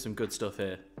 let's hope there's some good stuff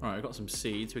here. Right, I've got some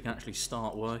seeds. We can actually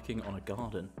start working on a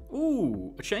garden.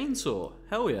 Ooh, a chainsaw.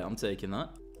 Hell yeah, I'm taking that.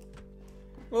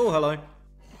 Oh, hello.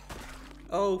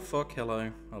 Oh, fuck,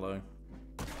 hello. Hello.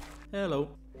 Hello.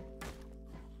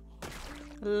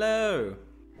 Hello.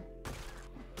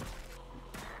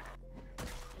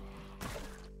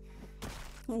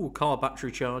 Ooh, car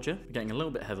battery charger. We're getting a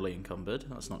little bit heavily encumbered.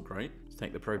 That's not great. Let's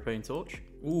take the propane torch.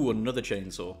 Ooh, another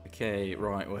chainsaw. Okay,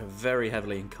 right, we're very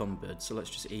heavily encumbered, so let's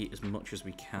just eat as much as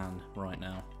we can right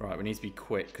now. Right, we need to be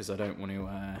quick because I don't want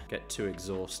to get too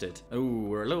exhausted. Ooh,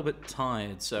 we're a little bit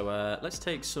tired, so let's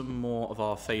take some more of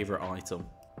our favourite item.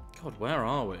 God, where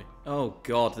are we? Oh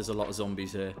god, there's a lot of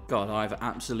zombies here. God, I have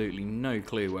absolutely no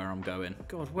clue where I'm going.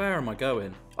 God, where am I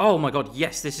going? Oh my god,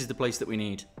 yes, this is the place that we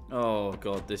need. Oh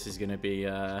god, this is going to be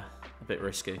a bit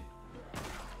risky.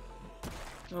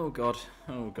 Oh god,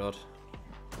 oh god.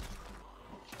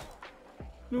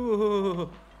 Ooh.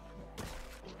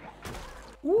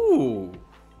 Ooh,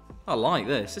 I like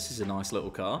this. This is a nice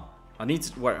little car. I need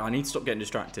to stop getting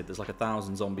distracted. There's like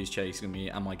 1,000 zombies chasing me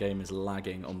and my game is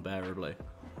lagging unbearably.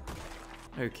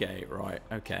 Okay, right,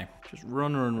 okay. Just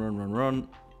run, run, run, run, run.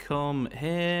 Come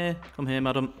here,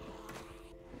 madam.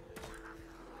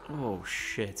 Oh,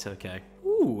 shit, okay.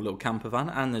 Ooh, little camper van,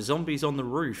 and the zombies on the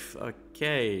roof.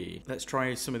 Okay, let's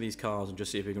try some of these cars and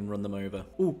just see if we can run them over.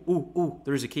 Ooh, ooh, ooh,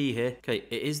 there is a key here. Okay,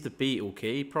 it is the Beetle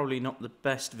key. Probably not the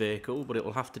best vehicle, but it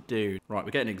will have to do. Right,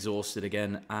 we're getting exhausted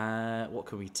again. What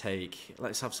can we take?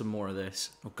 Let's have some more of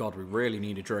this. Oh, God, we really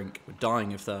need a drink. We're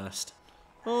dying of thirst.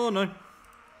 Oh, no.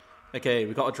 Okay,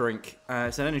 we got a drink.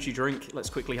 It's an energy drink. Let's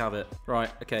quickly have it. Right,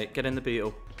 okay, get in the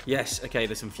beetle. Yes, okay,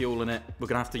 there's some fuel in it. We're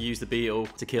going to have to use the beetle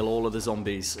to kill all of the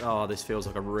zombies. Oh, this feels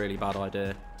like a really bad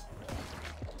idea.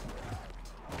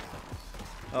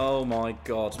 Oh my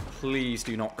god, please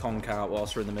do not conk out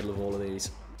whilst we're in the middle of all of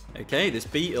these. Okay, this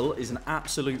beetle is an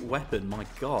absolute weapon, my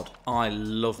god. I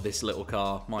love this little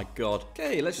car, my god.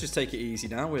 Okay, let's just take it easy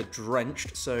now. We're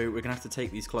drenched, so we're gonna have to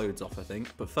take these clothes off, I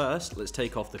think. But first, let's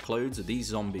take off the clothes of these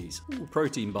zombies. Ooh,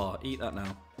 protein bar, eat that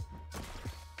now.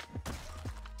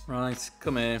 Right,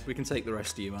 come here, we can take the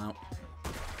rest of you out.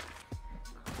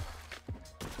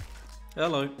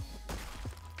 Hello.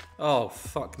 Oh,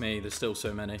 fuck me, there's still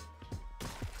so many.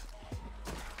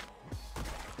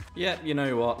 Yeah, you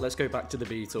know what? Let's go back to the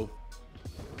beetle.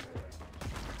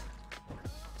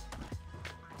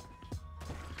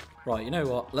 Right, you know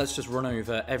what? Let's just run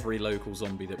over every local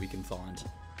zombie that we can find.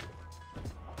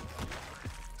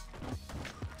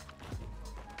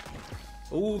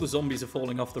 Oh, the zombies are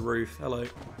falling off the roof. Hello.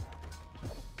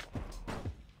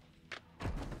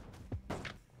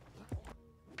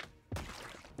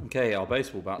 Okay, our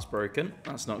baseball bat's broken.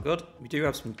 That's not good. We do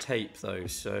have some tape though,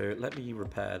 so let me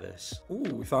repair this.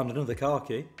 Ooh, we found another car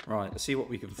key. Right, let's see what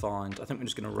we can find. I think we're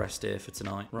just going to rest here for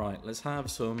tonight. Right, let's have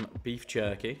some beef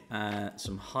jerky,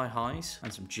 some hi-hi's,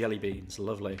 and some jelly beans.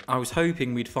 Lovely. I was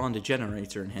hoping we'd find a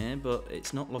generator in here, but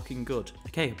it's not looking good.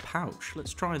 Okay, a pouch.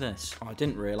 Let's try this. Oh, I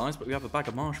didn't realise, but we have a bag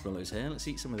of marshmallows here. Let's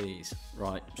eat some of these.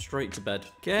 Right, straight to bed.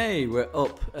 Okay, we're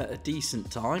up at a decent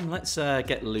time. Let's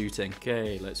get looting.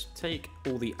 Okay, let's take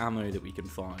all the ammo that we can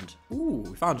find. Ooh,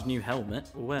 we found a new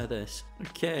helmet. We'll wear this.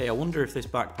 Okay, I wonder if this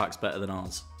backpack's better than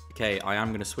ours. Okay, I am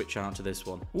going to switch out to this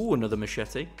one. Ooh, another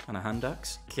machete and a hand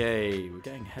axe. Okay, we're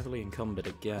getting heavily encumbered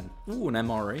again. Ooh, an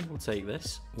MRE. We'll take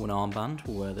this. Ooh, an armband.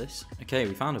 We'll wear this. Okay,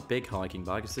 we found a big hiking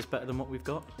bag. Is this better than what we've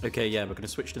got? Okay, yeah, we're going to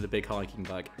switch to the big hiking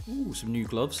bag. Ooh, some new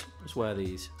gloves. Let's wear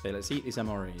these. Okay, let's eat these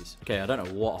MREs. Okay, I don't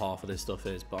know what half of this stuff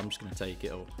is, but I'm just going to take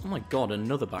it all. Oh my god,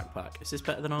 another backpack. Is this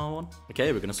better than our one?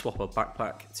 Okay, we're going to swap our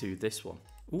backpack to this one.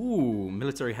 Ooh,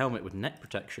 military helmet with neck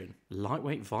protection.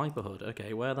 Lightweight Viper hood.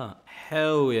 Okay, wear that.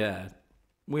 Hell yeah.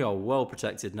 We are well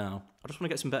protected now. I just want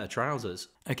to get some better trousers.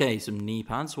 Okay, some knee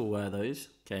pads. We'll wear those.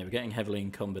 Okay, we're getting heavily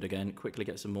encumbered again. Quickly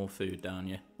get some more food down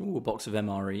here. Ooh, a box of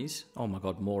MREs. Oh my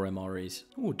god, more MREs.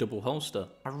 Ooh, double holster.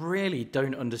 I really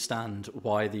don't understand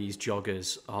why these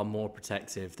joggers are more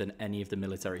protective than any of the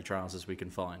military trousers we can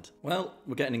find. Well,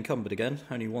 we're getting encumbered again.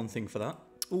 Only one thing for that.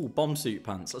 Ooh, bomb suit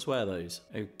pants. Let's wear those.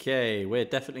 Okay, we're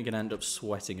definitely going to end up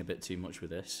sweating a bit too much with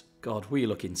this. God, we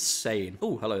look insane.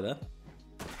 Oh, hello there.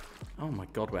 Oh my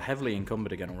god, we're heavily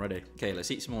encumbered again already. Okay,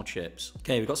 let's eat some more chips.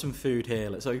 Okay, we've got some food here.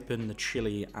 Let's open the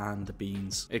chili and the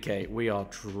beans. Okay, we are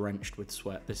drenched with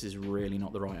sweat. This is really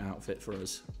not the right outfit for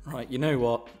us. Right, you know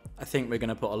what? I think we're going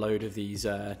to put a load of these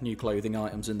new clothing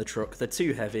items in the truck. They're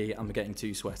too heavy and we're getting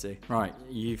too sweaty. Right,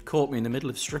 you've caught me in the middle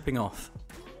of stripping off.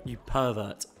 You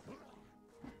pervert.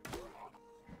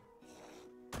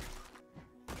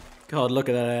 God, look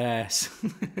at that ass.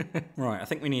 Right, I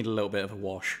think we need a little bit of a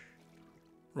wash.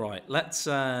 Right, let's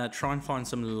try and find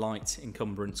some light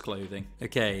encumbrance clothing.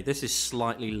 Okay, this is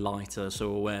slightly lighter,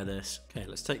 so we'll wear this. Okay,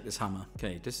 let's take this hammer.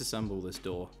 Okay, disassemble this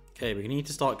door. Okay, we need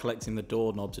to start collecting the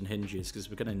doorknobs and hinges because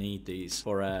we're going to need these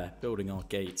for building our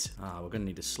gate. Ah, we're going to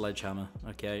need a sledgehammer.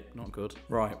 Okay, not good.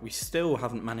 Right, we still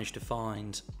haven't managed to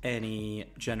find any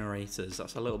generators.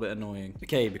 That's a little bit annoying.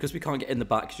 Okay, because we can't get in the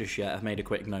back just yet, I've made a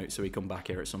quick note so we come back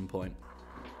here at some point.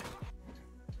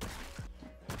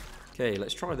 Okay,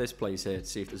 let's try this place here to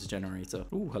see if there's a generator.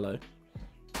 Ooh, hello.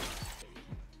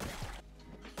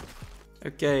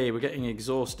 Okay, we're getting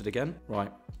exhausted again.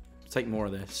 Right. Take more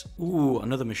of this. Ooh,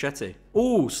 another machete.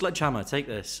 Ooh, sledgehammer. Take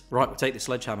this. Right, we'll take the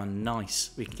sledgehammer.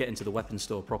 Nice. We can get into the weapon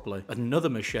store properly. Another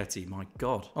machete. My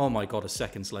god. Oh my god, a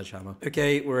second sledgehammer.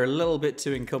 Okay, we're a little bit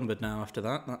too encumbered now after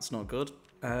that. That's not good.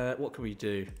 What can we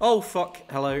do? Oh, fuck.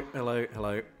 Hello, hello,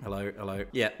 hello, hello, hello.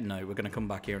 Yeah, no, we're going to come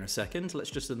back here in a second. Let's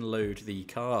just unload the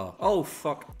car. Oh,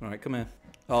 fuck. All right, come here.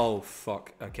 Oh,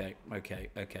 fuck. Okay, okay,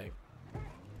 okay.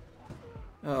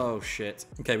 Oh, shit.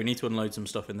 Okay, we need to unload some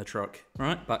stuff in the truck. All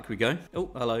right, back we go.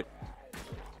 Oh, hello.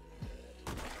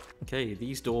 Okay,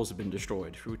 these doors have been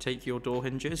destroyed. Should we take your door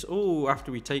hinges? Oh,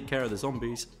 after we take care of the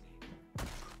zombies.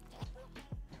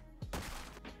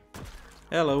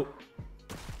 Hello.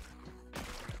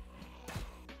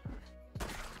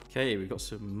 Okay, we've got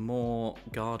some more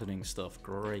gardening stuff.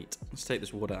 Great. Let's take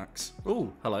this wood axe.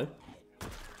 Oh, hello.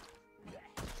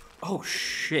 Oh,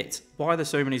 shit. Why are there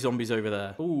so many zombies over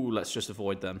there? Ooh, let's just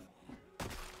avoid them.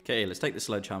 Okay, let's take the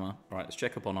sledgehammer. Right, let's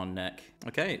check up on our neck.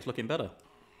 Okay, it's looking better.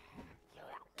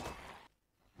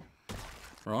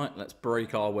 Right, let's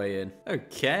break our way in.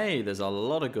 Okay, there's a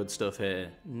lot of good stuff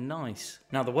here. Nice.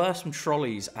 Now, there were some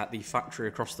trolleys at the factory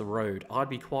across the road. I'd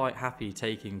be quite happy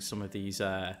taking some of these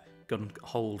gun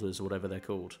holders or whatever they're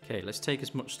called. Okay, let's take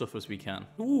as much stuff as we can.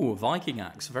 Ooh, Viking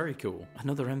axe. Very cool.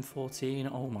 Another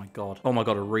M14. Oh my god. Oh my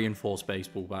god, a reinforced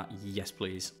baseball bat. Yes,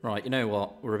 please. Right, you know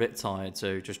what? We're a bit tired,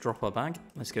 so just drop our bag.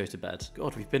 Let's go to bed.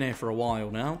 God, we've been here for a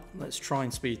while now. Let's try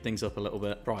and speed things up a little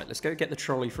bit. Right, let's go get the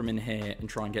trolley from in here and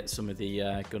try and get some of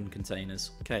the gun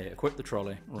containers. Okay, equip the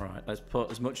trolley. Right, let's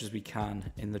put as much as we can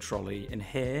in the trolley in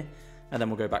here. And then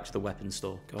we'll go back to the weapons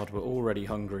store. God, we're already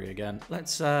hungry again.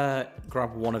 Let's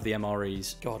grab one of the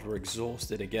MREs. God, we're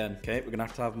exhausted again. Okay, we're going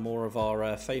to have more of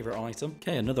our favourite item.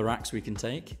 Okay, another axe we can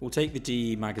take. We'll take the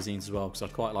DE magazines as well, because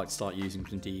I'd quite like to start using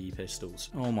some DE pistols.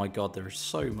 Oh my god, there is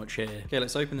so much here. Okay,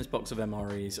 let's open this box of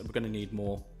MREs. We're going to need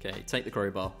more. Okay, take the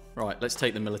crowbar. Right, let's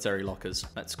take the military lockers.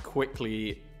 Let's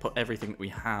quickly put everything that we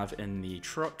have in the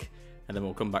truck. And then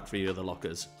we'll come back for the other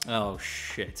lockers. Oh,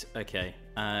 shit. Okay.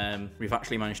 We've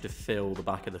actually managed to fill the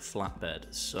back of the flatbed.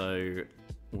 So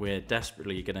we're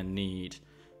desperately going to need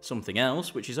something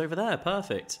else, which is over there.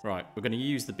 Perfect. Right. We're going to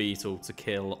use the beetle to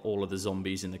kill all of the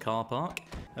zombies in the car park.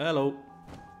 Hello.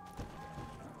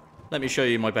 Let me show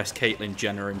you my best Caitlyn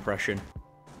Jenner impression.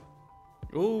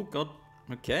 Oh, God.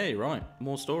 Okay, right.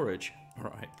 More storage.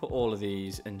 Right. Put all of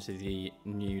these into the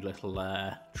new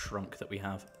little trunk that we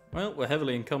have. Well, we're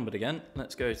heavily encumbered again.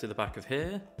 Let's go to the back of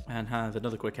here and have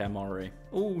another quick MRE.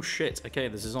 Oh, shit. Okay,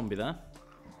 there's a zombie there.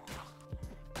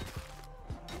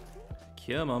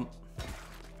 Come on.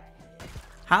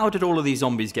 How did all of these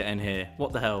zombies get in here?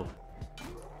 What the hell?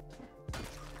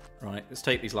 Right, let's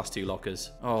take these last two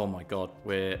lockers. Oh my god,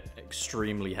 we're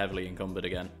extremely heavily encumbered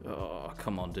again. Oh,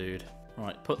 come on, dude.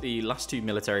 Right, put the last two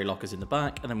military lockers in the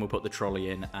back, and then we'll put the trolley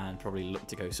in and probably look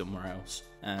to go somewhere else.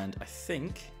 And I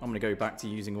think I'm going to go back to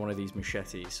using one of these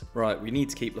machetes. Right, we need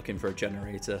to keep looking for a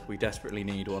generator. We desperately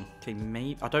need one. Okay,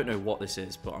 maybe... I don't know what this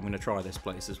is, but I'm going to try this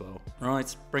place as well.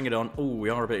 Right, bring it on. Oh, we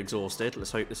are a bit exhausted.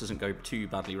 Let's hope this doesn't go too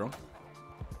badly wrong.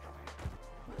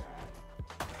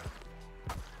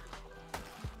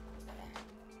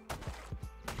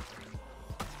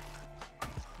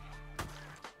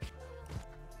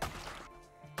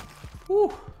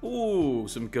 Ooh, ooh,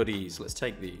 some goodies. Let's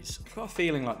take these. I've got a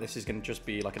feeling like this is going to just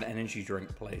be like an energy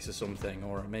drink place or something,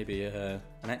 or maybe an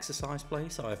exercise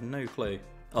place. I have no clue.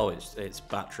 Oh, it's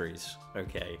batteries.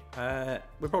 Okay.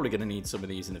 We're probably going to need some of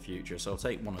these in the future, so I'll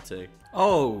take one or two.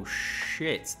 Oh,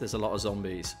 shit. There's a lot of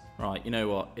zombies. Right, you know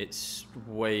what? It's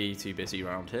way too busy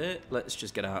around here. Let's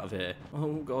just get out of here.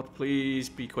 Oh, God, please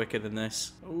be quicker than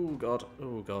this. Oh, God.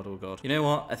 Oh, God. Oh, God. You know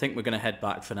what? I think we're going to head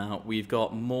back for now. We've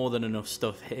got more than enough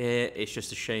stuff here. It's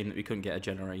just a shame that we couldn't get a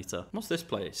generator. What's this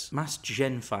place? Mass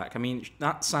Genfac. I mean,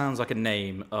 that sounds like a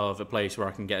name of a place where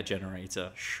I can get a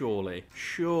generator. Surely.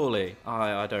 Surely.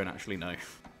 I don't actually know.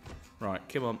 Right,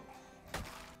 come on.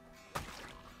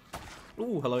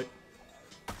 Oh, hello.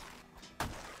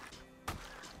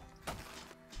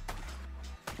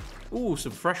 Ooh,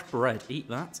 some fresh bread. Eat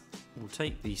that. We'll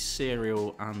take the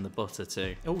cereal and the butter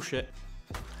too. Oh, shit.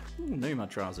 Ooh, nomad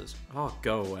trousers. Oh,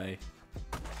 go away.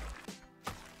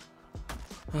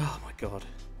 Oh, my God.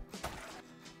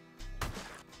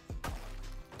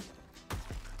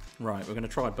 Right, we're going to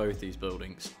try both these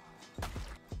buildings.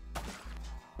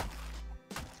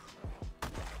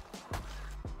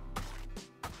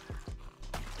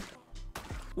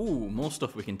 Ooh, more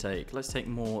stuff we can take. Let's take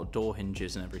more door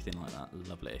hinges and everything like that.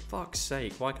 Lovely. Fuck's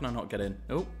sake, why can I not get in?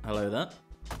 Oh, hello there.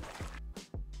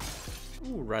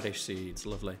 Ooh, radish seeds.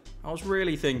 Lovely. I was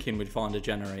really thinking we'd find a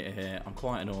generator here. I'm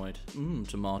quite annoyed.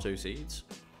 Tomato seeds.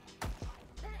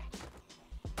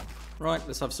 Right,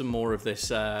 let's have some more of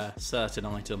this certain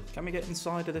item. Can we get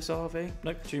inside of this RV?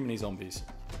 Nope, too many zombies.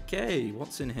 Okay,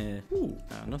 what's in here? Ooh,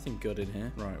 nothing good in here.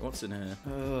 Right, what's in here?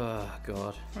 Oh,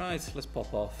 God. Right, let's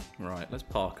pop off. Right, let's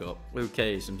park up.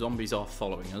 Okay, some zombies are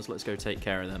following us. Let's go take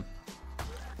care of them.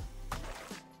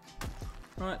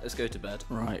 Right, let's go to bed.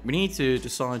 Right, we need to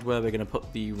decide where we're going to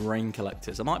put the rain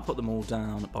collectors. I might put them all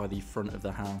down by the front of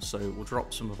the house, so we'll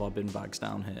drop some of our bin bags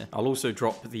down here. I'll also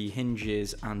drop the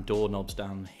hinges and doorknobs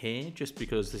down here, just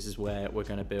because this is where we're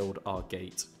going to build our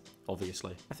gate.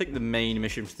 Obviously. I think the main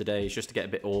mission for today is just to get a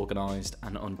bit organised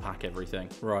and unpack everything.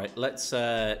 Right, let's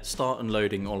start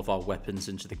unloading all of our weapons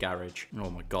into the garage. Oh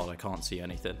my god, I can't see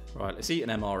anything. Right, let's eat an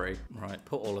MRE. Right,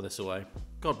 put all of this away.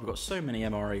 God, we've got so many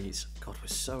MREs. God, we're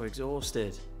so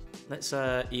exhausted. Let's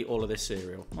eat all of this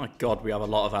cereal. My God, we have a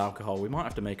lot of alcohol. We might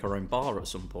have to make our own bar at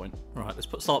some point. Right, let's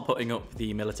start putting up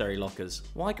the military lockers.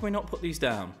 Why can we not put these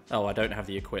down? Oh, I don't have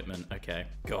the equipment. Okay.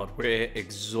 God, we're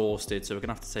exhausted, so we're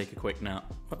gonna have to take a quick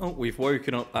nap. Oh, we've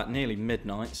woken up at nearly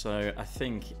midnight, so I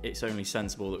think it's only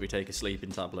sensible that we take a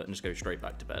sleeping tablet and just go straight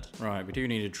back to bed. Right, we do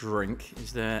need a drink.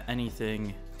 Is there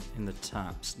anything in the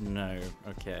taps? No.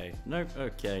 Okay. Nope.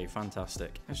 Okay,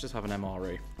 fantastic. Let's just have an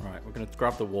MRE. Right, we're gonna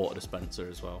grab the water dispenser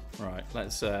as well. Right,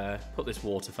 let's put this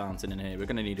water fountain in here. We're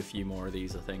gonna need a few more of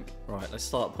these, I think. Right, let's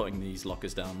start putting these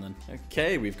lockers down then.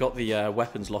 Okay, we've got the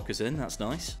weapons lockers in. That's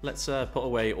nice. Let's put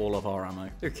away all of our ammo.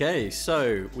 Okay,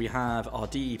 so we have our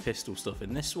DE pistol stuff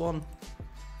in this one,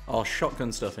 our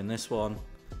shotgun stuff in this one,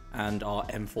 and our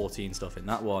M14 stuff in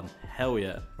that one. Hell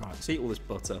yeah. Right, let's eat all this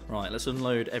butter. Right, let's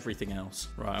unload everything else.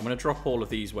 Right, I'm going to drop all of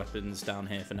these weapons down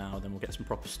here for now, then we'll get some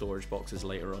proper storage boxes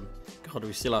later on. God,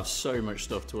 we still have so much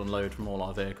stuff to unload from all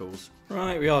our vehicles.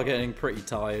 Right, we are getting pretty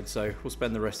tired, so we'll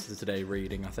spend the rest of the day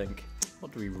reading, I think.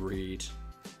 What do we read?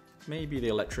 Maybe the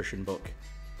electrician book.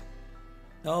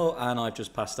 Oh, and I've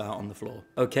just passed out on the floor.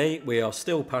 Okay, we are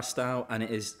still passed out, and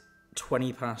it is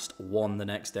 20 past 1 the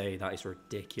next day. That is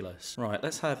ridiculous. Right,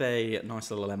 let's have a nice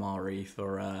little MRE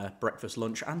for breakfast,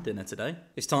 lunch, and dinner today.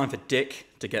 It's time for Dick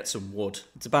to get some wood.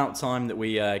 It's about time that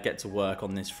we get to work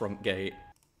on this front gate.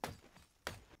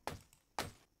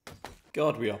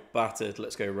 God, we are battered.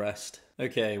 Let's go rest.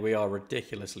 Okay, we are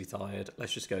ridiculously tired.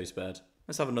 Let's just go to bed.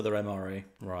 Let's have another MRE.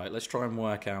 Right, let's try and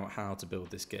work out how to build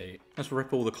this gate. Let's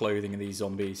rip all the clothing of these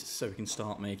zombies so we can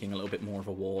start making a little bit more of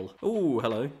a wall. Oh,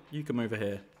 hello. You come over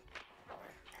here.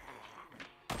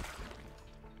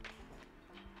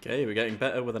 Okay, we're getting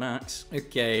better with an axe.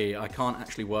 Okay, I can't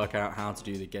actually work out how to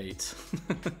do the gate.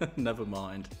 Never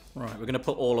mind. Right, we're going to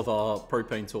put all of our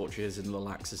propane torches and little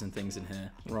axes and things in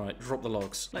here. Right, drop the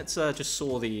logs. Let's just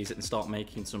saw these and start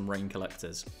making some rain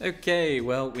collectors. Okay,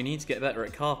 well, we need to get better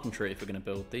at carpentry if we're going to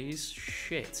build these.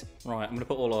 Shit. Right, I'm going to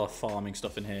put all our farming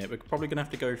stuff in here. We're probably going to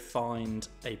have to go find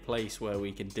a place where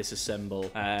we can disassemble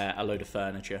a load of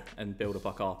furniture and build up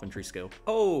our carpentry skill.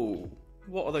 Oh!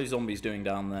 What are those zombies doing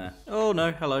down there? Oh no,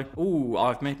 hello. Ooh,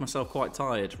 I've made myself quite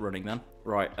tired running then.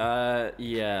 Right,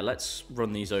 yeah, let's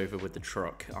run these over with the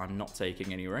truck. I'm not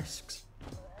taking any risks.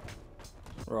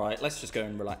 Right, let's just go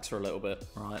and relax for a little bit.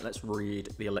 Right, let's read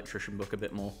the electrician book a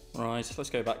bit more. Right, let's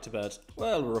go back to bed.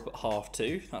 Well, we're up at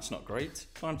 2:30. That's not great.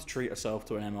 Time to treat ourselves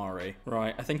to an MRE.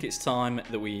 Right, I think it's time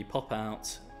that we pop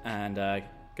out and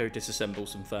go disassemble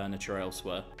some furniture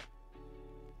elsewhere.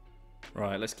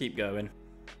 Right, let's keep going.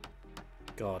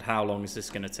 God, how long is this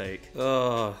going to take?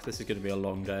 Oh, this is going to be a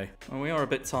long day. Well, we are a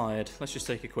bit tired. Let's just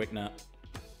take a quick nap.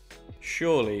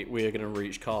 Surely we are going to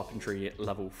reach carpentry at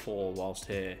level 4 whilst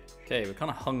here. Okay, we're kind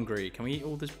of hungry. Can we eat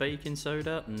all this baking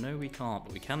soda? No, we can't,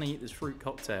 but we can eat this fruit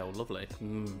cocktail. Lovely.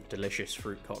 Delicious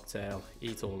fruit cocktail.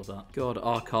 Eat all of that. God,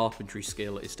 our carpentry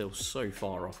skill is still so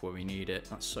far off where we need it.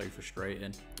 That's so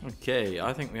frustrating. Okay,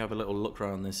 I think we have a little look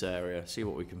around this area. See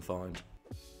what we can find.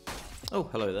 Oh,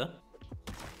 hello there.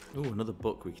 Oh, another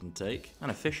book we can take.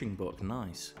 And a fishing book,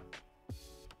 nice. I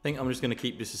think I'm just going to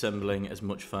keep disassembling as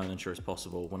much furniture as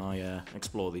possible when I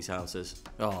explore these houses.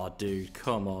 Oh, dude,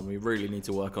 come on. We really need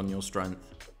to work on your strength.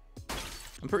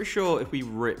 I'm pretty sure if we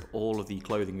rip all of the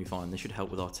clothing we find, this should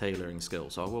help with our tailoring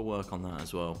skills, so I will work on that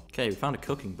as well. Okay, we found a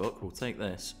cooking book. We'll take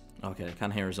this. Okay, I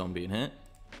can hear a zombie in here.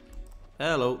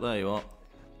 Hello, there you are.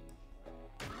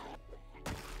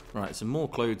 Right, some more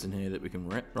clothes in here that we can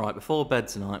rip. Right, before bed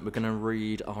tonight, we're going to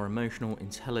read our emotional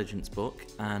intelligence book,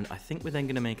 and I think we're then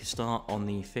going to make a start on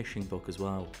the fishing book as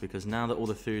well, because now that all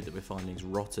the food that we're finding is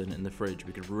rotten in the fridge,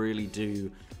 we could really do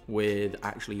with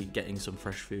actually getting some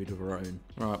fresh food of our own.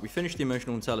 Right, we finished the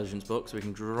emotional intelligence book, so we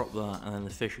can drop that, and then the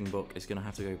fishing book is going to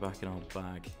have to go back in our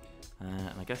bag.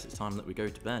 And I guess it's time that we go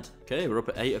to bed. Okay, we're up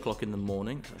at 8 o'clock in the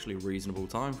morning. It's actually a reasonable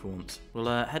time for once. We'll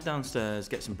head downstairs,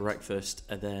 get some breakfast,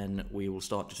 and then we will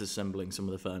start disassembling some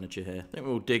of the furniture here. I think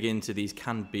we'll dig into these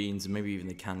canned beans and maybe even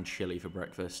the canned chili for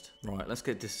breakfast. Right, let's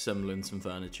get disassembling some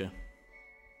furniture.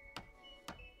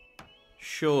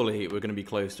 Surely we're going to be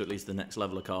close to at least the next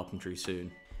level of carpentry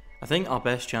soon. I think our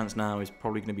best chance now is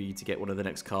probably going to be to get one of the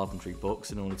next carpentry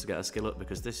books in order to get our skill up,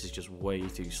 because this is just way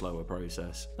too slow a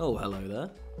process. Oh, hello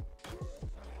there.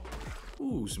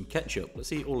 Ooh, some ketchup.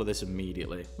 Let's eat all of this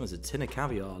immediately. There's a tin of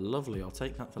caviar. Lovely. I'll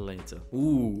take that for later.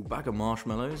 Ooh, bag of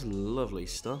marshmallows. Lovely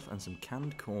stuff. And some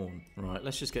canned corn. Right,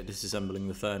 let's just get disassembling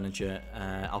the furniture.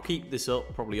 I'll keep this up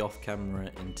probably off camera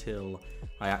until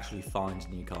I actually find a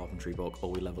new carpentry book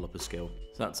or we level up a skill.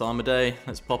 It's that time of day.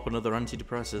 Let's pop another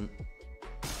antidepressant.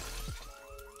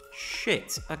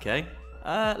 Shit. Okay.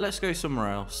 Let's go somewhere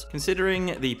else.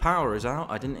 Considering the power is out,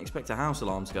 I didn't expect a house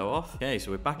alarm to go off. Okay,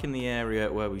 so we're back in the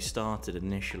area where we started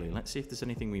initially. Let's see if there's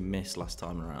anything we missed last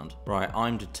time around. Right,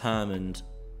 I'm determined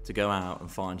to go out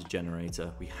and find a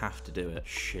generator. We have to do it.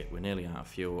 Shit, we're nearly out of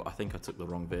fuel. I think I took the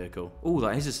wrong vehicle. Oh,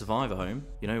 that is a survivor home.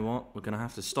 You know what? We're going to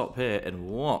have to stop here. And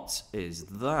what is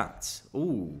that?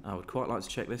 Oh, I would quite like to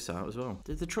check this out as well.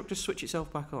 Did the truck just switch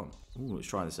itself back on? Oh, let's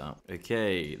try this out.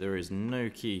 Okay, there is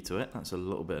no key to it. That's a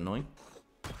little bit annoying.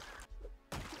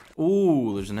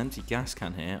 Oh, there's an empty gas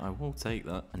can here. I will take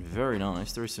that. And very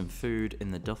nice. There is some food in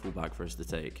the duffel bag for us to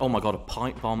take. Oh my god, a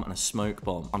pipe bomb and a smoke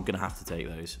bomb. I'm going to have to take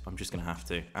those. I'm just going to have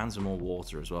to. And some more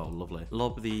water as well. Lovely.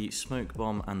 Lob the smoke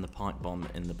bomb and the pipe bomb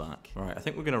in the back. Right, I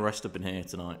think we're going to rest up in here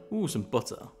tonight. Ooh, some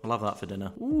butter. I'll have that for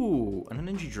dinner. Ooh, and an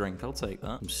energy drink. I'll take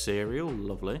that. Some cereal.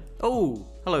 Lovely. Oh,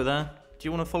 hello there. Do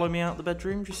you want to follow me out the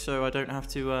bedroom just so I don't have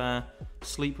to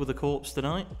sleep with a corpse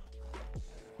tonight?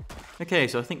 Okay,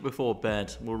 so I think before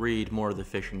bed, we'll read more of the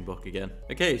fishing book again.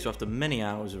 Okay, so after many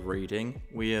hours of reading,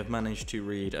 we have managed to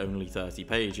read only 30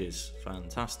 pages.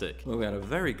 Fantastic. Well, we had a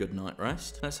very good night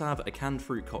rest. Let's have a canned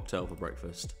fruit cocktail for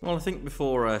breakfast. Well, I think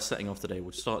before setting off today,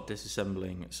 we'll start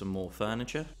disassembling some more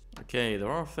furniture. Okay, there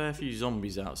are a fair few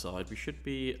zombies outside. We should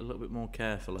be a little bit more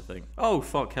careful, I think. Oh,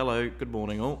 fuck, hello. Good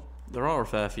morning, all. There are a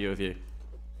fair few of you.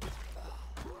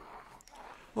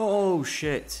 Oh,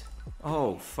 shit.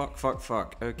 Oh,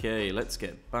 fuck. Okay, let's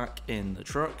get back in the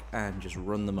truck and just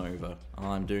run them over.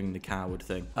 I'm doing the coward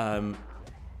thing.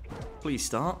 Please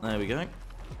start. There we go.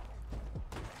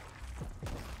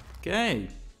 Okay.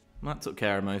 That took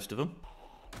care of most of them.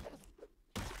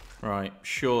 Right,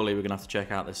 surely we're going to have to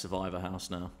check out this survivor house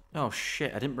now. Oh,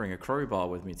 shit, I didn't bring a crowbar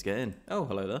with me to get in. Oh,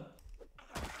 hello there.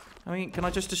 I mean, can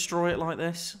I just destroy it like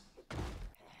this?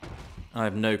 I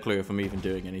have no clue if I'm even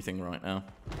doing anything right now.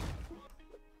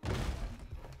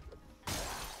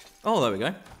 Oh, there we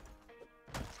go.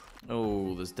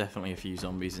 Oh, there's definitely a few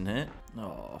zombies in here.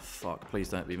 Oh, fuck. Please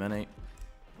don't be many.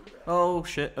 Oh,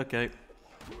 shit. Okay.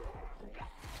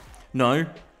 No.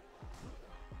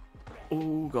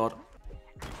 Oh, God.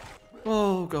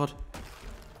 Oh, God.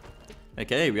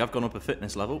 Okay, we have gone up a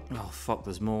fitness level. Oh, fuck.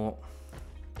 There's more.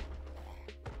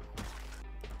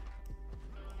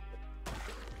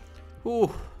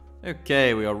 Oh.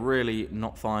 Okay, we are really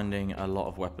not finding a lot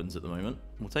of weapons at the moment.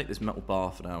 We'll take this metal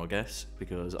bar for now, I guess,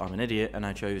 because I'm an idiot and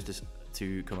I chose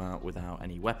to come out without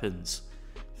any weapons.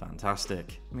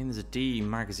 Fantastic. I mean, there's a D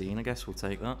magazine. I guess we'll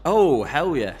take that. Oh,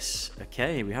 hell yes.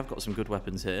 Okay, we have got some good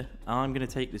weapons here. I'm going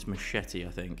to take this machete,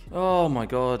 I think. Oh, my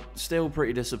God. Still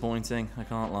pretty disappointing. I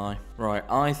can't lie. Right,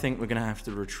 I think we're going to have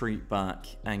to retreat back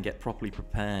and get properly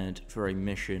prepared for a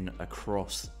mission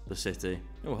across the city.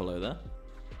 Oh, hello there.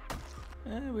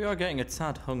 We are getting a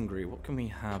tad hungry. What can we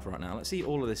have right now? Let's eat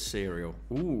all of this cereal.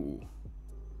 Ooh.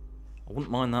 I wouldn't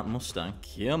mind that Mustang.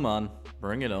 Come on.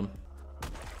 Bring it on.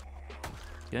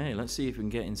 Okay, let's see if we can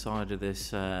get inside of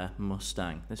this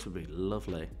Mustang. This would be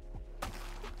lovely.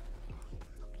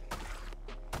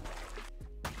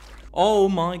 Oh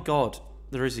my god.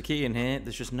 There is a key in here.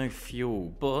 There's just no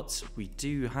fuel. But we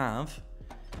do have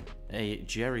a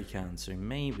jerry can. So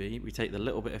maybe we take the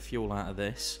little bit of fuel out of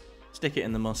this. Stick it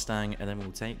in the Mustang, and then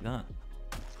we'll take that.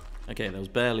 Okay, there was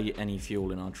barely any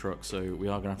fuel in our truck, so we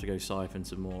are going to have to go siphon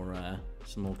some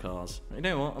more cars. You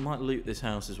know what? I might loot this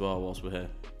house as well whilst we're here.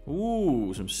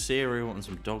 Ooh, some cereal and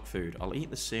some dog food. I'll eat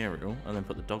the cereal and then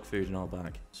put the dog food in our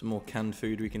bag. Some more canned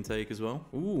food we can take as well.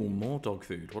 Ooh, more dog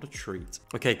food. What a treat.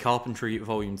 Okay, Carpentry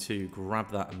Volume 2.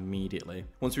 Grab that immediately.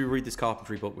 Once we read this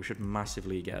carpentry book, we should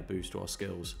massively get a boost to our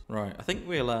skills. Right, I think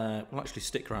we'll actually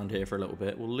stick around here for a little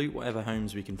bit. We'll loot whatever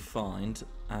homes we can find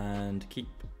and keep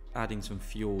adding some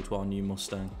fuel to our new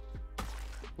Mustang.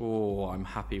 Oh, I'm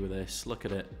happy with this. Look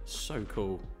at it. So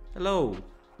cool. Hello.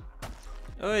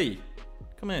 Hey.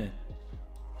 Come here.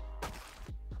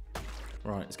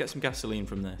 Right, let's get some gasoline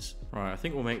from this. Right, I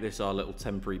think we'll make this our little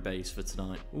temporary base for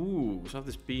tonight. Ooh, let's have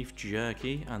this beef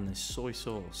jerky and this soy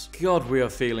sauce. God, we are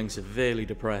feeling severely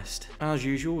depressed. As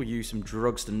usual, we'll use some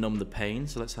drugs to numb the pain,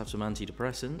 so let's have some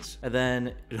antidepressants. And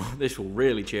then, this will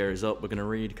really cheer us up. We're going to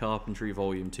read Carpentry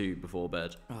Volume 2 before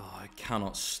bed. Oh, I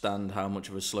cannot stand how much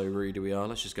of a slow reader we are.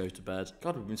 Let's just go to bed.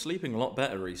 God, we've been sleeping a lot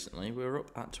better recently. We're up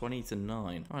at 20 to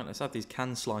 9. All right, let's have these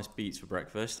canned sliced beets for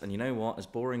breakfast. And you know what? As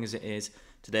boring as it is,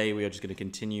 today we are just going to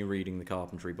continue reading the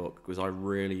carpentry book because I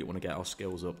really want to get our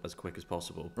skills up as quick as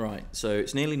possible. Right, so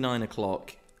it's nearly 9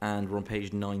 o'clock and we're on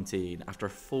page 19. After a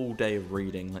full day of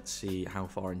reading, let's see how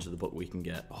far into the book we can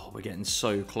get. Oh, we're getting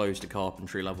so close to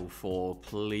carpentry level 4.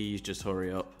 Please just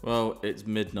hurry up. Well, it's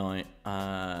midnight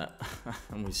and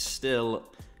we still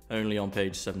Only on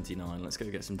page 79. Let's go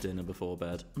get some dinner before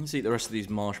bed. Let's eat the rest of these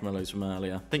marshmallows from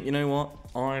earlier. I think, you know what?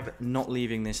 I'm not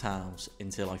leaving this house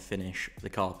until I finish the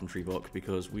carpentry book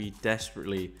because we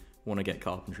desperately want to get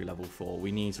carpentry level 4.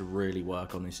 We need to really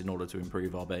work on this in order to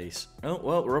improve our base. Oh,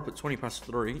 well, we're up at 20 past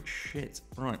 3. Shit.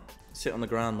 Right. Sit on the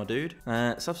ground, my dude.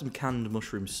 Let's have some canned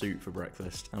mushroom soup for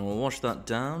breakfast. And we'll wash that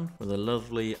down with a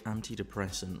lovely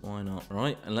antidepressant. Why not?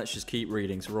 Right, and let's just keep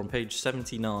reading. So we're on page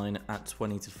 79 at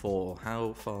 20 to 4.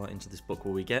 How far into this book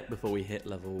will we get before we hit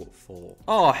level 4?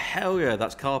 Oh, hell yeah.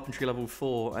 That's carpentry level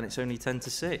 4, and it's only 10 to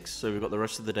 6. So we've got the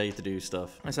rest of the day to do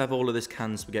stuff. Let's have all of this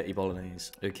canned spaghetti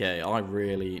bolognese. Okay, I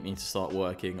really need to start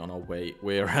working on our weight.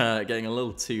 We're getting a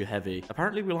little too heavy.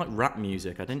 Apparently we like rap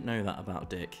music. I didn't know that about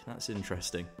Dick. That's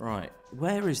interesting. Right.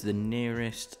 Where is the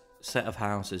nearest set of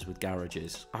houses with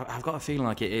garages? I've got a feeling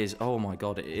like it is. Oh my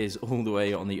god, it is all the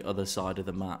way on the other side of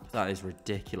the map. That is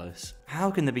ridiculous.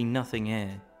 How can there be nothing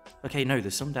here? Okay, no,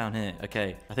 there's some down here.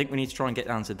 Okay, I think we need to try and get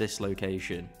down to this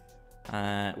location.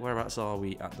 Whereabouts are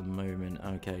we at the moment?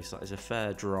 Okay, so that is a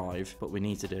fair drive, but we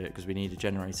need to do it because we need a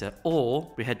generator. Or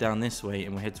we head down this way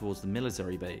and we head towards the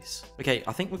military base. Okay,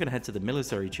 I think we're going to head to the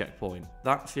military checkpoint.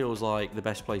 That feels like the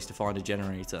best place to find a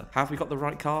generator. Have we got the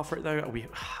right car for it though?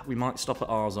 We might stop at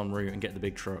ours en route and get the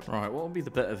big truck. Right, what would be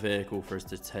the better vehicle for us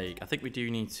to take? I think we do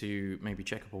need to maybe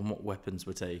check up on what weapons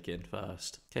we're taking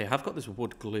first. Okay, I've got this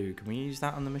wood glue. Can we use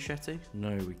that on the machete?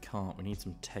 No, we can't. We need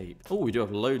some tape. Oh, we do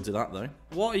have loads of that though.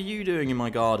 What are you doing in my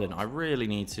garden? I really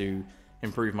need to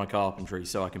improve my carpentry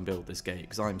so I can build this gate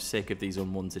because I'm sick of these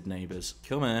unwanted neighbors.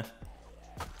 Come here.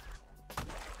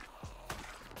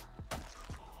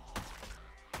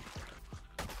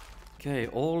 Okay,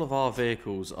 all of our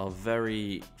vehicles are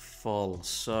very full,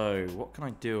 so what can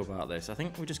I do about this? I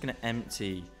think we're just going to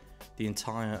empty the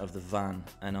entire of the van,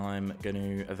 and I'm going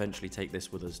to eventually take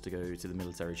this with us to go to the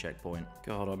military checkpoint.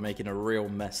 God, I'm making a real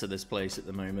mess of this place at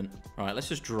the moment. All right, let's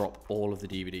just drop all of the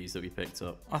DVDs that we picked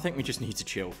up. I think we just need to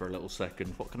chill for a little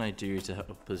second. What can I do to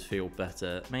help us feel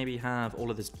better? Maybe have all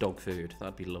of this dog food.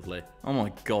 That'd be lovely. Oh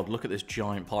my God, look at this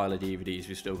giant pile of DVDs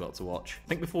we've still got to watch. I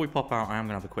think before we pop out, I am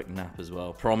going to have a quick nap as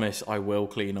well. Promise I will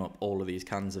clean up all of these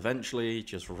cans eventually.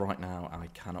 Just right now, I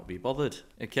cannot be bothered.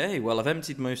 Okay, well, I've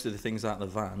emptied most of the things out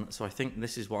of the van, so I think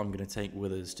this is what I'm going to take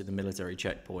with us to the military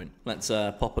checkpoint. Let's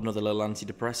pop another little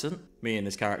antidepressant. Me and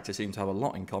this character seem to have a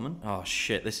lot in common. Oh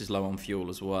shit, this is low on fuel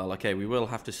as well. Okay, we will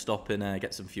have to stop and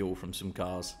get some fuel from some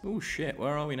cars. Oh shit,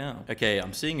 where are we now? Okay,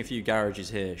 I'm seeing a few garages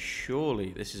here.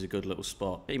 Surely this is a good little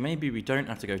spot. Hey, maybe we don't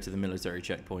have to go to the military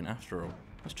checkpoint after all.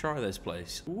 Let's try this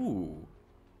place. Ooh.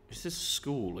 Is this a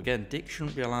school? Again, Dick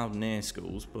shouldn't be allowed near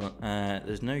schools, but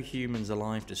there's no humans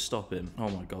alive to stop him. Oh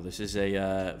my God, this is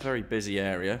a very busy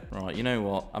area. Right, you know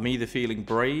what? I'm either feeling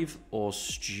brave or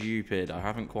stupid. I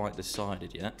haven't quite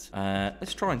decided yet.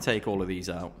 Let's try and take all of these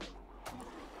out.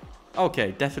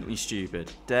 Okay, definitely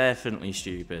stupid. Definitely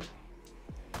stupid.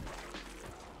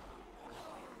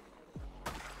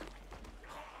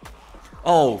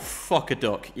 Oh, fuck a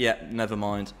duck. Yeah, never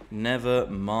mind. Never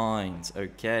mind.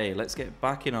 Okay, let's get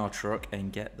back in our truck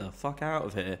and get the fuck out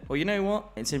of here. Well, you know what?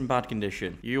 It's in bad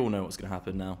condition. You all know what's going to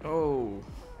happen now. Oh.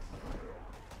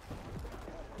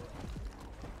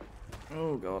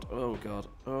 Oh, God. Oh, God.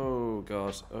 Oh,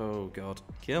 God. Oh, God.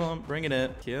 Come on, bring it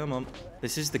in. Come on.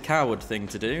 This is the coward thing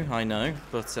to do, I know,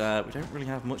 but we don't really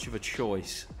have much of a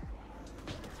choice.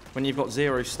 When you've got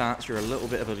 0 stats, you're a little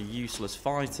bit of a useless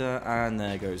fighter, and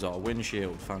there goes our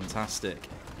windshield. Fantastic.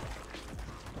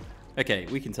 Okay,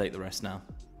 we can take the rest now,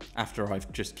 after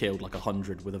I've just killed like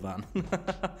 100 with a van.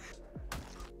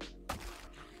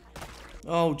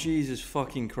 Oh, Jesus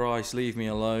fucking Christ, leave me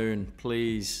alone,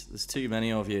 please. There's too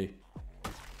many of you.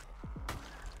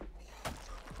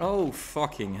 Oh,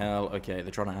 fucking hell. Okay,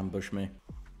 they're trying to ambush me.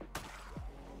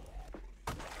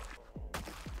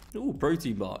 Ooh,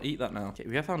 protein bar. Eat that now. Okay,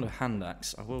 we have found a hand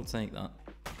axe. I will take that.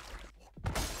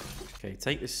 Okay,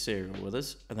 take this cereal with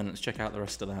us, and then let's check out the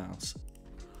rest of the house.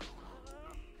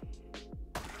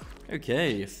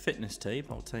 Okay, fitness tape.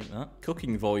 I'll take that.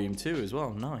 Cooking volume 2 as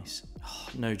well. Nice. Oh,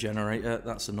 no generator.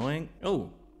 That's annoying.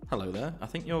 Oh, hello there. I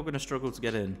think you're going to struggle to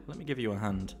get in. Let me give you a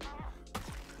hand.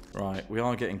 Right, we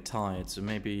are getting tired, so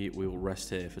maybe we will rest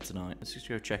here for tonight. Let's just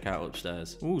go check out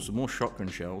upstairs. Ooh, some more shotgun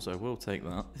shells. I will take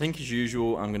that. I think, as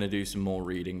usual, I'm going to do some more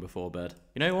reading before bed.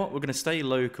 You know what? We're going to stay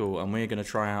local, and we're going to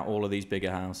try out all of these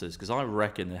bigger houses, because I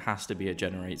reckon there has to be a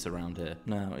generator around here.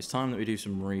 Now, it's time that we do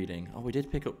some reading. Oh, we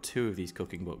did pick up 2 of these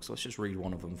cooking books. Let's just read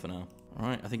one of them for now. All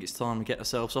right, I think it's time we get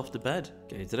ourselves off to bed.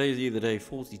 Okay, today's either day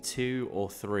 42 or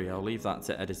 3. I'll leave that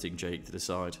to editing Jake to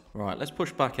decide. Right, let's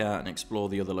push back out and explore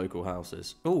the other local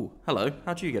houses. Oh, hello.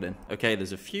 How'd you get in? Okay,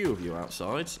 there's a few of you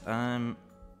outside.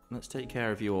 let's take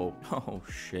care of your... Oh,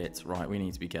 shit. Right, we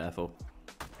need to be careful.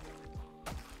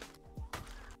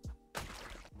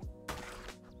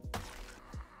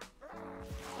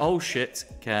 Oh, shit.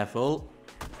 Careful.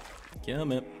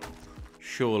 Come here.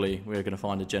 Surely we're going to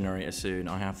find a generator soon.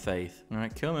 I have faith. All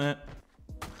right, come here.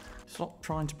 Stop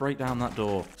trying to break down that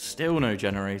door. Still no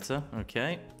generator.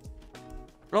 Okay.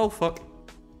 Oh, fuck.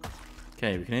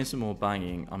 Okay, we can hear some more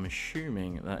banging. I'm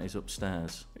assuming that is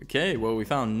upstairs. Okay, well, we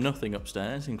found nothing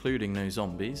upstairs, including no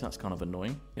zombies. That's kind of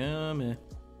annoying. Come here.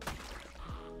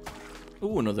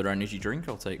 Ooh, another energy drink.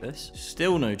 I'll take this.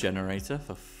 Still no generator,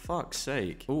 for fuck's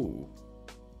sake. Ooh.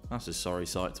 That's a sorry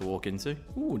sight to walk into.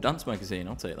 Ooh, dance magazine.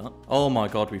 I'll take that. Oh my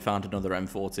god, we found another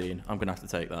M14. I'm going to have to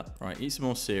take that. Right, eat some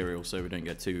more cereal so we don't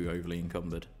get too overly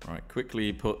encumbered. Right,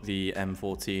 quickly put the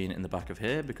M14 in the back of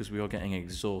here because we are getting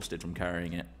exhausted from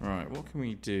carrying it. Right, what can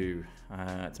we do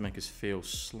to make us feel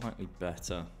slightly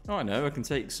better? Oh, I know. I can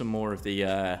take some more of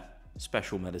the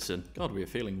special medicine. God, we are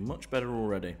feeling much better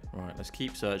already. Right, let's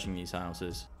keep searching these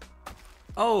houses.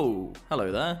 Oh, hello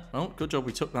there. Well, good job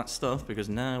we took that stuff because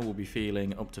now we'll be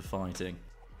feeling up to fighting.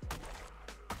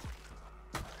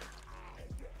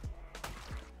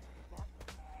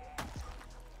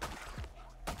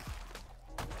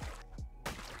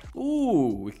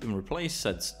 Ooh, we can replace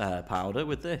said powder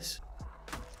with this.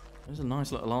 There's a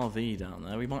nice little RV down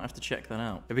there. We might have to check that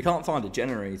out. If we can't find a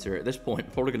generator at this point,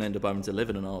 we're probably going to end up having to live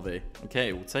in an RV.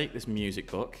 Okay, we'll take this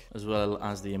music book as well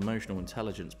as the emotional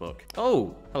intelligence book.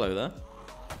 Oh, hello there.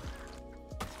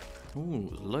 Ooh,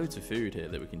 there's loads of food here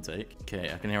that we can take.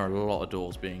 Okay, I can hear a lot of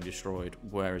doors being destroyed.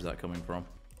 Where is that coming from?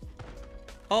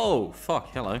 Oh,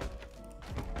 fuck, hello.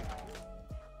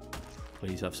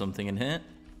 Please have something in here.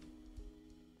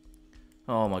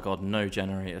 Oh my god, no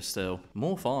generator still.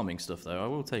 More farming stuff though, I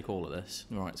will take all of this.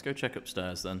 Alright, let's go check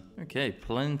upstairs then. Okay,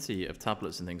 plenty of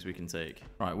tablets and things we can take.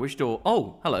 Right, which door?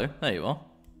 Oh, hello, there you are.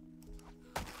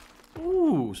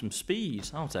 Ooh, some speed.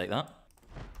 I'll take that.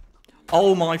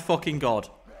 Oh my fucking god.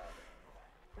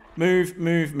 Move,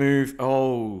 move, move.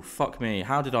 Oh, fuck me.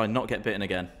 How did I not get bitten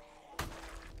again?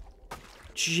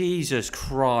 Jesus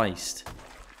Christ.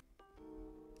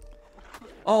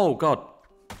 Oh, God.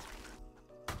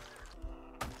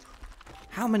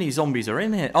 How many zombies are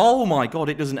in here? Oh, my God,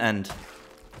 it doesn't end.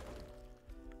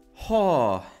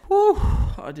 Oh, whew,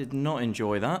 I did not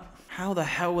enjoy that. How the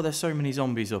hell were there so many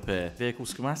zombies up here? Vehicle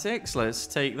schematics, let's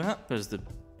take that. Because the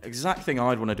exact thing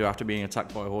I'd want to do after being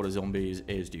attacked by a horde of zombies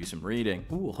is do some reading.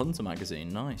 Ooh, Hunter magazine,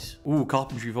 nice. Ooh,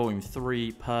 Carpentry Volume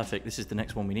 3, perfect. This is the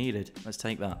next one we needed. Let's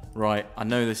take that. Right, I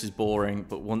know this is boring,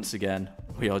 but once again,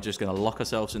 we are just going to lock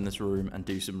ourselves in this room and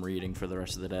do some reading for the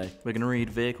rest of the day. We're going to read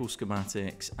Vehicle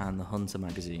Schematics and the Hunter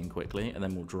magazine quickly, and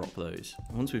then we'll drop those.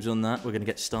 Once we've done that, we're going to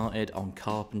get started on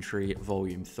Carpentry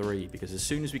Volume 3, because as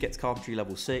soon as we get to Carpentry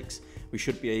Level 6, we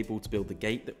should be able to build the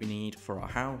gate that we need for our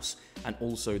house, and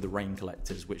also the rain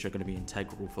collectors, which are going to be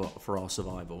integral for our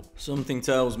survival. Something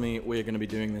tells me we're going to be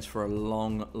doing this for a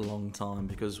long, long time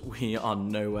because we are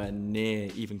nowhere near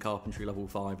even Carpentry Level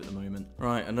 5 at the moment.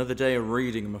 Right, another day of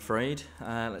reading, I'm afraid.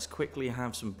 Let's quickly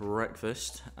have some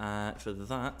breakfast. For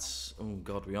that, oh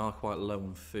god, we are quite low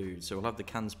on food, so we'll have the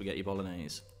canned spaghetti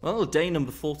bolognese. Well, day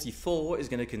number 44 is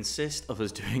going to consist of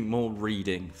us doing more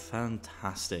reading.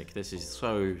 Fantastic. This is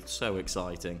so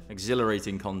exciting.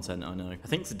 Exhilarating content, I know. I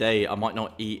think today I might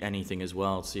not eat anything as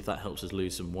well to see if that helps us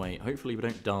lose some weight. Hopefully we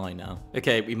don't die now.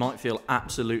 Okay, we might feel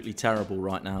absolutely terrible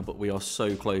right now, but we are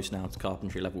so close now to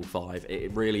Carpentry Level 5.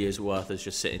 It really is worth us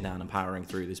just sitting down and powering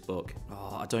through this book.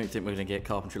 Oh, I don't think we're going to get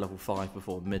Carpentry Level 5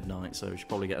 before midnight, so we should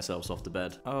probably get ourselves off to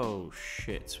bed. Oh,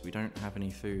 shit. We don't have any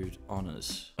food on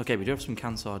us. Okay, we do have some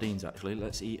canned sardines, actually.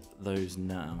 Let's eat those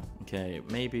now. Okay,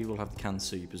 maybe we'll have the canned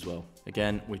soup as well.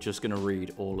 Again, we're just going to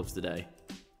read all of the day.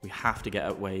 We have to get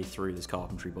our way through this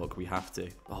carpentry book. We have to.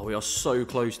 Oh, we are so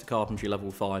close to Carpentry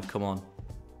Level 5. Come on.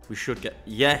 We should get...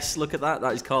 Yes, look at that.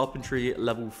 That is Carpentry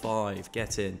Level 5.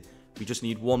 Get in. We just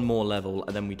need one more level,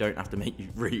 and then we don't have to make you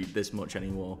read this much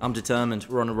anymore. I'm determined.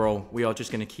 We're on a roll. We are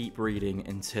just going to keep reading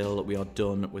until we are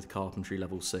done with Carpentry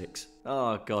Level 6.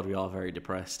 Oh, God, we are very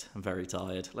depressed. I'm very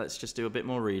tired. Let's just do a bit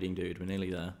more reading, dude. We're nearly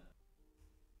there.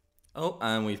 Oh,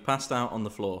 and we've passed out on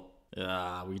the floor.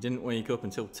 Yeah, we didn't wake up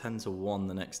until 10 to 1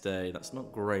 the next day. That's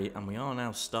not great, and we are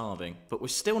now starving. But we're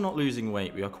still not losing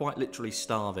weight. We are quite literally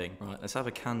starving. Right, let's have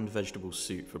a canned vegetable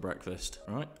soup for breakfast.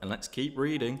 All right, and let's keep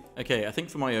reading. Okay, I think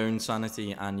for my own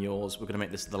sanity and yours, we're going to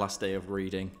make this the last day of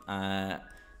reading and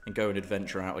go and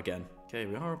adventure out again. Okay,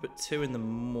 we are up at 2 in the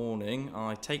morning.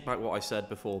 I take back what I said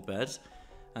before bed.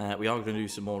 We are going to do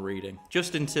some more reading,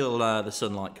 just until the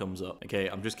sunlight comes up. Okay,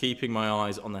 I'm just keeping my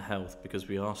eyes on the health because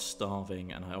we are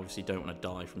starving, and I obviously don't want to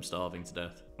die from starving to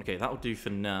death. Okay, that'll do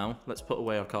for now. Let's put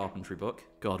away our carpentry book.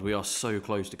 God, we are so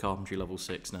close to carpentry level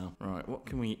 6 now. Right, what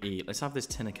can we eat? Let's have this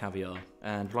tin of caviar.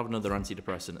 And we'll have another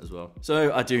antidepressant as well.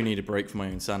 So, I do need a break from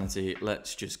my own sanity.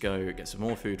 Let's just go get some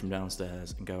more food from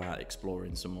downstairs and go out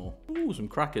exploring some more. Ooh, some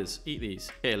crackers. Eat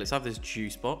these. Here, let's have this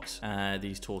juice box.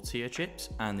 These tortilla chips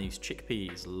and these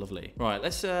chickpeas. Lovely. Right,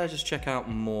 let's just check out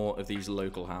more of these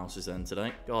local houses then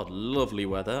today. God, lovely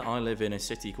weather. I live in a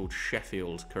city called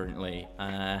Sheffield currently.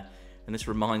 And this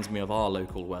reminds me of our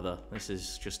local weather. This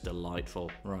is just delightful.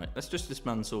 Right, let's just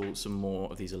dismantle some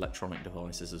more of these electronic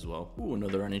devices as well. Ooh,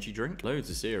 another energy drink. Loads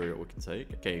of cereal we can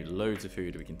take. Okay, loads of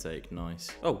food we can take. Nice.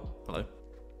 Oh, hello.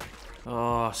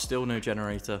 Oh, still no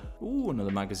generator. Ooh,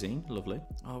 another magazine. Lovely.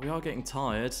 Oh, we are getting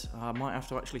tired. I might have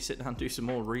to actually sit down and do some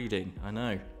more reading. I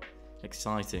know.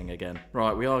 Exciting again.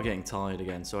 Right, we are getting tired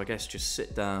again, so I guess just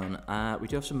sit down. We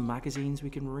do have some magazines we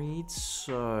can read,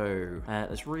 so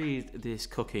let's read this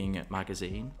cooking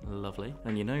magazine. Lovely.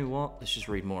 And you know what? Let's just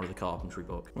read more of the carpentry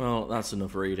book. Well, that's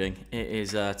enough reading. It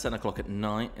is 10 o'clock at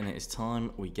night, and it is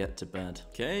time we get to bed.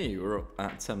 Okay, we're up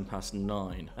at 10 past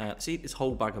 9. Let's eat this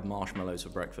whole bag of marshmallows for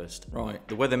breakfast. Right,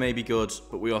 the weather may be good,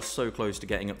 but we are so close to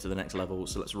getting up to the next level,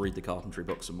 so let's read the carpentry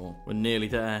book some more. We're nearly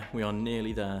there. We are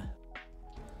nearly there.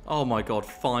 Oh my god,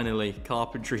 finally,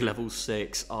 carpentry level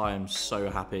 6. I am so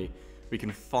happy. We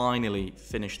can finally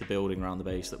finish the building around the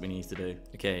base that we need to do.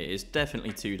 Okay, it's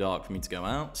definitely too dark for me to go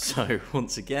out, so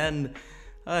once again,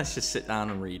 let's just sit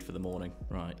down and read for the morning.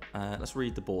 Right, let's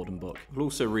read the boredom book. We'll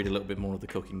also read a little bit more of the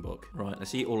cooking book. Right,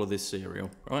 let's eat all of this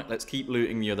cereal. Right, let's keep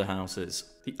looting the other houses.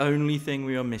 The only thing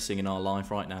we are missing in our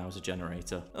life right now is a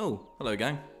generator. Oh, hello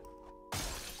gang.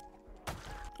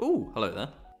 Oh, hello there.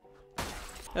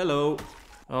 Hello.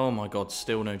 Oh my god,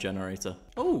 still no generator.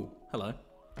 Oh, hello.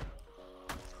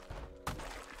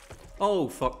 Oh,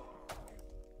 fuck.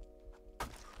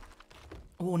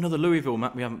 Oh, another Louisville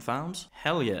map we haven't found.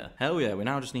 Hell yeah. Hell yeah, we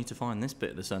now just need to find this bit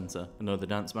at the centre. Another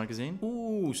dance magazine.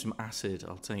 Ooh, some acid.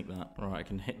 I'll take that. Right, I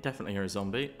can definitely hear a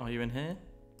zombie. Are you in here?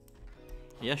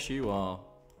 Yes, you are.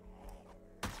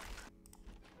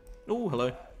 Oh,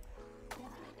 hello.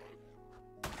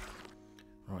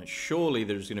 Right, surely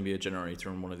there's going to be a generator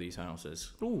in one of these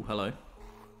houses. Oh, hello.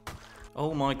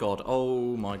 Oh my god,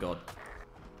 oh my god.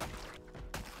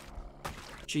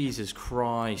 Jesus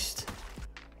Christ.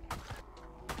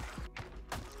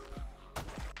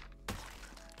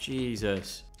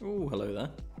 Jesus. Oh, hello there.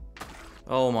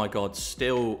 Oh my god,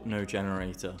 still no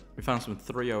generator. We found some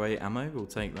 308 ammo, we'll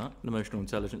take that. An emotional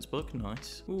intelligence book,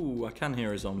 nice. Ooh, I can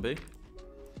hear a zombie.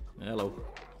 Hello.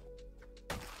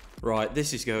 Right,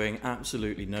 this is going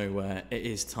absolutely nowhere. It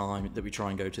is time that we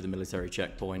try and go to the military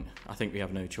checkpoint. I think we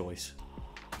have no choice.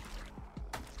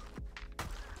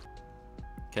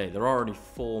 Okay, there are already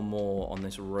 4 more on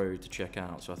this road to check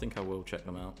out, so I think I will check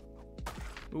them out.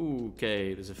 Ooh,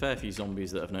 okay, there's a fair few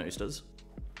zombies that have noticed us.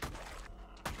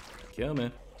 Come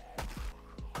here.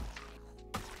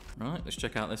 Right, let's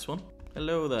check out this one.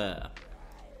 Hello there.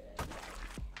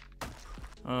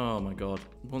 Oh my god,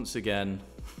 once again,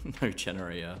 no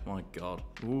generator, my god.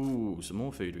 Ooh, some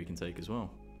more food we can take as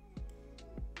well.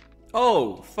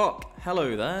 Oh, fuck,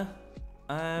 hello there.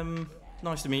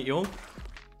 Nice to meet you all.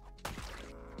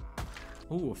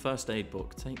 Ooh, a first aid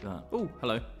book, take that. Ooh,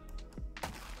 hello.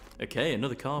 Okay,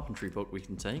 another carpentry book we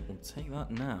can take. We'll take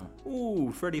that now.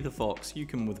 Ooh, Freddy the Fox, you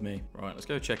come with me. Right, let's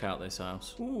go check out this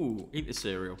house. Ooh, eat the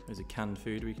cereal. There's a canned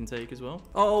food we can take as well.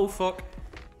 Oh, fuck.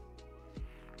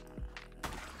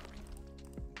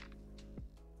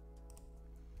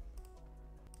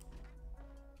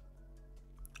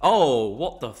 Oh,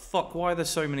 what the fuck? Why are there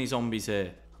so many zombies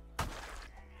here?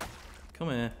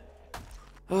 Come here.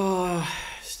 Oh,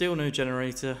 still no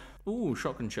generator. Ooh,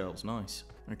 shotgun shells, nice.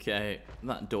 Okay,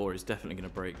 that door is definitely going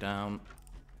to break down.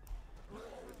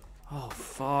 Oh,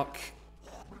 fuck.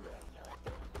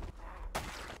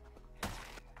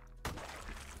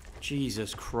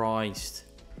 Jesus Christ.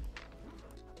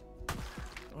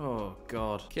 Oh,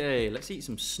 God. Okay, let's eat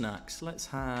some snacks. Let's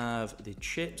have the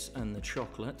chips and the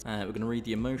chocolate. We're going to read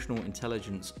the emotional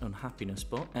intelligence unhappiness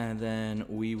book. And then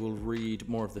we will read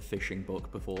more of the fishing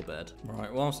book before bed.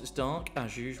 Right, whilst it's dark,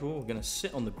 as usual, we're going to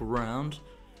sit on the ground.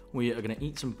 We are going to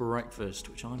eat some breakfast,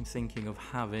 which I'm thinking of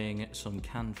having some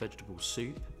canned vegetable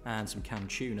soup and some canned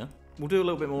tuna. We'll do a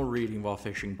little bit more reading of our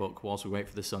fishing book whilst we wait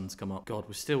for the sun to come up. God,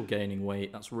 we're still gaining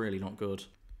weight. That's really not good.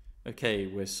 Okay,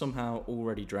 we're somehow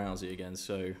already drowsy again,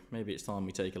 so maybe it's time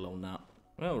we take a little nap.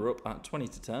 Well, we're up at 20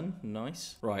 to 10.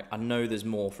 Nice. Right, I know there's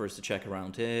more for us to check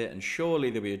around here, and surely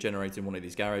there'll be a generator in one of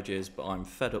these garages, but I'm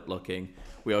fed up looking.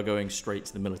 We are going straight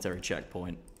to the military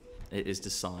checkpoint. It is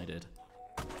decided.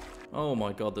 Oh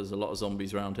my god, there's a lot of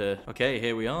zombies around here. Okay,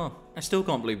 here we are. I still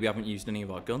can't believe we haven't used any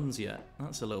of our guns yet.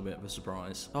 That's a little bit of a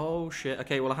surprise. Oh shit.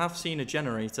 Okay, well I have seen a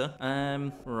generator.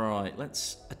 Right,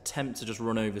 let's attempt to just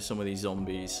run over some of these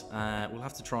zombies. We'll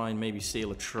have to try and maybe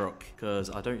steal a truck, because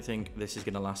I don't think this is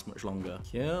going to last much longer.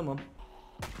 Come on.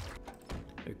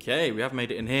 Okay, we have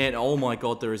made it in here. Oh my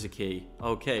god, there is a key.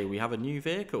 Okay, we have a new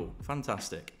vehicle.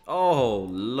 Fantastic. Oh,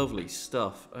 lovely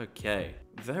stuff. Okay.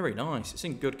 Very nice. It's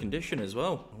in good condition as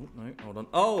well. Oh, no, hold on.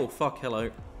 Oh, fuck,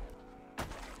 hello.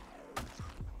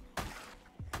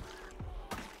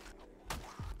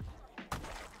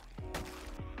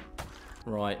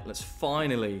 Right, let's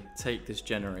finally take this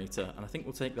generator, and I think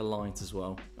we'll take the light as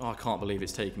well. Oh, I can't believe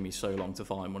it's taken me so long to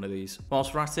find one of these.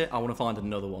 Whilst we're at it, I want to find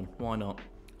another one. Why not?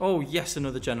 Oh, yes,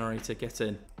 another generator. Get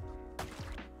in.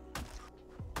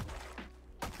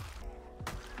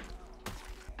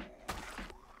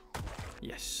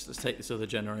 Yes, let's take this other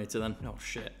generator then. Oh,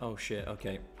 shit. Oh, shit.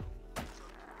 Okay.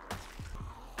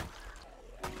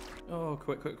 Oh,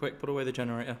 quick, quick, quick. Put away the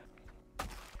generator.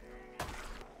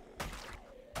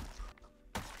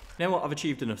 You know what? I've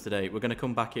achieved enough today. We're going to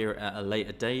come back here at a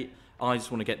later date. I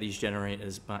just want to get these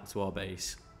generators back to our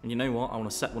base. And you know what? I want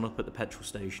to set one up at the petrol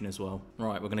station as well.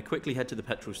 Right, we're going to quickly head to the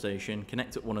petrol station,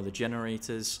 connect up one of the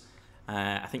generators.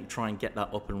 I think try and get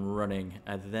that up and running.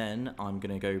 And then I'm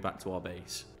going to go back to our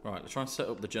base. Right, let's try and set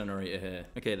up the generator here.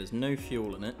 Okay, there's no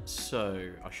fuel in it, so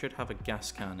I should have a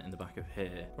gas can in the back of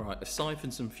here. Right, let's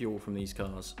siphon some fuel from these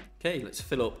cars. Okay, let's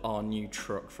fill up our new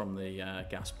truck from the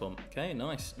gas pump. Okay,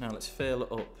 nice. Now let's fill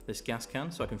up this gas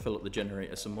can so I can fill up the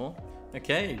generator some more.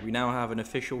 Okay, we now have an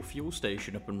official fuel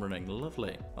station up and running.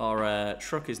 Lovely. Our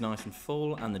truck is nice and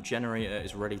full, and the generator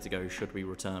is ready to go should we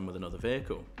return with another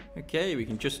vehicle. Okay, we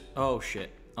can just... Oh,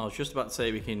 shit. I was just about to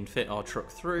say we can fit our truck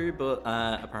through, but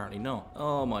apparently not.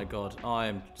 Oh my god, I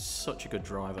am such a good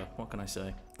driver. What can I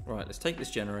say? Right, let's take this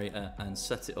generator and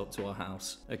set it up to our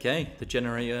house. Okay, the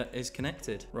generator is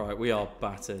connected. Right, we are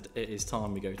battered. It is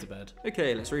time we go to bed.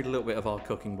 Okay, let's read a little bit of our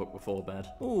cooking book before bed.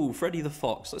 Ooh, Freddy the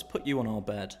Fox. Let's put you on our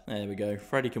bed. There we go.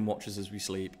 Freddy can watch us as we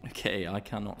sleep. Okay, I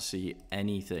cannot see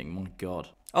anything. My god.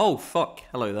 Oh, fuck.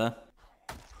 Hello there.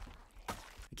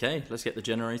 Okay, let's get the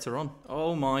generator on.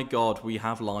 Oh my god, we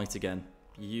have light again.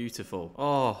 Beautiful.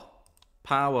 Oh,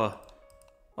 power.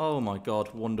 Oh my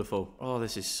god, wonderful. Oh,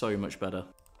 this is so much better.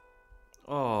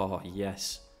 Oh,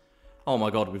 yes. Oh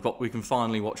my god, we can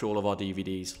finally watch all of our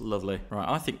DVDs. Lovely. Right,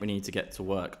 I think we need to get to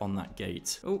work on that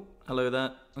gate. Oh, hello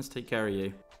there. Let's take care of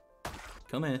you.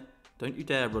 Come here. Don't you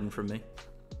dare run from me.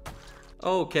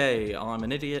 Okay, I'm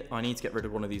an idiot. I need to get rid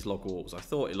of one of these log walls. I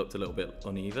thought it looked a little bit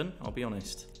uneven, I'll be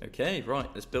honest. Okay, right,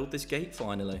 let's build this gate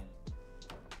finally.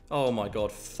 Oh my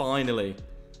god, finally.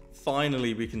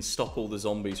 Finally, we can stop all the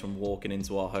zombies from walking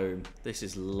into our home. This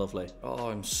is lovely.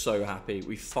 Oh, I'm so happy.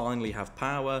 We finally have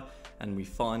power, and we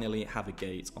finally have a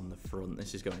gate on the front.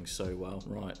 This is going so well.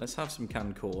 Right, let's have some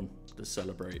canned corn to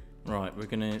celebrate. Right, we're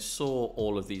going to saw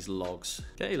all of these logs.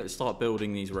 Okay, let's start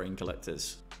building these rain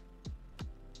collectors.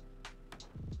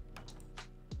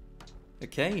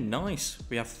 Okay, nice.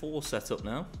 We have 4 set up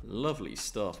now. Lovely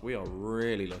stuff. We are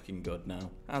really looking good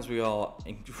now. As we are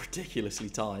ridiculously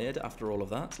tired after all of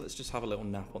that, let's just have a little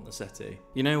nap on the settee.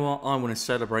 You know what? I want to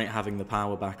celebrate having the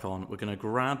power back on. We're going to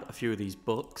grab a few of these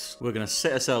books. We're going to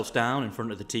sit ourselves down in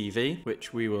front of the TV,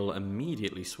 which we will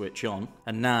immediately switch on.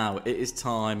 And now it is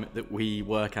time that we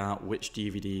work out which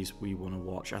DVDs we want to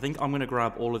watch. I think I'm going to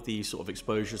grab all of these sort of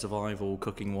exposure survival,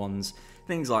 cooking ones,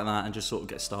 things like that, and just sort of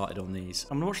get started on these.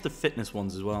 I'm going to watch the fitness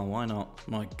ones as well, why not?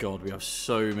 My god, we have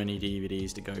so many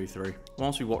DVDs to go through.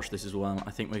 Whilst we watch this as well,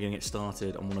 I think we're going to get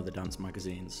started on one of the dance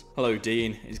magazines. Hello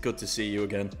Dean, it's good to see you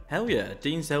again. Hell yeah,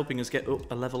 Dean's helping us get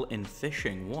up a level in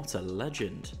fishing. What a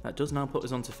legend. That does now put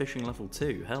us onto fishing level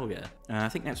 2, hell yeah. I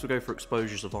think next we'll go for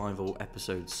exposure survival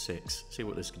episode 6. See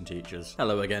what this can teach us.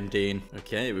 Hello again Dean.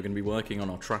 Okay, we're going to be working on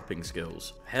our trapping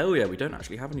skills. Hell yeah, we don't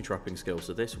actually have any trapping skills,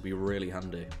 so this will be really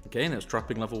handy. Okay, that's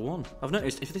trapping level 1. I've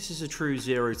noticed if this is a true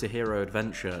zero to hero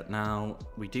adventure, now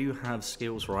we do have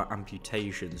skills for our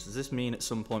amputations. Does this mean at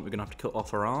some point we're going to have to cut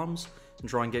off our arms and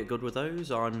try and get good with those?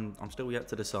 I'm still yet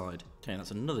to decide. Okay, that's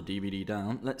another DVD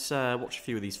down. Let's watch a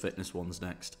few of these fitness ones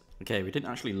next. Okay, we didn't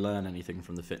actually learn anything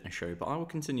from the fitness show, but I will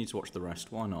continue to watch the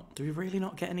rest. Why not? Do we really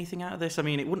not get anything out of this? I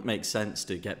mean, it wouldn't make sense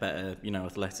to get better, you know,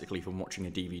 athletically from watching a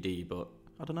DVD, but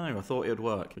I don't know. I thought it would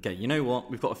work. Okay, you know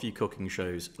what? We've got a few cooking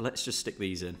shows. Let's just stick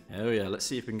these in. Oh yeah, let's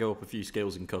see if we can go up a few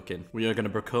skills in cooking. We are going to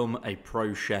become a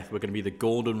pro chef. We're going to be the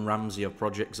Gordon Ramsay of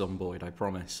Project Zomboid, I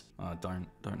promise.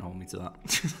 Don't hold me to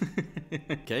that.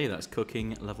 Okay, that's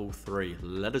cooking level 3.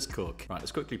 Let us cook. Right,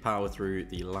 let's quickly power through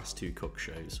the last 2 cook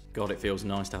shows. God, it feels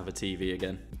nice to have a TV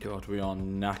again. God, we are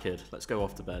knackered. Let's go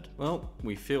off to bed. Well,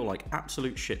 we feel like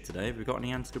absolute shit today. Have we got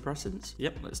any antidepressants?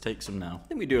 Yep, let's take some now. I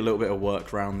think we do a little bit of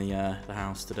work around the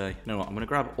house today. You know what? I'm going to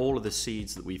grab all of the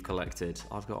seeds that we've collected.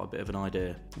 I've got a bit of an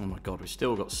idea. Oh my God, we've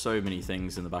still got so many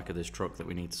things in the back of this truck that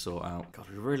we need to sort out. God,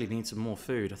 we really need some more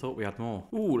food. I thought we had more.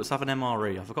 Ooh, let's have an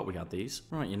MRE. I forgot we had these.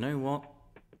 Right, you know what?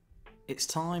 It's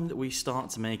time that we start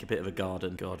to make a bit of a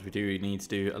garden. God, we do need to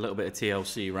do a little bit of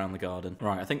TLC around the garden.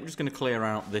 Right, I think we're just going to clear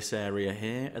out this area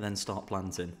here and then start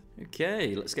planting.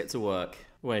 Okay, let's get to work.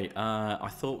 Wait, I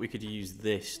thought we could use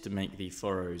this to make the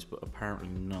furrows, but apparently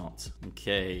not.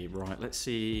 Okay, right, let's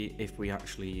see if we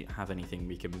actually have anything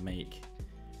we can make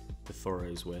the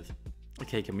furrows with.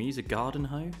 Okay, can we use a garden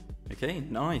hoe? Okay,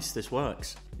 nice, this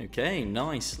works. Okay,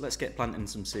 nice, let's get planting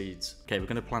some seeds. Okay, we're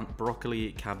gonna plant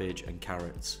broccoli, cabbage, and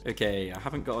carrots. Okay, I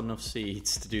haven't got enough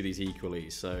seeds to do these equally,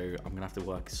 so I'm gonna have to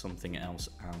work something else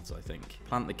out, I think.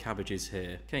 Plant the cabbages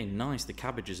here. Okay, nice, the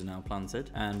cabbages are now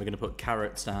planted. And we're gonna put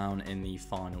carrots down in the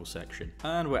final section.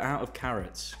 And we're out of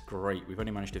carrots. Great, we've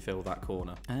only managed to fill that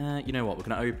corner. You know what, we're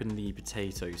gonna open the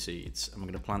potato seeds, and we're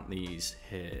gonna plant these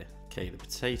here. Okay, the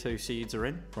potato seeds are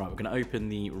in. Right, we're going to open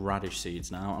the radish seeds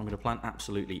now. I'm going to plant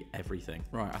absolutely everything.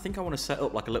 Right, I think I want to set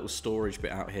up like a little storage bit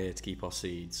out here to keep our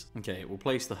seeds. Okay, we'll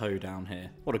place the hoe down here.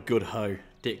 What a good hoe.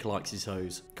 Dick likes his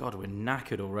hoes. God, we're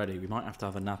knackered already. We might have to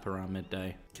have a nap around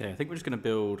midday. Okay, I think we're just going to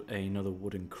build another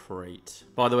wooden crate.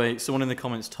 By the way, someone in the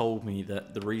comments told me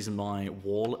that the reason my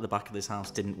wall at the back of this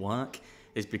house didn't work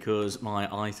is because my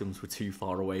items were too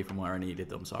far away from where I needed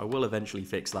them. So I will eventually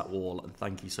fix that wall, and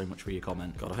thank you so much for your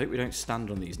comment. God, I hope we don't stand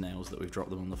on these nails that we've dropped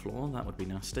them on the floor. That would be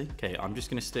nasty. Okay, I'm just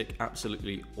going to stick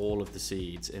absolutely all of the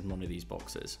seeds in one of these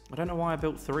boxes. I don't know why I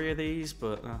built 3 of these,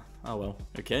 but oh well.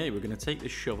 Okay, we're going to take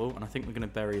this shovel, and I think we're going to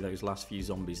bury those last few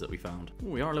zombies that we found. Ooh,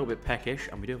 we are a little bit peckish,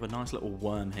 and we do have a nice little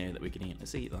worm here that we can eat.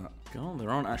 Let's eat that. God, there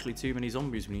aren't actually too many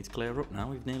zombies we need to clear up now.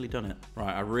 We've nearly done it.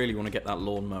 Right, I really want to get that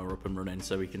lawnmower up and running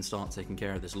so we can start taking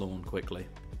care of this lawn quickly.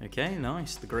 Okay,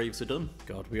 nice. The graves are done.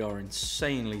 God, we are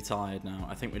insanely tired now.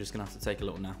 I think we're just going to have to take a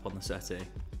little nap on the settee.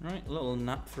 Right, a little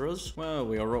nap for us. Well,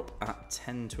 we are up at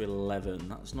 10 to 11.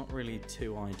 That's not really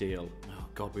too ideal. Oh,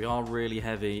 God, we are really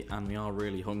heavy and we are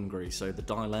really hungry. So the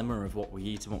dilemma of what we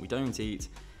eat and what we don't eat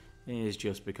is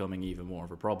just becoming even more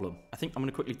of a problem. I think I'm going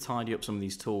to quickly tidy up some of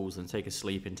these tools and take a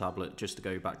sleeping tablet just to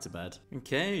go back to bed.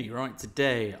 Okay, right,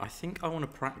 today I think I want to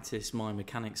practice my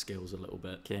mechanic skills a little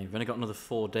bit. Okay, we've only got another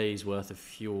 4 days worth of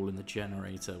fuel in the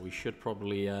generator. We should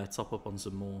probably top up on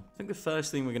some more. I think the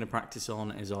first thing we're going to practice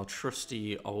on is our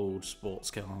trusty old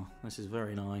sports car. This is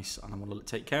very nice and I'm going to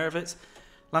take care of it.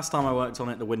 Last time I worked on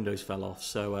it, the windows fell off,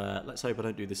 so let's hope I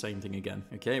don't do the same thing again.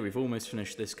 Okay, we've almost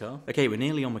finished this car. Okay, we're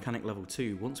nearly on mechanic level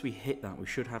 2. Once we hit that, we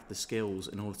should have the skills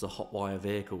in order to hotwire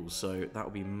vehicles, so that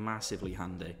will be massively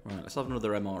handy. Right, let's have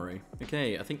another MRE.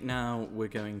 Okay, I think now we're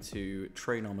going to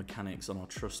train our mechanics on our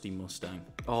trusty Mustang.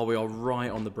 Oh, we are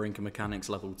right on the brink of mechanics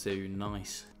level 2.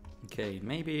 Nice. Okay,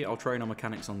 maybe I'll train our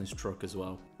mechanics on this truck as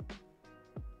well.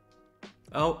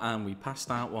 Oh, and we passed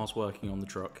out whilst working on the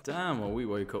truck. Damn, well, we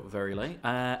woke up very late.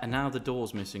 And now the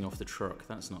door's missing off the truck.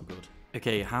 That's not good.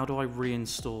 Okay, how do I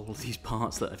reinstall these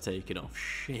parts that I've taken off?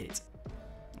 Shit.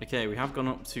 Okay, we have gone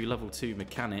up to level 2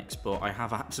 mechanics, but I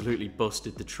have absolutely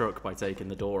busted the truck by taking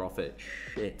the door off it.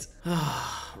 Shit.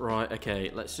 Right, okay,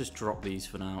 let's just drop these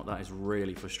for now. That is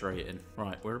really frustrating.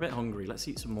 Right, we're a bit hungry. Let's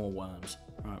eat some more worms.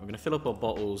 Right, we're going to fill up our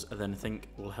bottles and then think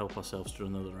we'll help ourselves to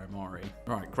another MRE.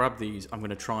 Right, grab these. I'm going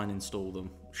to try and install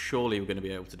them. Surely we're going to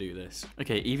be able to do this.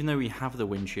 Okay, even though we have the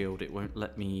windshield, it won't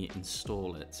let me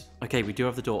install it. Okay, we do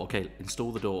have the door. Okay,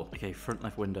 install the door. Okay, front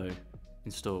left window.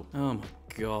 Install. Oh my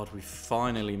god, we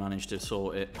finally managed to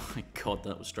sort it. My god,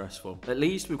 that was stressful. At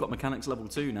least we've got mechanics level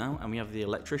 2 now, and we have the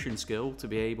electrician skill to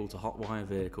be able to hotwire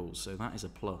vehicles, so that is a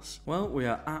plus. Well, we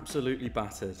are absolutely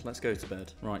battered. Let's go to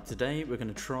bed. Right, today we're going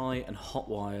to try and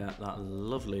hotwire that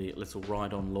lovely little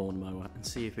ride-on lawnmower and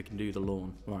see if we can do the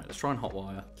lawn. Right, let's try and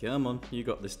hotwire. Come on, you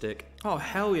got this, dick. Oh,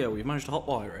 hell yeah, we've managed to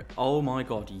hotwire it. Oh my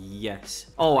god,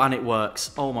 yes. Oh, and it works.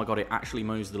 Oh my god, it actually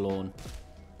mows the lawn.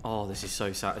 Oh, this is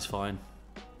so satisfying.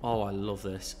 Oh, I love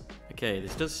this. Okay,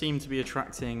 this does seem to be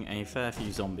attracting a fair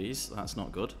few zombies. That's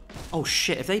not good. Oh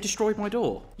shit, have they destroyed my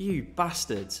door? You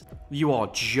bastards. You are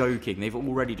joking. They've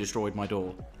already destroyed my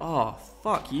door. Oh,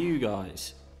 fuck you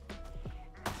guys.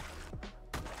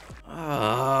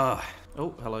 Oh,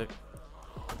 hello.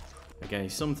 Okay,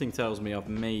 something tells me I've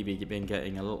maybe been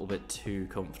getting a little bit too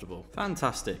comfortable.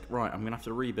 Fantastic. Right, I'm going to have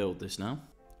to rebuild this now.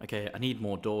 Okay, I need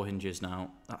more door hinges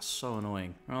now. That's so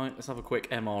annoying. Right, let's have a quick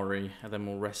MRE, and then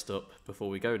we'll rest up before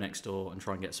we go next door and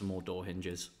try and get some more door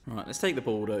hinges. Right, let's take the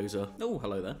bulldozer. Oh,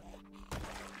 hello there.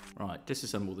 Right,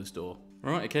 disassemble this door.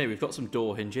 Right, okay, we've got some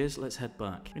door hinges. Let's head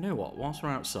back. You know what? Whilst we're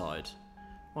outside,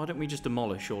 why don't we just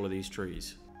demolish all of these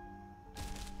trees?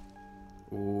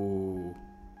 Ooh.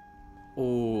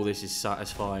 Oh, this is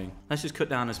satisfying. Let's just cut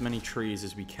down as many trees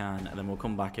as we can, and then we'll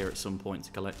come back here at some point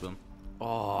to collect them.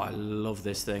 Oh, I love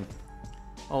this thing.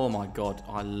 Oh my god,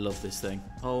 I love this thing.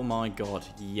 Oh my god,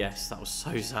 yes, that was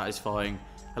so satisfying.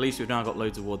 At least we've now got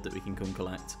loads of wood that we can come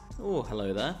collect. Oh,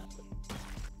 hello there.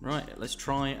 Right, let's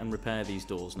try and repair these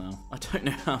doors now. I don't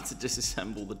know how to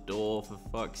disassemble the door, for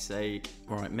fuck's sake.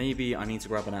 Right, maybe I need to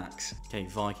grab an axe. Okay,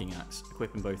 Viking axe.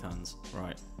 Equip in both hands.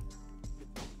 Right.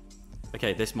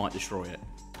 Okay, this might destroy it.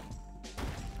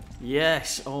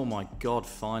 Yes! Oh my god,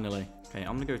 finally. Okay,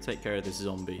 I'm gonna go take care of this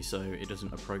zombie so it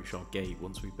doesn't approach our gate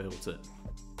once we've built it.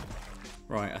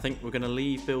 Right, I think we're gonna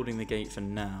leave building the gate for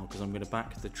now because I'm gonna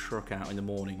back the truck out in the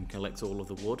morning, collect all of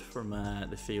the wood from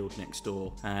the field next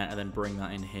door, and then bring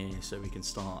that in here so we can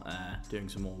start doing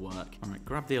some more work. Alright,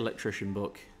 grab the electrician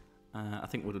book. I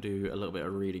think we'll do a little bit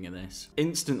of reading of this.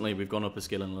 Instantly, we've gone up a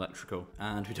skill in electrical,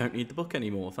 and we don't need the book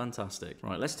anymore. Fantastic.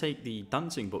 Right, let's take the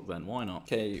dancing book then. Why not?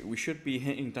 Okay, we should be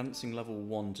hitting dancing level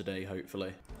 1 today,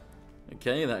 hopefully.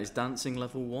 Okay, that is dancing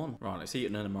level 1. Right, let's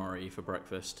eat an MRE for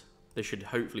breakfast. This should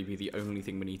hopefully be the only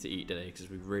thing we need to eat today, because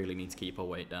we really need to keep our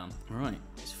weight down. Right,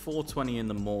 it's 4:20 in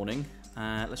the morning.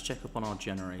 Let's check up on our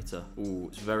generator. Ooh,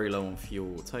 it's very low on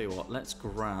fuel. I'll tell you what, let's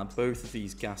grab both of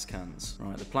these gas cans.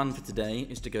 Right, the plan for today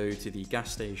is to go to the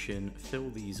gas station, fill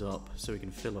these up so we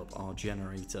can fill up our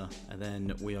generator, and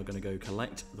then we are going to go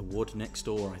collect the wood next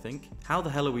door, I think. How the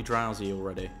hell are we drowsy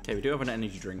already? Okay, we do have an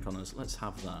energy drink on us. Let's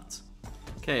have that.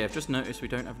 Okay, I've just noticed we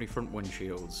don't have any front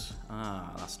windshields.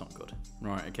 Ah, that's not good.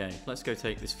 Right, okay, let's go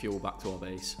take this fuel back to our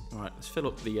base. Right, let's fill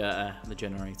up the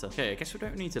generator. Okay, I guess we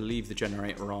don't need to leave the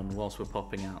generator on whilst we're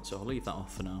popping out, so I'll leave that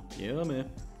off for now. Yummy.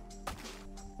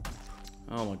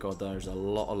 Oh my god, there's a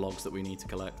lot of logs that we need to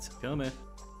collect. Yummy.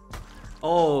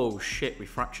 Oh shit, we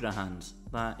fractured our hand.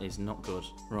 That is not good.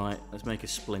 Right, let's make a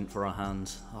splint for our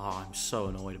hand. Oh, I'm so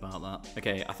annoyed about that.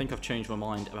 Okay, I think I've changed my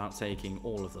mind about taking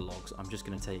all of the logs. I'm just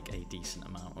going to take a decent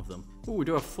amount of them. Oh, we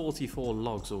do have 44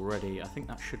 logs already. I think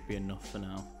that should be enough for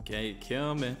now. Okay,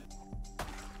 come here.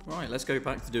 Right, let's go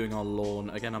back to doing our lawn.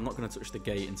 Again, I'm not going to touch the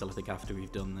gate until I think after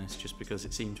we've done this, just because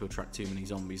it seemed to attract too many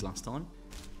zombies last time.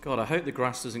 God, I hope the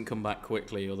grass doesn't come back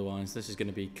quickly, otherwise this is going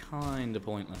to be kind of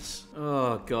pointless.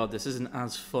 Oh god, this isn't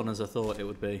as fun as I thought it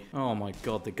would be. Oh my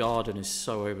god, the garden is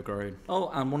so overgrown. Oh,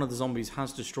 and one of the zombies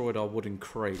has destroyed our wooden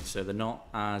crate, so they're not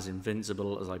as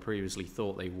invincible as I previously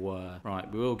thought they were.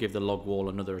 Right, we will give the log wall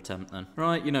another attempt then.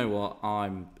 Right, you know what,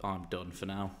 I'm done for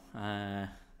now.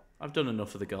 I've done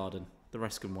enough of the garden. The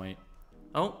rest can wait.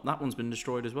 Oh, that one's been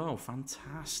destroyed as well.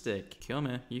 Fantastic. Come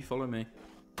here, you follow me.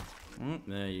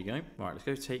 There you go. Right, let's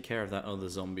go take care of that other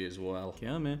zombie as well.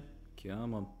 Come here.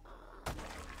 Come on.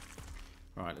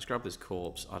 Right, let's grab this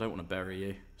corpse. I don't want to bury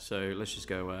you, so let's just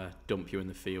go dump you in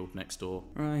the field next door.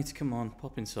 Right, come on,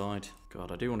 pop inside.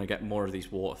 God, I do want to get more of these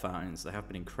water fountains. They have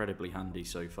been incredibly handy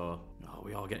so far. Oh,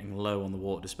 we are getting low on the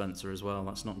water dispenser as well.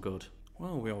 That's not good.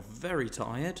 Well, we are very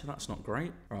tired. That's not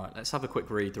great. Right, let's have a quick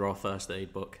read through our first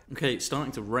aid book. Okay, it's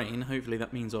starting to rain. Hopefully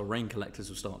that means our rain collectors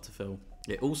will start to fill.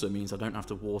 It also means I don't have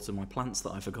to water my plants that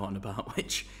I've forgotten about,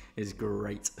 which is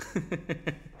great.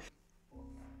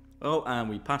 Oh, and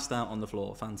we passed out on the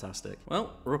floor. Fantastic.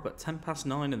 Well, we're up at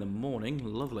 9:10 in the morning.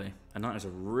 Lovely. And that is a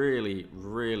really,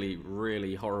 really,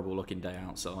 really horrible looking day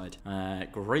outside.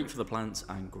 Great for the plants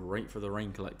and great for the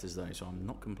rain collectors though, so I'm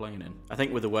not complaining. I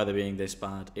think with the weather being this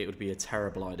bad, it would be a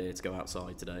terrible idea to go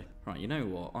outside today. Right, you know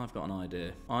what? I've got an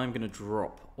idea. I'm going to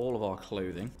drop all of our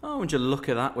clothing. Oh, would you look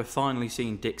at that? We're finally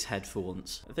seeing Dick's head for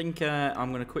once. I think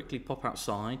I'm going to quickly pop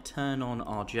outside, turn on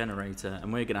our generator,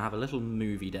 and we're going to have a little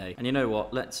movie day. And you know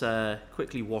what? Let's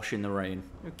quickly wash in the rain.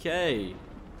 Okay.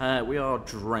 We are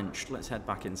drenched. Let's head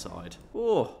back inside.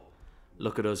 Oh,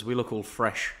 look at us. We look all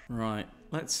fresh. Right.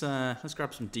 Let's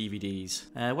grab some DVDs.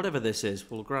 Whatever this is,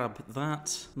 we'll grab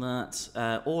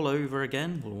that all over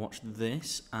again. We'll watch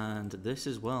this and this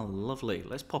as well. Lovely.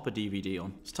 Let's pop a DVD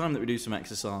on. It's time that we do some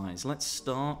exercise. Let's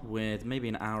start with maybe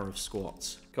an hour of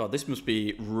squats. God, this must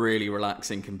be really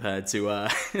relaxing compared to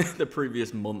the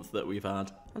previous month that we've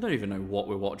had. I don't even know what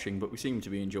we're watching, but we seem to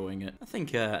be enjoying it. I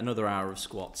think another hour of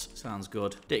squats sounds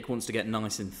good. Dick wants to get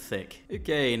nice and thick.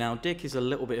 Okay, now Dick is a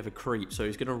little bit of a creep, so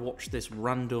he's going to watch this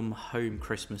random home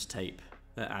Christmas tape.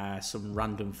 that some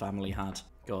random family had.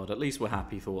 God, at least we're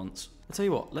happy for once. I'll tell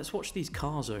you what, let's watch these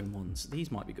car zone ones.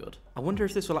 These might be good. I wonder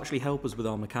if this will actually help us with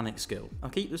our mechanic skill. I'll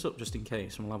keep this up just in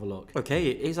case and we'll have a look. Okay,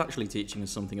 it is actually teaching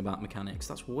us something about mechanics.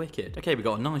 That's wicked. Okay, we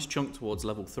got a nice chunk towards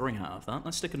level 3 out of that.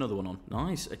 Let's stick another one on.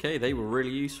 Nice. Okay, they were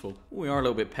really useful. We are a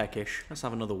little bit peckish. Let's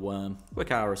have another worm.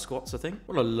 Quick hour of squats, I think.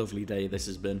 What a lovely day this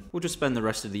has been. We'll just spend the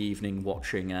rest of the evening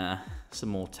watching some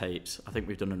more tapes. I think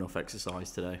we've done enough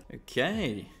exercise today.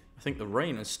 Okay. I think the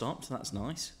rain has stopped, that's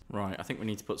nice. Right, I think we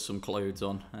need to put some clothes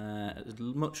on. As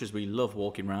much as we love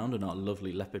walking around in our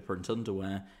lovely leopard print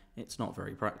underwear, it's not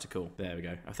very practical. There we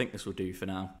go. I think this will do for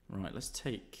now. Right, let's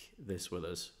take this with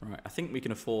us. Right, I think we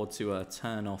can afford to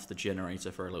turn off the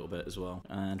generator for a little bit as well.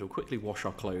 And we'll quickly wash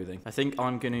our clothing. I think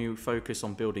I'm going to focus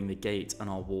on building the gate and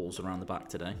our walls around the back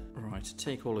today. Right,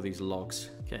 take all of these logs.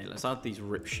 Okay, let's add these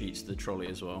rip sheets to the trolley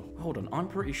as well. Hold on, I'm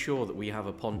pretty sure that we have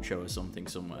a poncho or something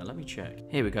somewhere. Let me check.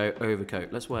 Here we go,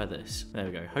 overcoat. Let's wear this. There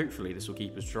we go. Hopefully this will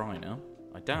keep us dry now.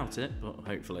 I doubt it, but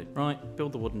hopefully. Right,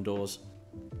 build the wooden doors.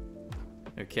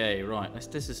 Okay, right, let's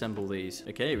disassemble these.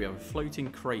 Okay, we have a floating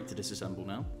crate to disassemble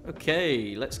now.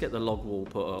 Okay, let's get the log wall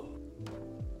put up.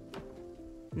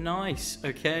 Nice,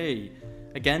 okay.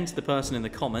 Again, to the person in the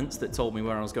comments that told me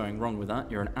where I was going wrong with that,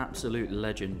 you're an absolute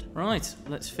legend. Right,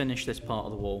 let's finish this part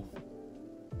of the wall.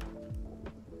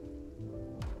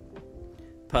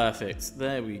 Perfect,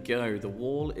 there we go, the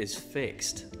wall is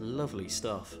fixed. Lovely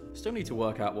stuff. Still need to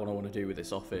work out what I want to do with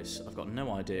this office. I've got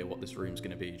no idea what this room's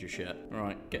going to be just yet.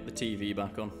 Alright, get the TV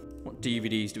back on. What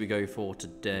DVDs do we go for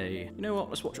today? You know what,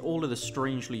 let's watch all of the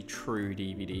Strangely True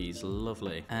DVDs.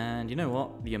 Lovely. And you know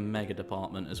what, the Omega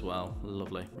department as well.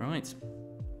 Lovely. Right,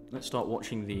 let's start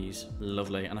watching these.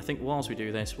 Lovely. And I think whilst we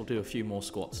do this, we'll do a few more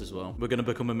squats as well. We're going to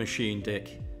become a machine,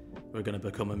 Dick. We're going to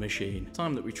become a machine.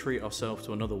 Time that we treat ourselves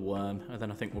to another worm, and then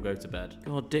I think we'll go to bed.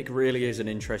 God, Dick really is an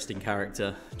interesting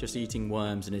character. Just eating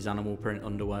worms in his animal print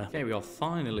underwear. Okay, we are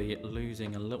finally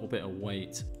losing a little bit of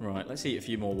weight. Right, let's eat a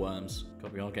few more worms.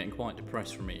 God, we are getting quite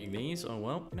depressed from eating these. Oh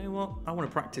well. You know what? I want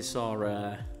to practice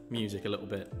our music a little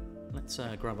bit. Let's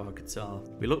grab our guitar.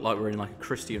 We look like we're in like a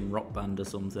Christian rock band or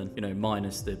something. You know,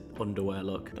 minus the underwear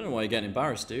look. Don't know why you're getting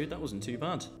embarrassed, dude. That wasn't too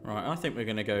bad. Right, I think we're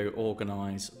going to go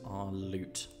organise our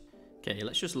loot. Okay,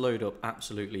 let's just load up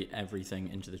absolutely everything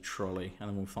into the trolley and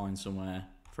then we'll find somewhere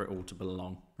for it all to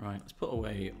belong. Right, let's put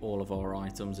away all of our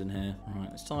items in here. Right,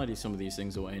 let's tidy some of these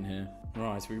things away in here.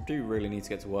 Right, we do really need to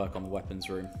get to work on the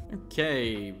weapons room.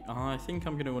 Okay, I think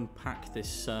I'm going to unpack this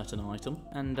certain item.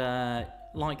 And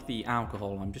like the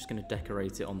alcohol, I'm just going to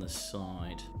decorate it on the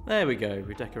side. There we go,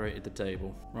 we decorated the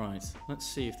table. Right, let's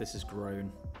see if this has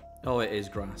grown. Oh, it is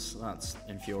grass. That's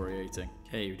infuriating.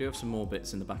 Okay, we do have some more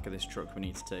bits in the back of this truck we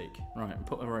need to take. Right, and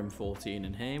put our M14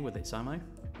 in here with its ammo.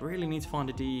 Really need to find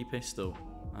a DE pistol.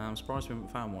 I'm surprised we haven't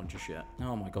found one just yet.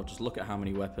 Oh my god, just look at how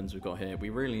many weapons we've got here.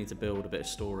 We really need to build a bit of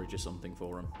storage or something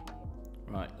for them.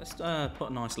 Right, let's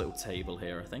put a nice little table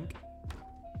here, I think.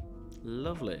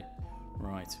 Lovely.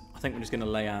 Right, I think we're just going to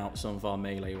lay out some of our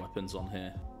melee weapons on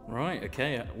here. Right,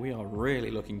 okay, we are really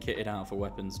looking kitted out for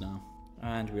weapons now.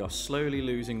 And we are slowly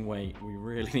losing weight. We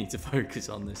really need to focus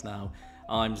on this now.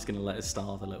 I'm just going to let us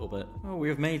starve a little bit. Oh, we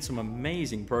have made some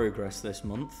amazing progress this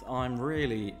month. I'm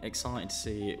really excited to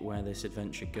see where this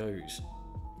adventure goes.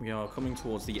 We are coming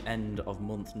towards the end of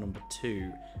month number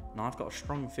 2. And I've got a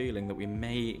strong feeling that we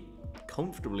may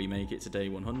comfortably make it to day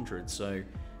 100. So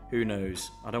who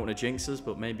knows? I don't want to jinx us,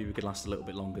 but maybe we could last a little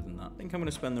bit longer than that. I think I'm going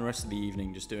to spend the rest of the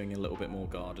evening just doing a little bit more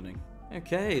gardening.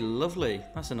 Okay, lovely.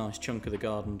 That's a nice chunk of the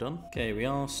garden done. Okay, we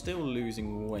are still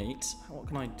losing weight. What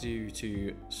can I do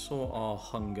to sort our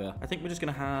hunger? I think we're just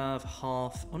going to have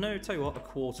half... Oh no, tell you what, a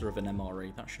quarter of an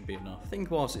MRE. That should be enough. I think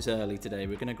whilst it's early today,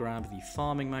 we're going to grab the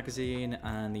farming magazine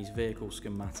and these vehicle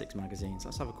schematics magazines.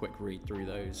 Let's have a quick read through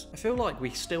those. I feel like we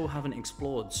still haven't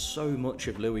explored so much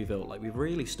of Louisville. Like, we've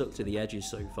really stuck to the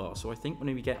edges so far. So I think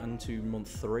when we get into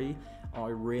month 3, I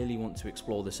really want to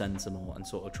explore the centre more and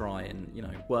sort of try and, you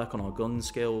know, work on our gun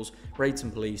skills, raid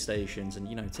some police stations and,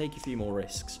 you know, take a few more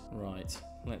risks. Right,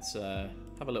 let's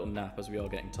have a little nap as we are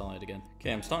getting tired again.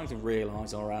 Okay, I'm starting to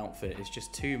realise our outfit is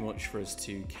just too much for us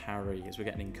to carry as we're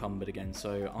getting encumbered again.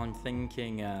 So I'm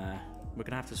thinking we're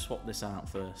going to have to swap this out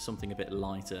for something a bit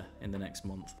lighter in the next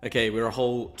month. Okay, we're a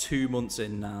whole 2 months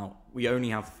in now. We only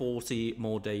have 40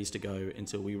 more days to go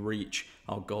until we reach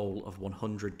our goal of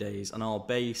 100 days. And our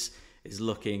base is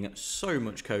looking so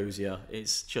much cozier.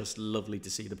 It's just lovely to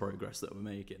see the progress that we're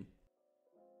making.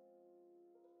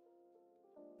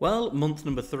 Well, month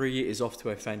number 3 is off to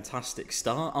a fantastic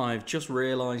start. I've just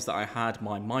realised that I had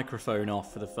my microphone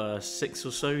off for the first 6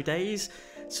 or so days.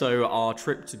 So our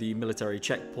trip to the military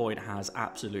checkpoint has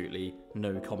absolutely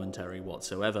no commentary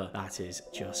whatsoever. That is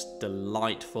just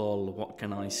delightful. What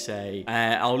can I say?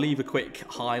 I'll leave a quick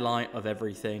highlight of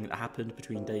everything that happened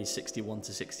between days 61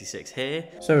 to 66 here.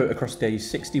 So across days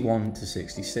 61 to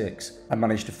 66, I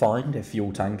managed to find a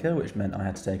fuel tanker, which meant I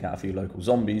had to take out a few local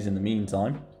zombies in the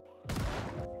meantime.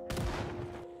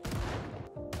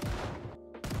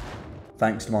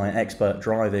 Thanks to my expert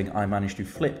driving, I managed to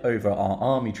flip over our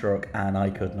army truck and I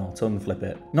could not unflip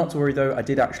it. Not to worry though, I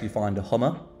did actually find a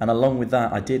Hummer, and along with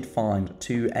that I did find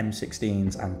 2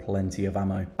 M16s and plenty of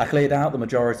ammo. I cleared out the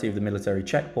majority of the military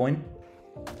checkpoint.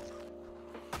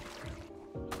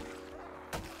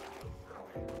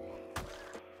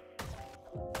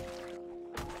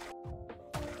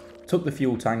 Took the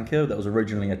fuel tanker that was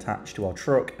originally attached to our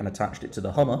truck and attached it to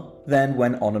the Hummer, then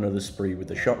went on another spree with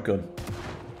the shotgun.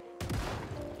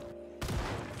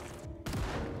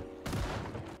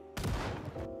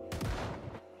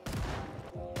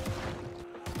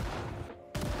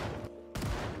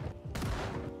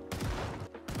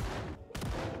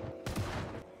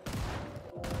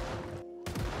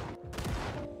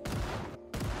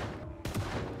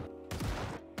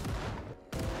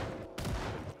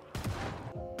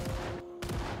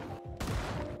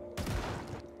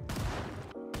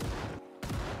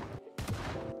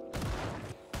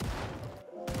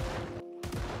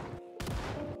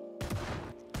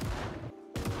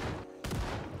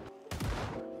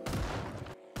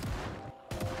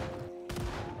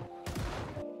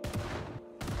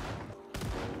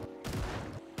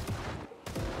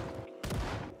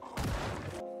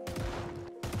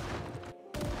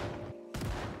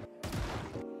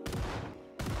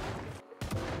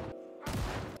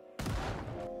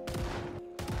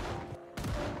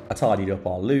 I tidied up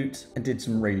our loot and did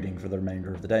some raiding for the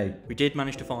remainder of the day. We did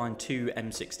manage to find 2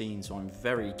 M16s, so I'm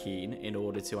very keen in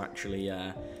order to actually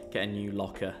get a new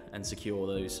locker and secure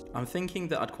those. I'm thinking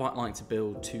that I'd quite like to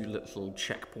build 2 little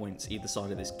checkpoints either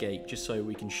side of this gate, just so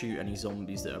we can shoot any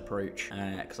zombies that approach,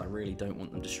 because I really don't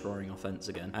want them destroying our fence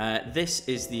again. This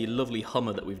is the lovely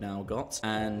Hummer that we've now got,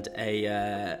 and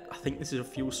I think this is a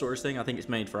fuel storage thing. I think it's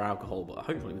made for alcohol, but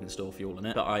hopefully we can store fuel in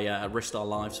it. But I risked our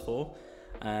lives for.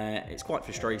 It's quite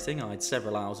frustrating. I had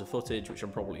several hours of footage, which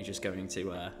I'm probably just going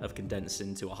to have condensed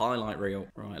into a highlight reel.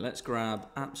 Right, let's grab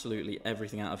absolutely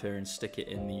everything out of here and stick it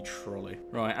in the trolley.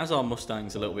 Right, as our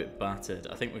Mustang's a little bit battered,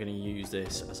 I think we're going to use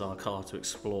this as our car to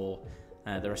explore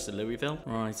the rest of Louisville.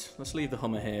 Right, let's leave the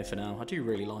Hummer here for now. I do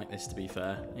really like this, to be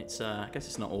fair. It's I guess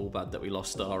it's not all bad that we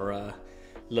lost our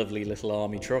lovely little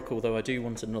army truck, although I do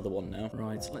want another one now.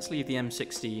 Right, let's leave the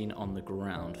M16 on the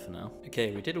ground for now.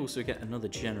 Okay, we did also get another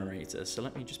generator, so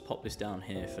let me just pop this down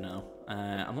here for now.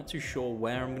 I'm not too sure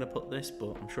where I'm going to put this,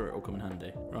 but I'm sure it'll come in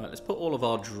handy. Right, let's put all of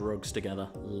our drugs together.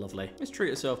 Lovely. Let's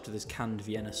treat ourselves to this canned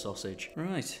Vienna sausage.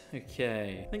 Right,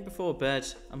 okay. I think before bed,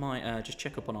 I might just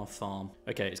check up on our farm.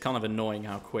 Okay, it's kind of annoying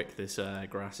how quick this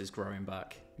grass is growing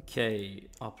back. Okay,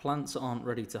 our plants aren't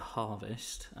ready to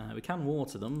harvest. We can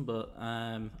water them, but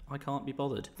I can't be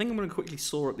bothered. I think I'm going to quickly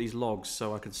saw up these logs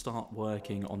so I can start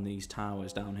working on these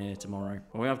towers down here tomorrow.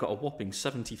 Well, we have got a whopping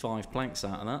 75 planks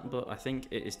out of that, but I think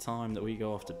it is time that we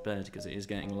go off to bed because it is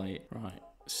getting late. Right,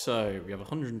 so we have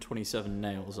 127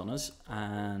 nails on us,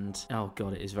 and oh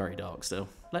god, it is very dark still.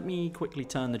 Let me quickly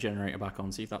turn the generator back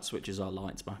on, see if that switches our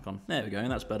lights back on. There we go,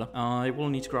 that's better. I will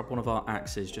need to grab one of our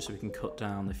axes just so we can cut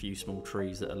down the few small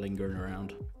trees that are lingering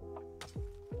around.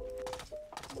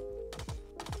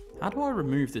 How do I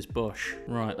remove this bush?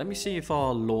 Right, let me see if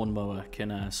our lawnmower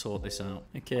can sort this out.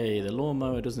 Okay, the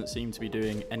lawnmower doesn't seem to be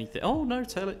doing anything. Oh no,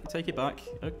 take it back.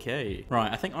 Okay.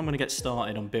 Right, I think I'm going to get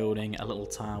started on building a little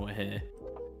tower here.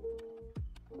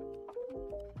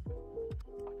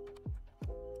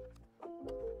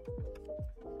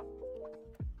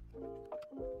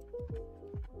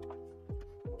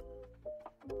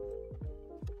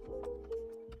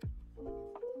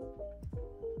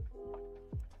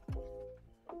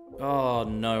 Oh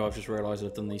no, I've just realised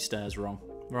I've done these stairs wrong.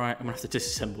 Right, I'm gonna have to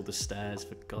disassemble the stairs,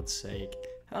 for God's sake.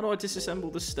 How do I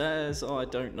disassemble the stairs? Oh, I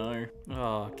don't know.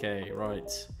 Oh, okay,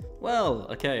 right. Well,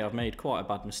 okay, I've made quite a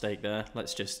bad mistake there.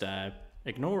 Let's just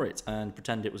ignore it and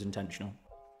pretend it was intentional.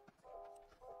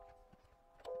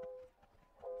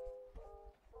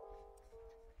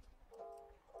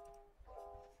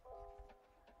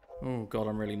 Oh god,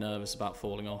 I'm really nervous about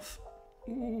falling off.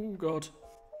 Oh god.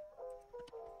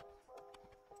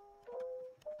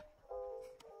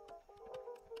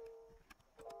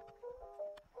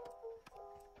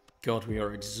 God, we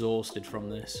are exhausted from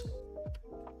this.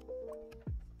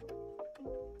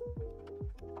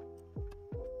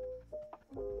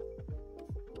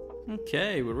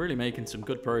 Okay, we're really making some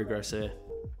good progress here.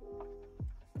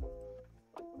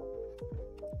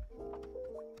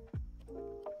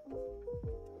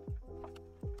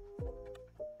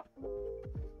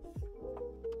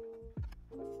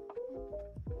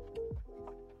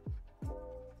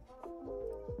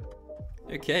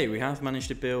 Okay, we have managed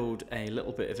to build a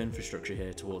little bit of infrastructure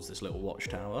here towards this little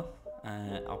watchtower.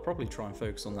 I'll probably try and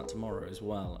focus on that tomorrow as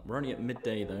well. We're only at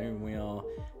midday though, and we are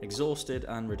exhausted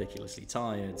and ridiculously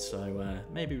tired, so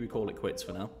maybe we call it quits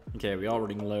for now. Okay, we are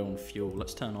running low on fuel.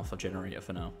 Let's turn off our generator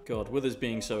for now. God, with us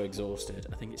being so exhausted,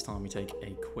 I think it's time we take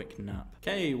a quick nap.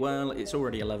 Okay, well, it's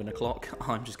already 11 o'clock.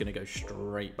 I'm just going to go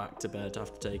straight back to bed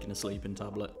after taking a sleeping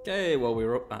tablet. Okay, well,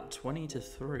 we're up at 20 to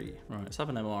 3. Right, let's have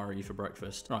an MRE for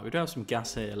breakfast. Right, we do have some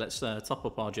gas here. Let's top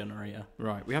up our generator.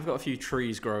 Right, we have got a few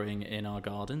trees growing in our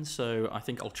garden, so I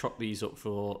think I'll chop these up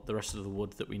for the rest of the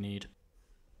wood that we need.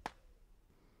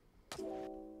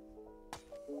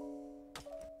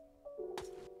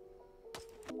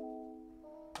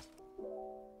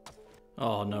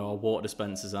 Oh no, our water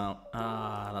dispenser's out.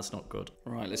 Ah, that's not good.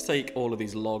 Right, let's take all of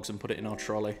these logs and put it in our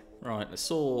trolley. Right, let's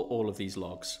saw all of these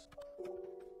logs.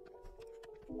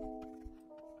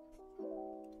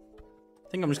 I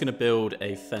think I'm just going to build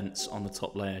a fence on the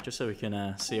top layer just so we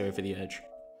can see over the edge.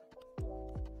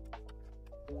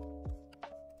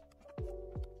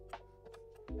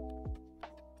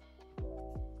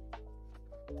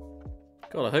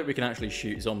 God, I hope we can actually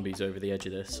shoot zombies over the edge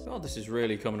of this. God, this is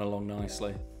really coming along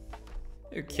nicely.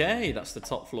 Okay, that's the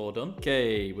top floor done.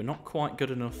 Okay, we're not quite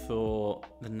good enough for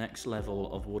the next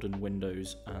level of wooden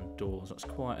windows and doors. That's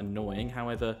quite annoying.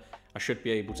 However, I should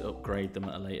be able to upgrade them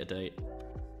at a later date.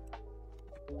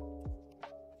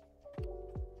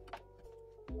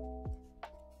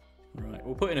 Right,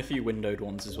 we'll put in a few windowed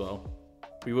ones as well.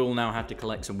 We will now have to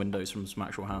collect some windows from some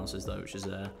actual houses though, which is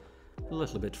a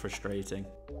little bit frustrating.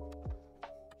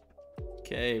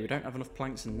 Okay, we don't have enough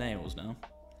planks and nails now.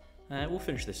 We'll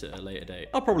finish this at a later date.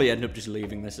 I'll probably end up just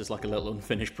leaving this as like a little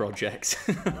unfinished project.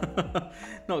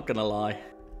 Not gonna lie.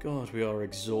 God, we are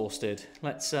exhausted.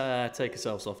 Let's take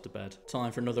ourselves off to bed.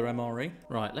 Time for another MRE.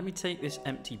 Right, let me take this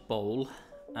empty bowl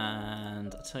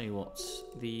and I'll tell you what,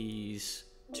 these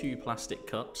 2 plastic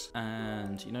cups,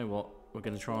 and you know what? We're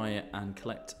gonna try and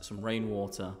collect some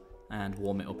rainwater and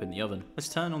warm it up in the oven. Let's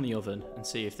turn on the oven and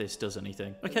see if this does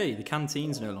anything. Okay, the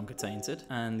canteen's no longer tainted,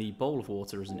 and the bowl of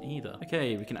water isn't either.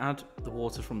 Okay, we can add the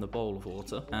water from the bowl of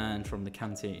water and from the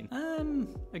canteen.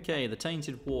 Okay, the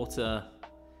tainted water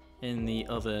in the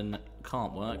oven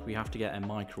can't work. We have to get a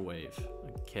microwave.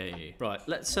 Okay, right,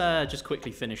 let's just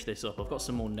quickly finish this up. I've got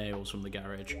some more nails from the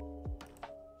garage.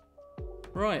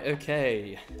 Right,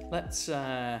 okay, let's go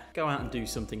out and do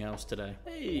something else today.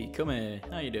 Hey, come here,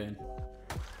 how you doing?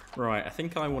 Right, I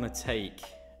think I want to take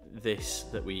this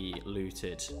that we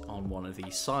looted on one of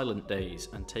these silent days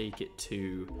and take it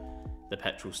to the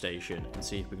petrol station and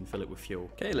see if we can fill it with fuel.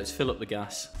 Okay, let's fill up the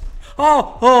gas.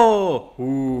 Oh!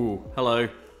 Ooh, hello.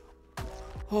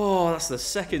 Oh, that's the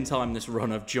second time this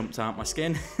run I've jumped out my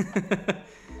skin.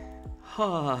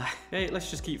 Okay, let's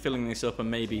just keep filling this up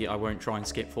and maybe I won't try and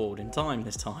skip forward in time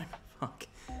this time. Fuck.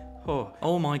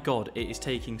 Oh my god, it is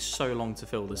taking so long to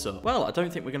fill this up. Well, I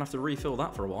don't think we're going to have to refill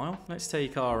that for a while. Let's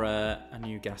take our a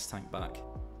new gas tank back.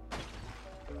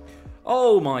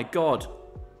 Oh my god.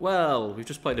 Well, we've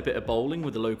just played a bit of bowling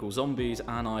with the local zombies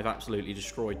and I've absolutely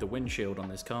destroyed the windshield on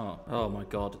this car. Oh my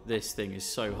god, this thing is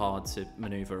so hard to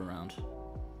maneuver around.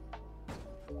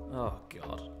 Oh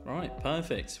god. Right,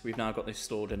 perfect. We've now got this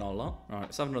stored in our lot. Right,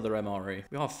 let's have another MRE.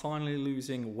 We are finally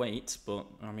losing weight, but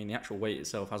I mean the actual weight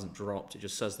itself hasn't dropped. It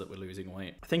just says that we're losing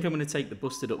weight. I think I'm going to take the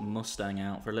busted up Mustang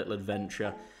out for a little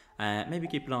adventure. Maybe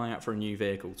keep an eye out for a new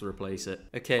vehicle to replace it.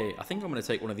 Okay, I think I'm going to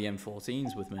take one of the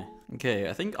M14s with me. Okay,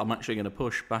 I think I'm actually going to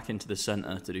push back into the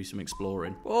centre to do some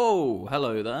exploring. Whoa,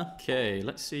 hello there. Okay,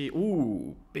 let's see.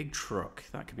 Ooh, big truck.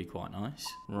 That could be quite nice.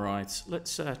 Right,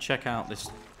 let's check out this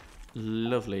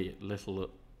lovely little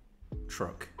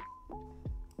truck.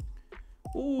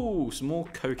 Ooh, some more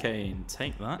cocaine.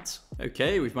 Take that.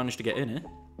 Okay, we've managed to get in it.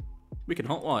 We can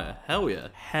hotwire. Hell yeah.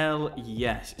 Hell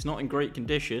yes. It's not in great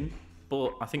condition,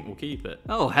 but I think we'll keep it.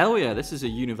 Oh, hell yeah. This is a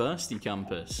university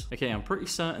campus. Okay, I'm pretty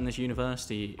certain this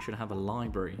university should have a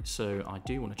library, so I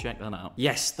do want to check that out.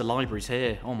 Yes, the library's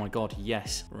here. Oh my god,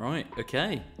 yes. Right,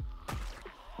 okay.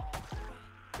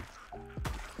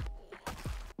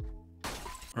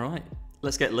 Right,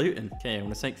 let's get looting. Okay, I'm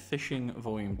going to take Fishing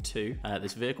Volume 2,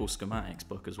 this Vehicle Schematics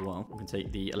book as well. I'm going to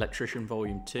take the Electrician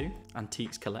Volume 2,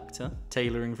 Antiques Collector,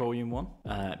 Tailoring Volume 1,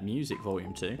 Music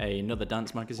Volume 2, another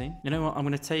dance magazine. You know what, I'm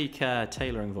going to take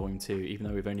Tailoring Volume 2, even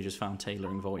though we've only just found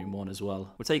Tailoring Volume 1 as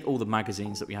well. We'll take all the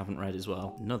magazines that we haven't read as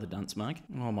well. Another dance mag.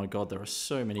 Oh my god, there are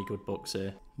so many good books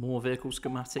here. More vehicle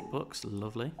schematic books,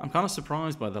 lovely. I'm kind of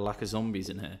surprised by the lack of zombies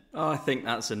in here. Oh, I think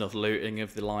that's enough looting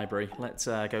of the library. Let's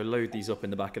go load these up in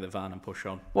the back of the van and push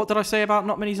on. What did I say about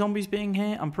not many zombies being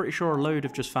here? I'm pretty sure a load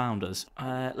have just found us.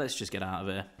 Let's just get out of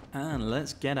here. And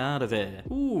let's get out of here.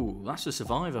 Ooh, that's a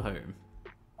survivor home.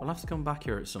 We'll have to come back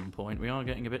here at some point. We are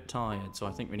getting a bit tired, so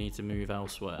I think we need to move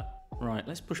elsewhere. Right,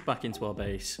 let's push back into our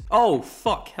base. Oh,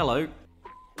 fuck, hello.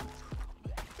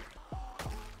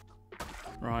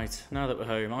 Right, now that we're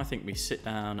home, I think we sit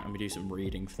down and we do some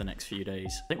reading for the next few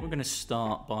days. I think we're going to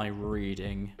start by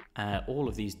reading all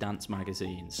of these dance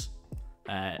magazines.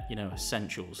 You know,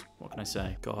 essentials. What can I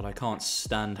say? God, I can't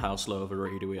stand how slow of a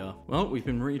reader we are. Well, we've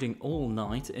been reading all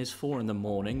night. It is 4 in the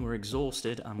morning. We're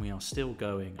exhausted and we are still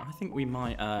going. I think we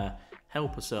might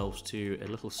help ourselves to a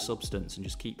little substance and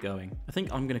just keep going. I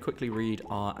think I'm going to quickly read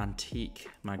our antique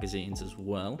magazines as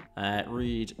well.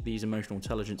 Read these emotional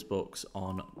intelligence books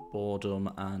on boredom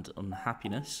and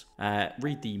unhappiness.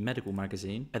 Read the medical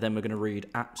magazine. And then we're going to read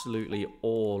absolutely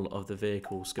all of the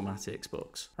vehicle schematics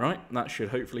books. Right, that should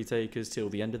hopefully take us till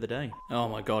the end of the day. Oh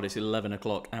my god, it's 11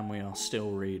 o'clock and we are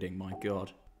still reading, my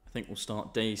god. I think we'll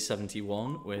start day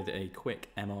 71 with a quick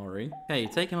MRE. Okay,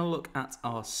 taking a look at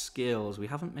our skills. We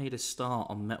haven't made a start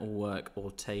on metalwork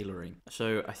or tailoring.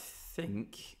 So I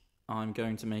think I'm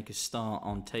going to make a start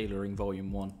on tailoring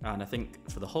volume 1. And I think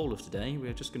for the whole of today,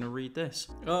 we're just going to read this.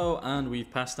 Oh, and we've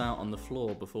passed out on the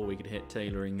floor before we could hit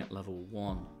tailoring at level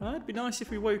 1. It'd be nice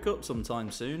if we woke up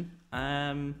sometime soon.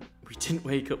 We didn't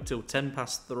wake up till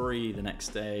 3:10 the next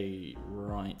day.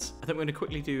 Right. I think we're going to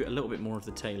quickly do a little bit more of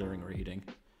the tailoring reading.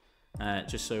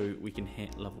 Just so we can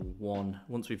hit level 1.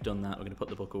 Once we've done that, we're going to put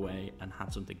the book away and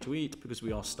have something to eat because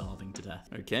we are starving to death.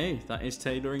 Okay, that is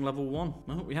tailoring level 1.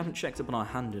 Well, we haven't checked up on our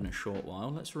hand in a short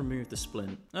while. Let's remove the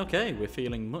splint. Okay, we're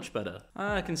feeling much better.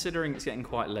 Considering it's getting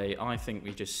quite late, I think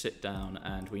we just sit down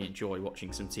and we enjoy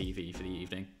watching some TV for the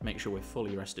evening. Make sure we're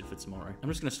fully rested for tomorrow. I'm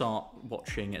just going to start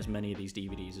watching as many of these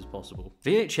DVDs as possible.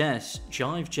 VHS,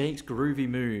 Jive Jake's Groovy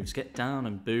Moves. Get down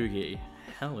and boogie.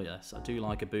 Hell yes, I do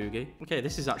like a boogie. Okay,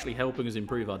 this is actually helping us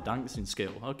improve our dancing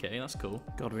skill. Okay, that's cool.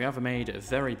 God, we have made a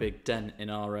very big dent in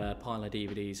our pile of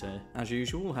DVDs here. As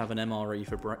usual, we'll have an MRE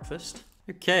for breakfast.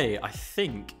 Okay, I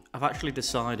think I've actually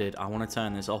decided I want to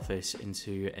turn this office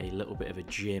into a little bit of a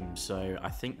gym. So I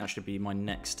think that should be my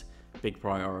next big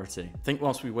priority. I think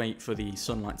whilst we wait for the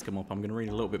sunlight to come up, I'm going to read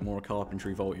a little bit more of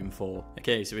Carpentry Volume 4.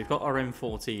 Okay, so we've got our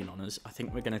M14 on us. I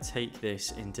think we're going to take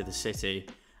this into the city.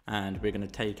 And we're going to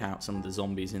take out some of the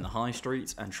zombies in the high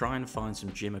streets and try and find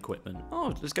some gym equipment.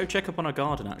 Oh, let's go check up on our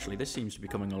garden, actually. This seems to be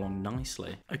coming along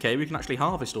nicely. Okay, we can actually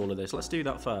harvest all of this. Let's do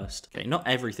that first. Okay, not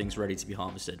everything's ready to be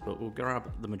harvested, but we'll grab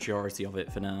the majority of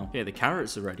it for now. Yeah, the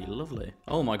carrots are ready. Lovely.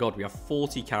 Oh my god, we have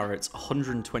 40 carrots,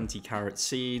 120 carrot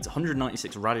seeds,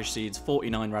 196 radish seeds,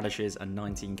 49 radishes, and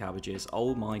 19 cabbages.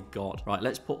 Oh my god. Right,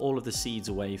 let's put all of the seeds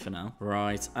away for now.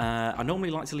 Right, I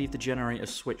normally like to leave the generator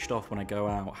switched off when I go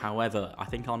out. However, I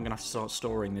think I'm going to have to start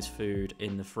storing this food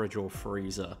in the fridge or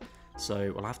freezer.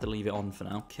 So we'll have to leave it on for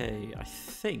now. Okay, I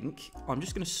think I'm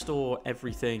just going to store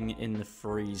everything in the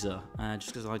freezer. Just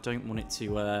because I don't want it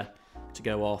to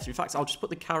go off. In fact, I'll just put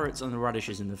the carrots and the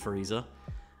radishes in the freezer.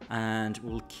 And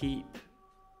we'll keep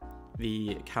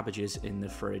the cabbages in the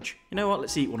fridge. You know what?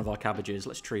 Let's eat one of our cabbages.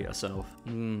 Let's treat ourselves.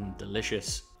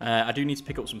 Delicious. I do need to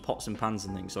pick up some pots and pans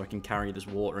and things so I can carry this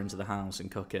water into the house and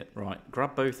cook it. Right,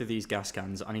 grab both of these gas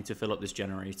cans. I need to fill up this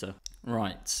generator.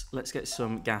 Right, let's get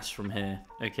some gas from here.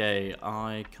 Okay,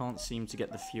 I can't seem to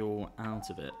get the fuel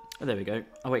out of it. Oh, there we go.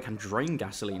 Oh, wait, I can drain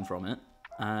gasoline from it.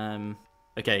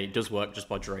 Okay, it does work just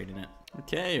by draining it.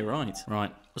 Okay, right.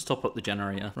 Right, let's top up the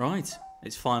generator. Right.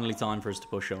 It's finally time for us to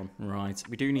push on. Right,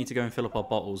 we do need to go and fill up our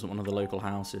bottles at one of the local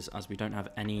houses as we don't have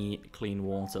any clean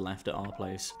water left at our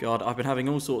place. God, I've been having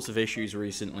all sorts of issues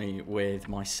recently with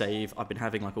my save. I've been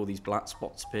having like all these black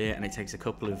spots appear and it takes a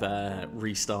couple of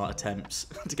restart attempts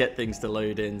to get things to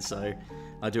load in, so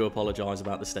I do apologise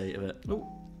about the state of it. Oh,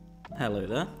 hello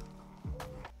there.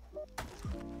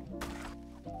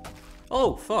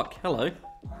 Oh, fuck, hello.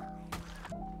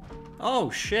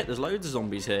 Oh shit, there's loads of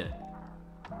zombies here.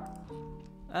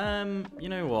 You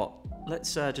know what?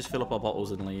 Let's just fill up our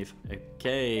bottles and leave.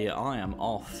 Okay, I am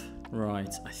off.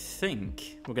 Right, I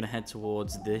think we're going to head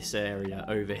towards this area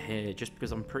over here, just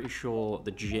because I'm pretty sure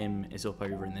the gym is up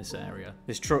over in this area.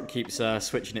 This truck keeps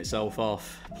switching itself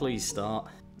off. Please start.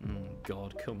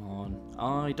 God, come on.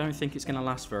 I don't think it's going to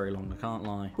last very long, I can't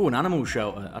lie. Oh, an animal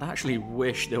shelter. I'd actually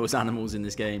wish there was animals in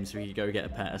this game so we could go get a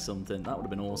pet or something. That would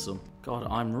have been awesome. God,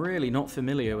 I'm really not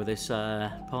familiar with this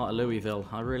part of Louisville.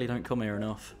 I really don't come here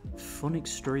enough. Fun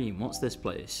Extreme. What's this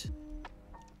place?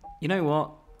 You know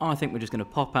what? I think we're just going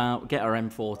to pop out, get our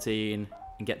M14,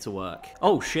 and get to work.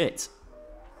 Oh, shit.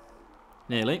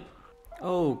 Nearly.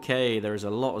 Okay, there's a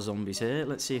lot of zombies here.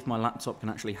 Let's see if my laptop can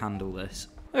actually handle this.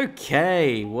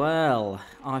 Okay, well,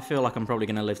 I feel like I'm probably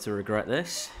going to live to regret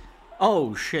this.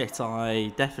 Oh shit,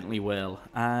 I definitely will.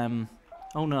 Oh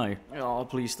no. Oh,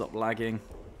 please stop lagging.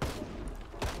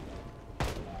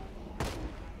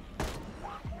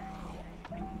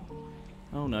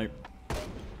 Oh no.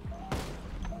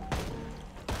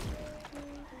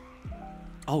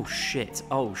 Oh shit.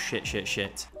 Oh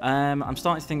shit. I'm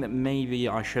starting to think that maybe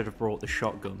I should have brought the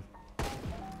shotgun.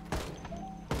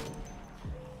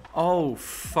 Oh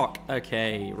fuck.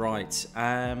 Okay, right.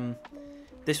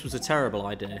 This was a terrible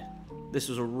idea. This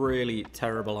was a really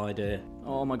terrible idea.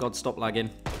 Oh my god, stop lagging.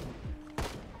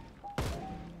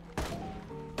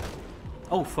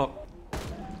 Oh fuck.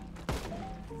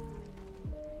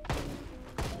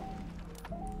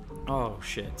 Oh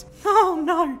shit. Oh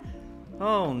no.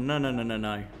 Oh no.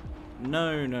 No.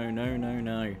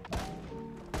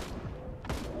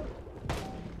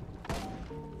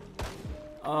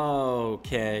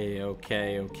 Okay.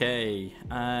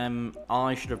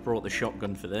 I should have brought the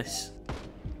shotgun for this.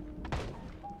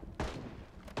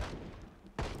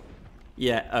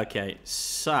 Yeah, okay.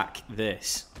 Sack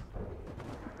this.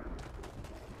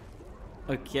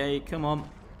 Okay, come on.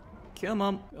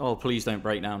 Oh, please don't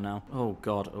break down now. Oh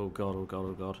god.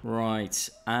 Right.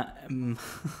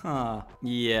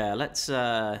 Yeah, let's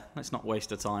not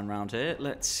waste our time around here.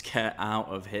 Let's get out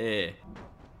of here.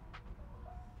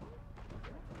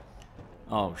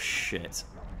 Oh shit.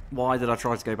 Why did I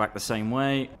try to go back the same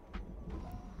way?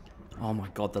 Oh my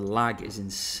god, the lag is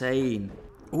insane.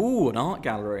 Ooh, an art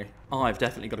gallery. Oh, I've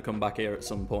definitely got to come back here at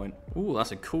some point. Ooh,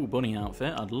 that's a cool bunny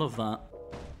outfit. I'd love that.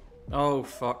 Oh,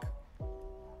 fuck.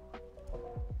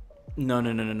 No.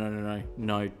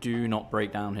 No, do not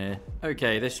break down here.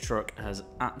 Okay, this truck has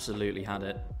absolutely had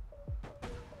it.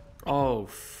 Oh,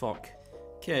 fuck.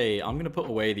 Okay, I'm going to put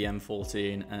away the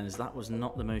M14 as that was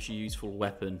not the most useful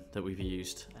weapon that we've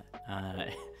used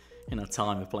in our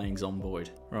time of playing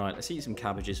Zomboid. Right, let's eat some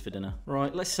cabbages for dinner.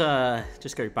 Right, let's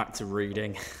just go back to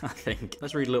reading, I think.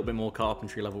 Let's read a little bit more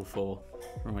Carpentry level 4.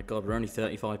 Oh my god, we're only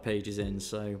 35 pages in,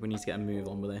 so we need to get a move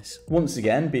on with this. Once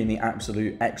again, being the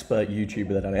absolute expert YouTuber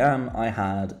that I am, I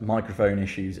had microphone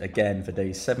issues again for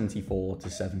days 74 to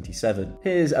 77.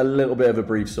 Here's a little bit of a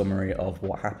brief summary of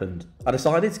what happened. I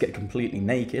decided to get completely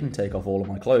naked and take off all of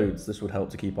my clothes. This would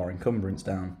help to keep our encumbrance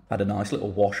down. Had a nice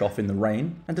little wash off in the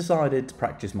rain and decided to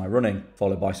practice my running,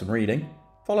 followed by some reading,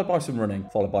 followed by some running,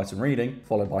 followed by some reading,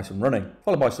 followed by some running,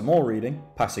 followed by some more reading,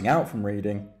 passing out from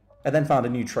reading, and then found a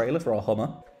new trailer for our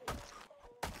Hummer.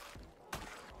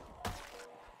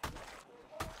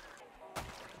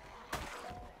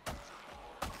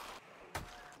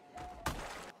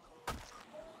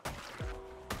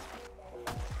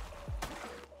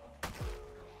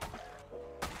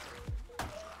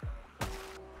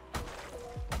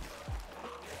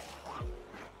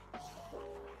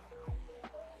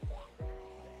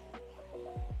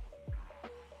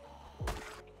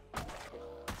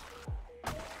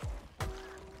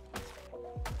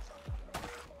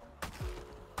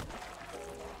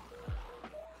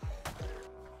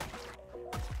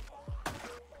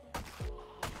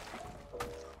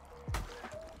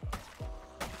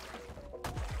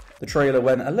 The trailer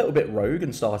went a little bit rogue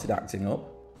and started acting up.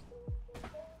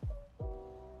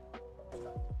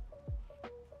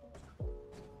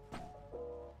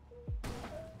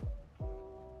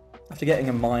 After getting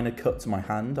a minor cut to my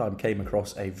hand, I came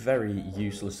across a very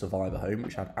useless survivor home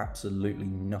which had absolutely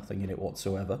nothing in it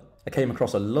whatsoever. I came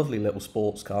across a lovely little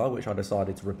sports car which I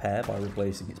decided to repair by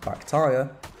replacing its back tyre.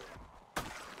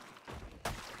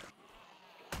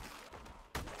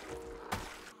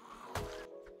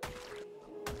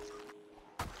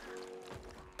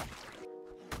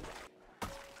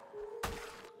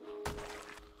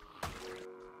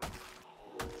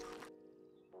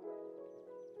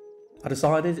 I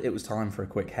decided it was time for a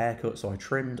quick haircut, so I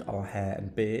trimmed our hair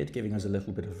and beard, giving us a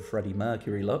little bit of a Freddie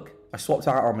Mercury look. I swapped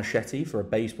out our machete for a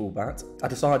baseball bat. I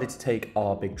decided to take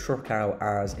our big truck out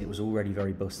as it was already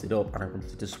very busted up and I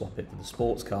wanted to swap it for the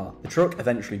sports car. The truck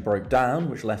eventually broke down,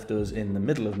 which left us in the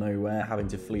middle of nowhere having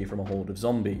to flee from a horde of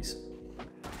zombies.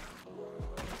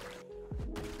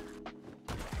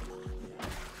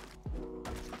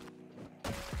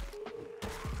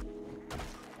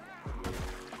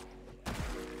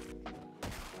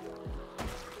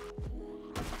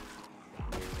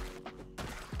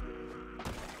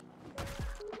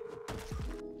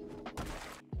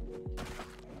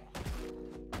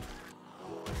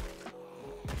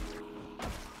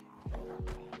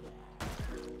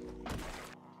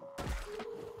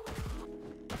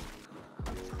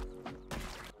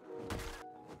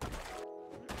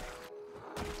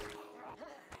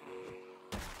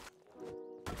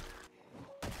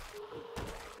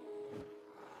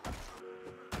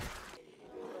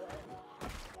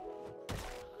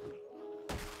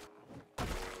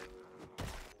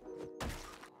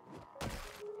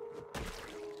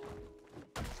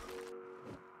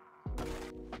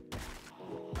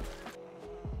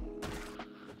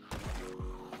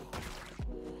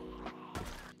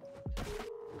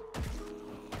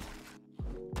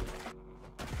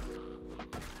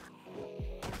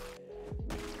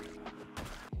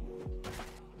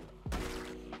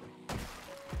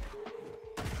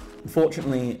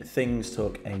 Unfortunately, things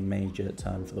took a major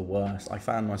turn for the worse. I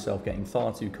found myself getting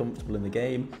far too comfortable in the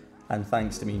game, and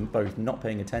thanks to me both not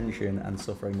paying attention and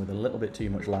suffering with a little bit too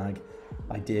much lag,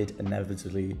 I did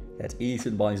inevitably get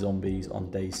eaten by zombies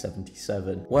on day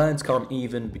 77. Words can't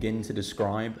even begin to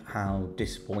describe how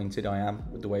disappointed I am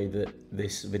with the way that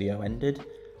this video ended.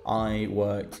 I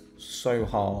worked so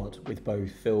hard with both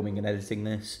filming and editing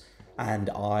this, and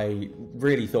I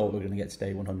really thought we were going to get to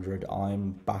day 100.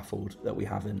 I'm baffled that we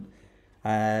haven't.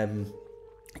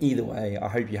 Either way, I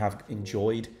hope you have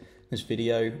enjoyed this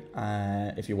video.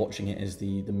 If you're watching it as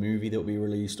the movie that will be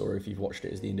released, or if you've watched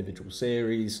it as the individual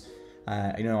series,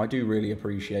 you know, I do really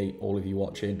appreciate all of you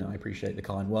watching. I appreciate the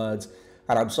kind words,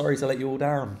 and I'm sorry to let you all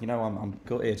down. You know, I'm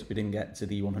gutted we didn't get to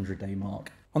the 100-day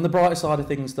mark. On the brighter side of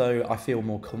things, though, I feel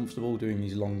more comfortable doing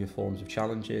these longer forms of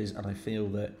challenges, and I feel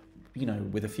that, you know,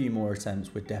 with a few more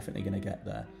attempts, we're definitely going to get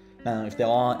there. Now, if there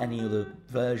are any other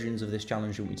versions of this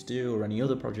challenge you want me to do, or any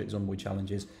other Project Zomboid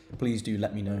challenges, please do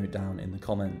let me know down in the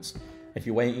comments. If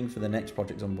you're waiting for the next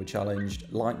Project Zomboid challenge,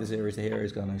 like the Zero to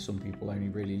Heroes, because I know some people only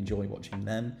really enjoy watching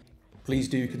them, please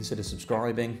do consider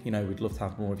subscribing. You know, we'd love to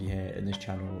have more of you here, and this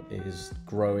channel is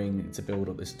growing to build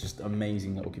up this just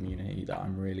amazing little community that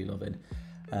I'm really loving.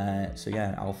 So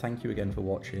yeah, I'll thank you again for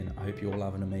watching. I hope you all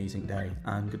have an amazing day,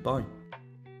 and goodbye.